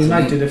tänkte på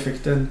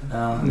United-effekten.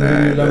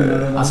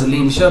 Alltså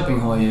Linköping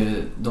har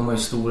ju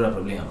stora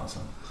problem alltså.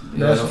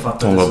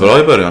 De var bra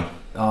i början.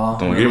 Ja,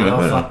 de var grymma i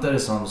början. Jag fattar det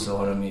som så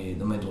har de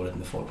är dåligt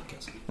med folk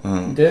alltså.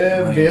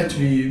 Det vet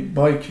vi.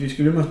 Vi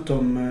skulle mött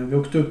dem. Vi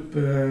åkte upp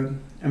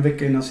en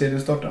vecka innan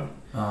serien startade.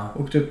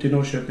 Åkte upp till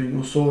Norrköping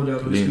och sov där.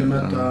 Vi skulle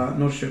möta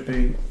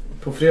Norrköping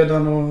på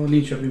fredagen och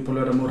Linköping på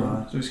lördag morgon.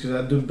 Så vi skulle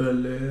säga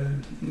dubbel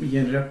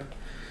genrep.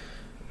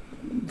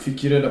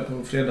 Fick ju reda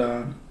på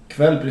fredag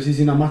kväll precis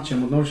innan matchen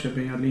mot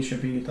Norrköping att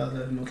Linköping inte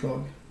hade något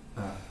lag.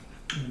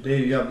 Det är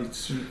ju jävligt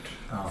surt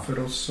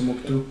för oss som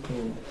åkte upp.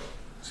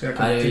 Det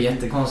är ju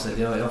jättekonstigt,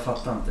 jag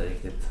fattar inte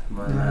riktigt.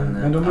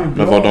 Men de är bra.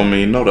 Men var de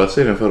i norra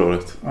serien förra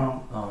året?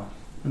 Ja.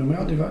 Men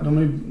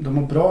de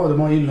har bra, de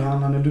har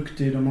Ilhan, han är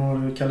duktig. De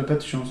har Kalle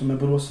Pettersson som är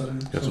boråsare.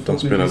 Jag tror inte han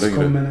spelar längre.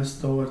 Kommer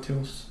nästa år till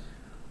oss.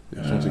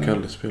 Jag tror inte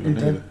Kalle spelar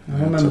längre.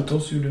 Han var med mot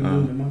oss, gjorde en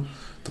undermatch.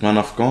 De har en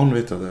afghan,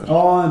 vet jag det.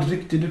 Ja, en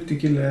riktigt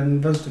duktig kille,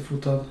 en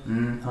vänsterfotad.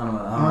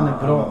 Han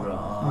är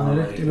bra. Han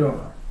är riktigt bra.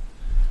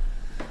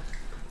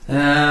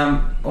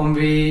 Om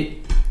vi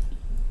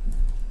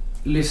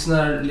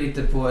lyssnar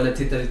lite på, eller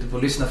tittar lite på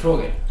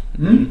lyssnarfrågor.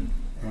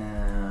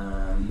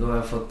 Då har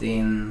jag fått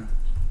in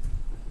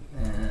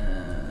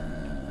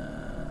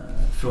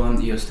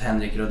från just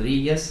Henrik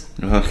Rodriguez.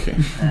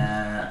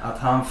 Att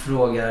han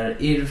frågar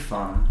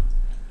Irfan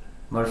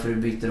varför du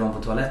bytte om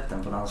på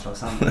toaletten på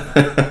landslagssamlingen.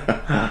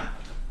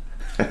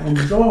 Om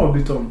jag har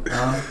bytt om?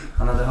 Ja,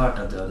 han hade hört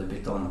att du hade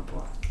bytt om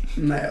på.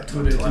 Nej, jag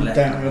trodde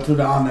inte. Jag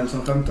trodde Anel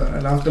som skämtade.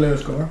 Eller han spelar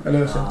ÖSK, va?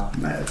 Eller ÖSK?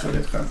 Nej, jag tror det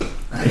är ett skämt.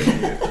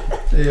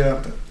 Det gör jag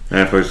inte.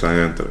 Nej, faktiskt han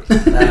gör inte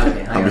det. Nej,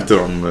 okay, han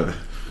byter om.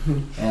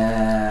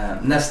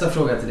 Nästa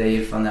fråga till dig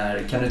Irfan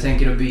är: kan du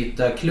tänka dig att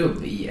byta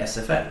klubb i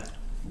SFL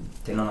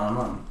till någon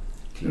annan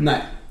klubb?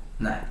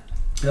 Nej.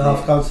 Jag har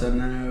haft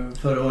chansen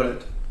förra året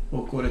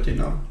och året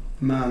innan.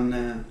 Men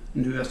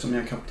nu eftersom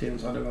jag är kapten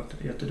så hade det varit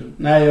jättedumt.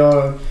 Nej,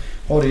 jag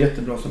har det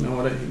jättebra som jag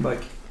har det i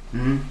bike.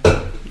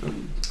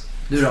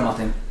 Du då,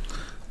 Martin?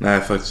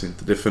 Nej, faktiskt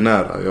inte. Det är för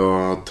nära. Jag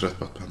har trött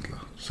på att pendla.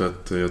 Så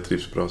att jag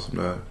trivs bra som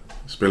det är.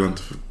 Jag spelar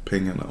inte för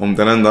pengarna. Om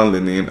den enda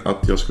anledningen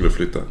att jag skulle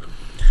flytta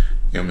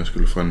är om jag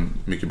skulle få en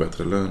mycket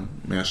bättre lön.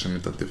 Men jag känner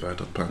inte att det är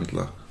värt att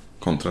pendla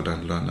kontra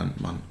den lönen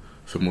man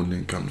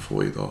förmodligen kan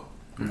få idag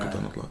på ett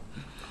annat lag.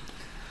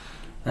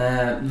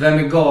 Vem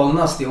är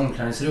galnast i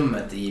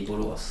omklädningsrummet i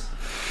Borås?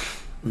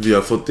 Vi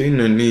har fått in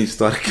en ny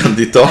stark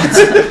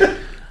kandidat.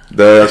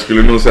 Där jag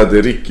skulle nog säga att det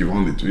är Ricky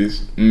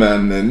vanligtvis.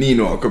 Men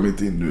Nino har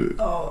kommit in nu.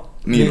 Ja,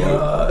 Nino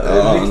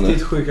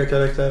riktigt sjuka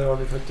karaktärer har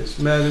vi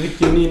faktiskt. Men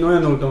Ricky och Nino är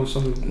nog de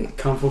som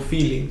kan få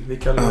feeling. Vi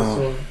kallar det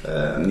så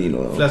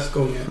Nino, flest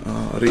gånger.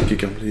 Ja, Ricky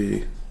kan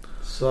bli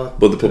så att,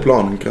 både på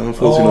planen kan han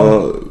få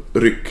sina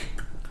ryck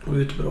och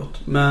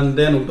utbrott. Men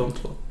det är nog de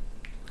två.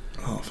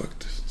 Ja,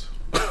 faktiskt.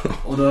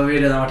 Och då har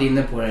vi redan varit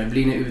inne på det.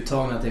 Blir ni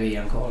uttagna till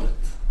VM-kvalet?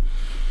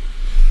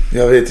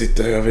 Jag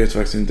vet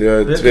faktiskt inte. Jag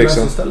är tveksam. Vet du vem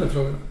som ställer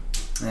frågan?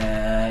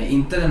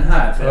 Inte den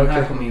här, för den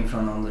här kom in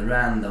från någon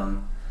random.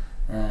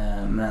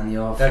 Men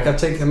jag kan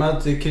tänka mig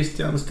att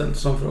Christian ställt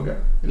som fråga.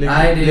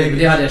 Nej,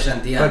 det hade jag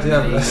känt igen.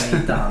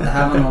 Inte han. Det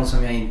här var någon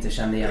som jag inte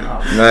kände igen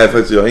alls. Nej,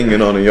 faktiskt jag har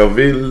ingen aning. Jag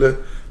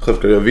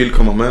vill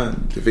komma med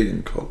till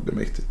VM-kval. Det är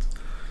mäktigt.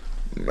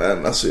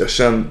 Men alltså jag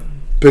känner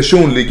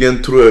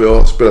personligen tror jag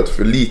har spelat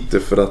för lite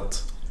för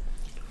att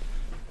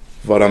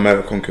vara med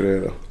och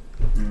konkurrera.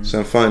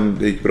 Sen fan,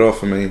 det gick bra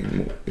för mig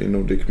i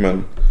Nordic,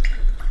 men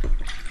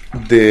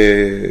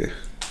det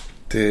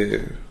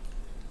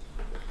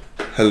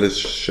hellre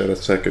köra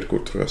ett säkert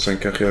kort tror jag. Sen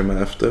kanske jag är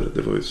med efter,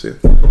 det får vi se.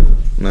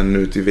 Men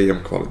nu till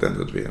VM-kvalet,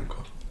 ändå ett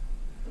VM-kval.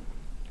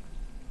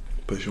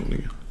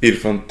 Personligen.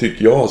 Irfan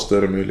tycker jag har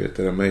större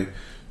möjligheter än mig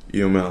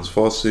i och med hans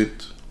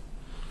facit.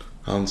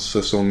 Hans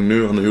säsong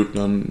nu, han har gjort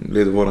när han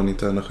leder våran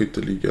interna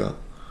skytteliga.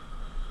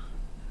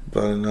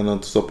 Han har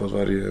inte stoppat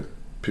varje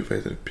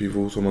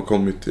pivot som har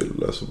kommit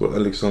till. Alltså,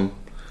 liksom,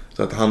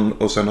 så att han,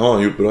 och sen har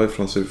han gjort bra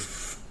ifrån sig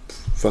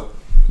för att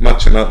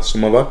matcherna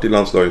som har varit i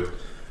landslaget.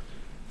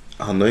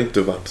 Han har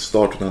inte varit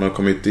start utan han har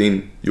kommit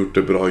in, gjort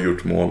det bra,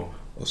 gjort mål.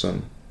 Och sen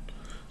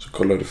så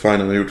kollar du fine,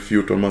 han har gjort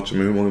 14 matcher,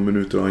 men hur många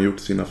minuter har han gjort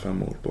sina 5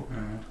 mål på?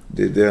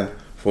 Det är det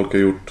folk har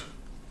gjort.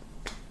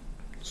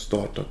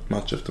 Startat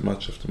match efter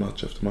match efter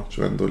match efter match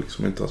och ändå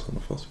liksom inte har samma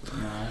fas.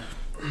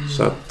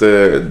 Så att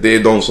det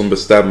är de som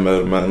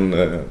bestämmer, men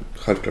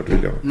självklart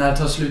vill jag. När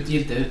tar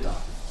slutgiltigt ut då?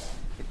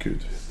 Gud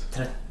vet.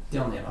 30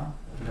 va?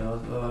 Det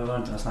var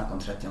inte något snack om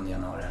 30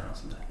 januari eller något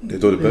sånt där. Det är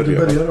då det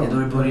börjar. Det är då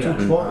det börjar.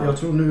 Jag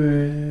tror nu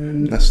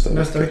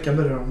nästa vecka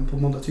börjar de. På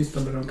måndag,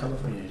 tisdag börjar de kalla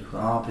för.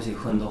 Ja, precis.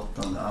 7-8.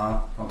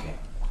 Ja, okej.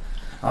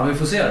 Ja, vi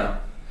får se då.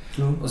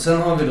 Ja. Och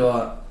sen har vi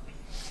då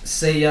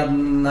Seyad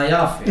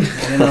Najafi.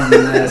 Är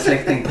det någon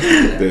släkting?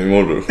 Det är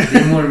morbror. Det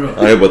är morbror.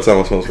 Han jobbar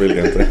tillsammans med oss, vill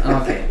jag inte.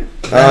 Okej.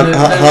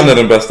 Han är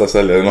den bästa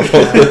säljaren.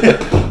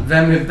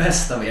 Vem är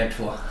bäst av er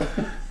två?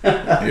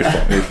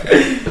 Irfan.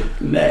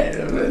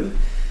 Nej, men...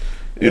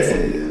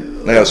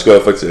 Nej, jag skojar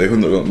faktiskt. Jag är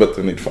 100 gånger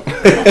bättre än Irfan.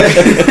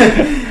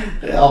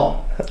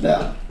 Ja, det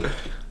är.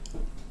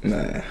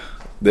 Nej.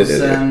 Det är och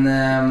sen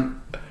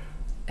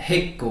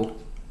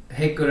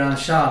Hecko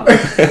Ranchal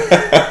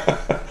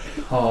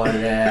har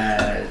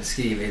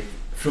skrivit: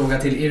 fråga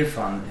till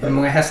Irfan, hur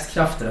många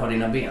hästkrafter har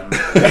dina ben?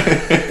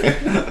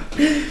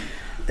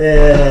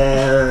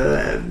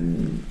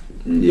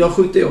 Jag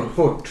skjuter ju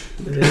hårt.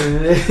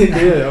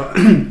 Det gör jag.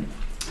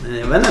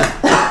 Jag vet inte.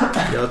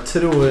 Jag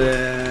tror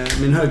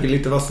min höger är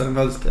lite vassare än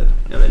vänster.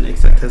 Jag vet inte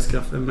exakt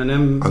hästkraften, men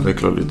en det är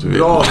klart du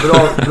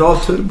vet.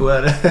 bra turbo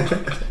är det.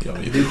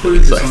 Du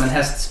skjuter som en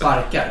häst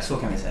sparkar, så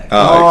kan vi säga.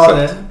 Ja,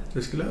 exakt.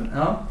 Det skulle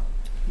jag. Ja.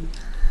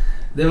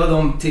 Det var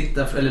de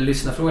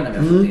lyssnarfrågorna vi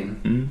har fått in.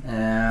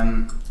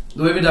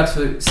 Då är vi dags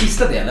för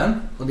sista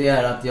delen, och det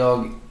är att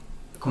jag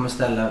kommer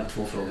ställa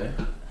 2 frågor.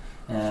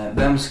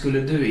 Vem skulle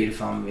du,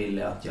 Irfan,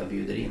 vilja att jag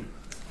bjuder in?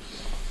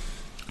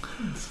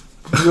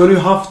 Jag har ju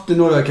haft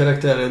några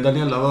karaktärer.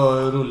 Daniela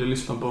var rolig att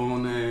lyssna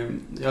på.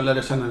 Jag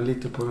lärde känna henne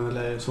lite på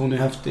henne, så hon är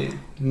häftig.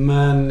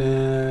 Men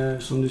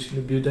som du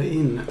skulle bjuda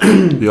in.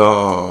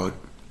 Ja,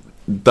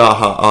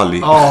 Daha Ali.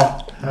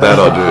 Ja, där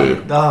har du.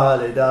 Daha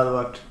Ali, det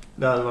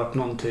hade varit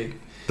någonting.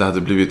 Det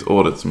hade blivit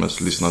årets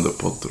mest lyssnade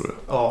podd, tror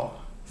jag. Ja.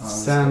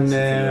 Sen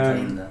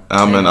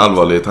ja, men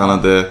allvarligt, han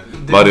hade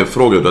varje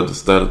fråga du hade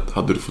ställt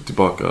hade du fått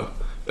tillbaka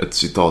ett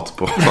citat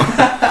på.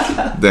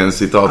 Den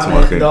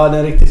citatmaskin. Ja, det är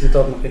en riktig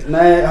citatmaskin.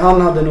 Nej,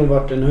 han hade nog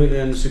varit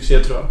en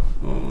succé, tror jag.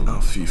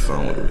 Ja, fy fan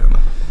vad roligt.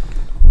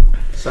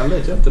 Sen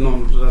vet jag inte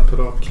någon sådär på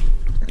rak.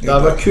 Det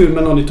hade varit kul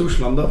med någon i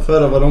Torslanda.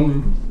 Föra vad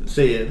de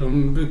säger.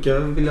 De brukar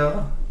vilja...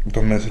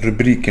 De är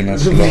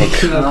rubrikernas lag.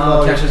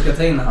 Ja, kanske ska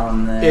ta in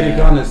han... Erik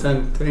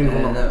Johannesson, ta in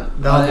honom.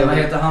 Vad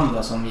heter han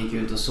då som gick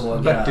ut och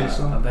såg...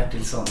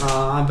 Bertilsson.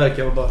 Ja, han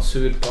verkar vara bara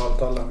sur på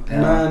allt alla. Ja.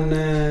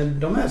 Men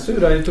de är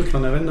sura i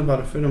Torslanda, jag vet inte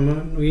varför. De har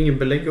nog ingen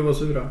belägg att vara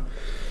sura.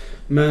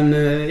 Men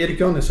Erik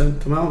Johannesson,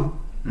 ta med honom.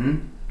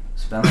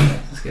 Spännande,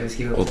 så ska vi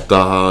skriva upp det. Och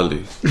Dahali.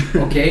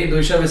 Okej,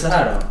 då kör vi så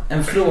här då.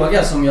 En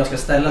fråga som jag ska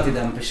ställa till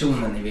den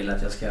personen ni vill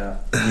att jag ska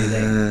bjuda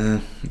in.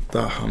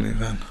 Daha, min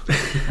vän.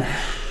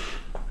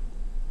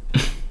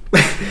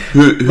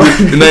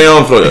 Nej, jag har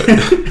en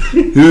fråga.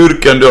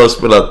 Hur kan du ha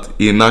spelat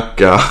i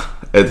Nacka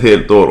ett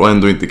helt år och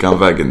ändå inte kan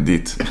vägen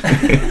dit?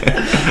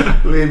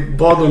 Vi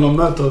bad honom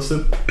möta oss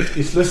upp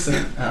i Slussen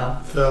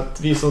för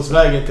att visa oss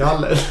vägen till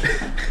hallen.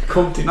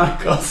 Kom till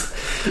Nacka.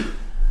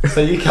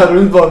 Sen gick han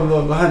runt och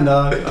bara, vad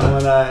hände?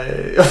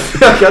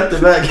 Jag kan inte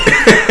vägen.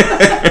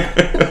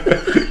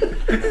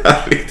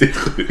 Riktigt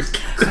sjukt.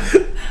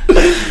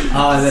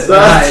 Ja, det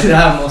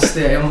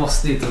här jag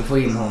måste inte få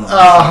in honom.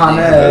 Ja, han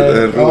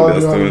är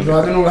du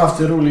hade nog haft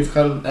det roligt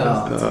själv.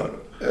 Ja.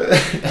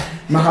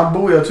 Men han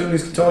bor, jag tror ni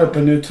ska ta det på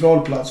en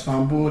neutral plats, för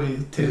han bor i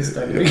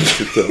Tillställning.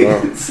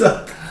 Så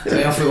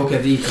jag får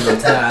åka dit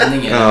med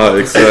träningen. Ja,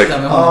 exakt.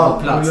 Sätta med honom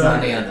på plats när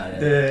han är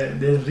där.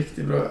 Det är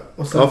riktigt bra.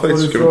 Och sen får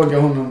du fråga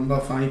honom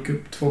varför han gick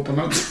upp 2 på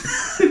natt.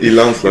 I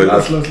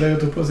landslaget och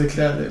tog på sig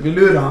kläder. Vi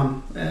lurade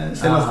han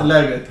senaste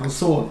lägret. Han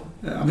sov.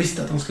 Han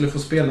visste att han skulle få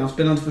spela. Han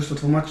spelade inte första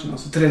 2 matcherna.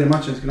 Så 3:e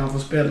matchen skulle han få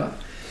spela.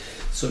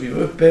 Så vi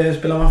var uppe,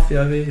 spelade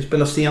maffia. Vi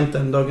spelade sent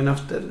den dagen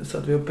efter. Så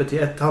att vi var uppe till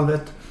 1:30.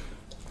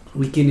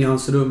 Och gick in i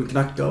hans rum,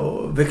 knackade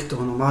och väckte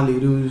honom. Ali,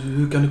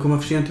 hur kan du komma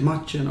för sent till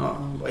matchen? Och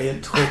han var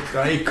helt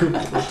chockad. Han gick upp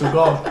och tog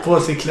av på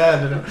sig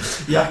kläder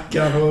och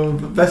jackan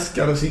och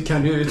väskan, och så gick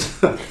han ut.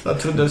 Jag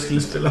trodde jag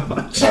skulle spela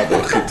match. Ja, det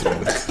var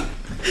skitroligt.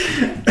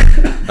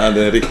 Ja,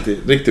 det är en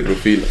riktig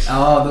profil.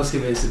 Ja, då ska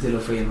vi se till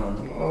att få in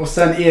honom. Och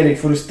sen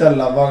Erik får du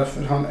ställa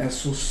varför han är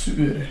så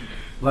sur.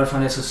 Varför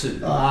han är så sur?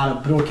 Ja, han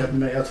har bråkat med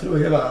mig. Jag tror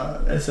hela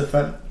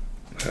SFL.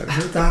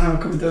 Han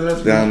har kommit överens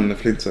med. Det är han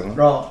Flintsen, va?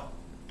 Bra.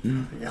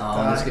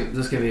 Ja,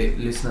 då ska vi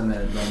lyssna med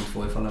de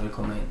 2 ifall vi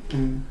kommer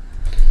in.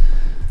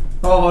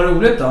 Ja, vad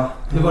roligt då.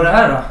 Hur var det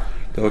här då?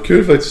 Det var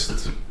kul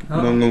faktiskt.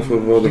 Någon får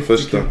vara det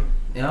första.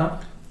 Ja.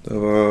 Det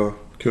var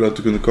kul att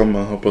du kunde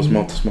komma. Hoppas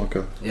mat smaka.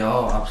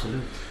 Ja,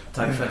 absolut.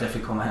 Tack för att jag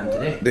fick komma hem till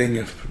dig. Det är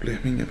inga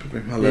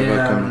problem. Alla är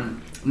välkomna.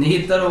 Ni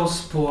hittar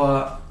oss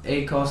på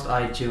Acast,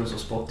 iTunes och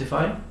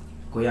Spotify.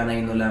 Gå gärna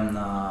in och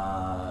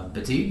lämna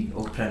betyg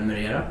och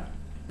prenumerera.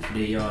 För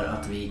det gör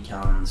att vi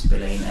kan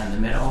spela in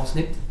ännu mer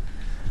avsnitt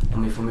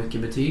om vi får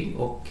mycket betyg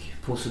och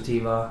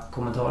positiva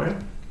kommentarer.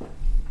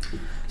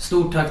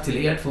 Stort tack till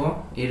er två,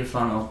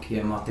 Irfan och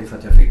Matti, för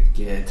att jag fick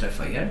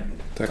träffa er.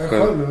 Tack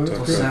själv.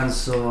 Och sen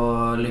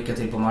så lycka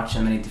till på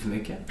matchen, men inte för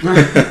mycket.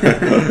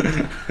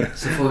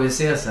 Så får vi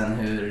se sen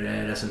hur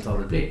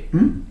resultatet blir.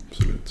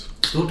 Absolut.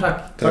 Stort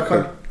tack. Tack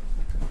själv.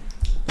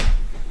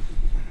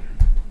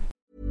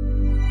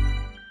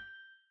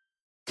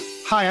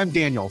 Hi, I'm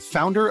Daniel,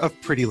 founder of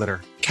Pretty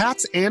Litter.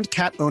 Cats and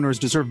cat owners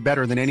deserve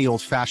better than any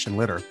old-fashioned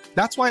litter.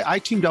 That's why I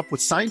teamed up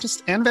with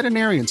scientists and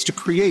veterinarians to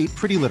create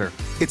Pretty Litter.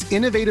 Its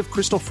innovative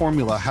crystal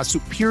formula has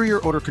superior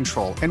odor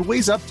control and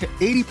weighs up to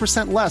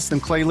 80% less than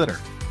clay litter.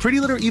 Pretty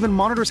Litter even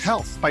monitors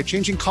health by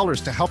changing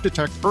colors to help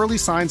detect early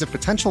signs of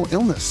potential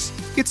illness.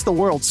 It's the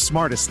world's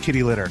smartest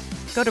kitty litter.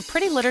 Go to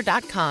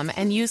prettylitter.com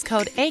and use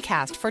code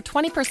ACAST for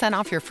 20%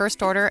 off your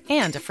first order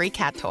and a free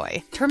cat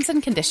toy. Terms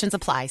and conditions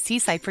apply. See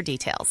site for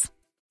details.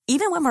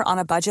 Even when we're on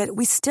a budget,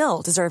 we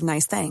still deserve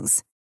nice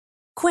things.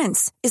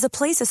 Quince is a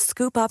place to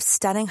scoop up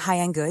stunning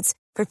high-end goods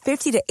for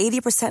 50 to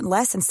 80%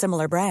 less than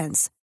similar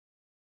brands.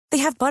 They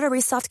have buttery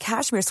soft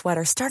cashmere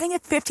sweaters starting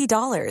at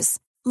 $50,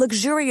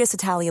 luxurious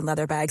Italian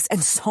leather bags,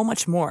 and so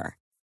much more.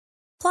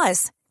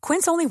 Plus,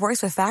 Quince only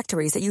works with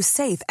factories that use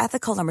safe,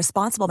 ethical, and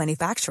responsible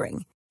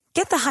manufacturing.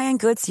 Get the high-end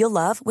goods you'll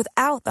love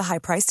without the high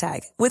price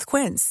tag with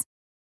Quince.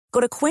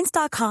 Go to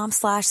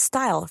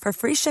quince.com/style for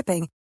free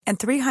shipping and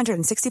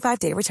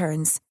 365-day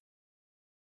returns.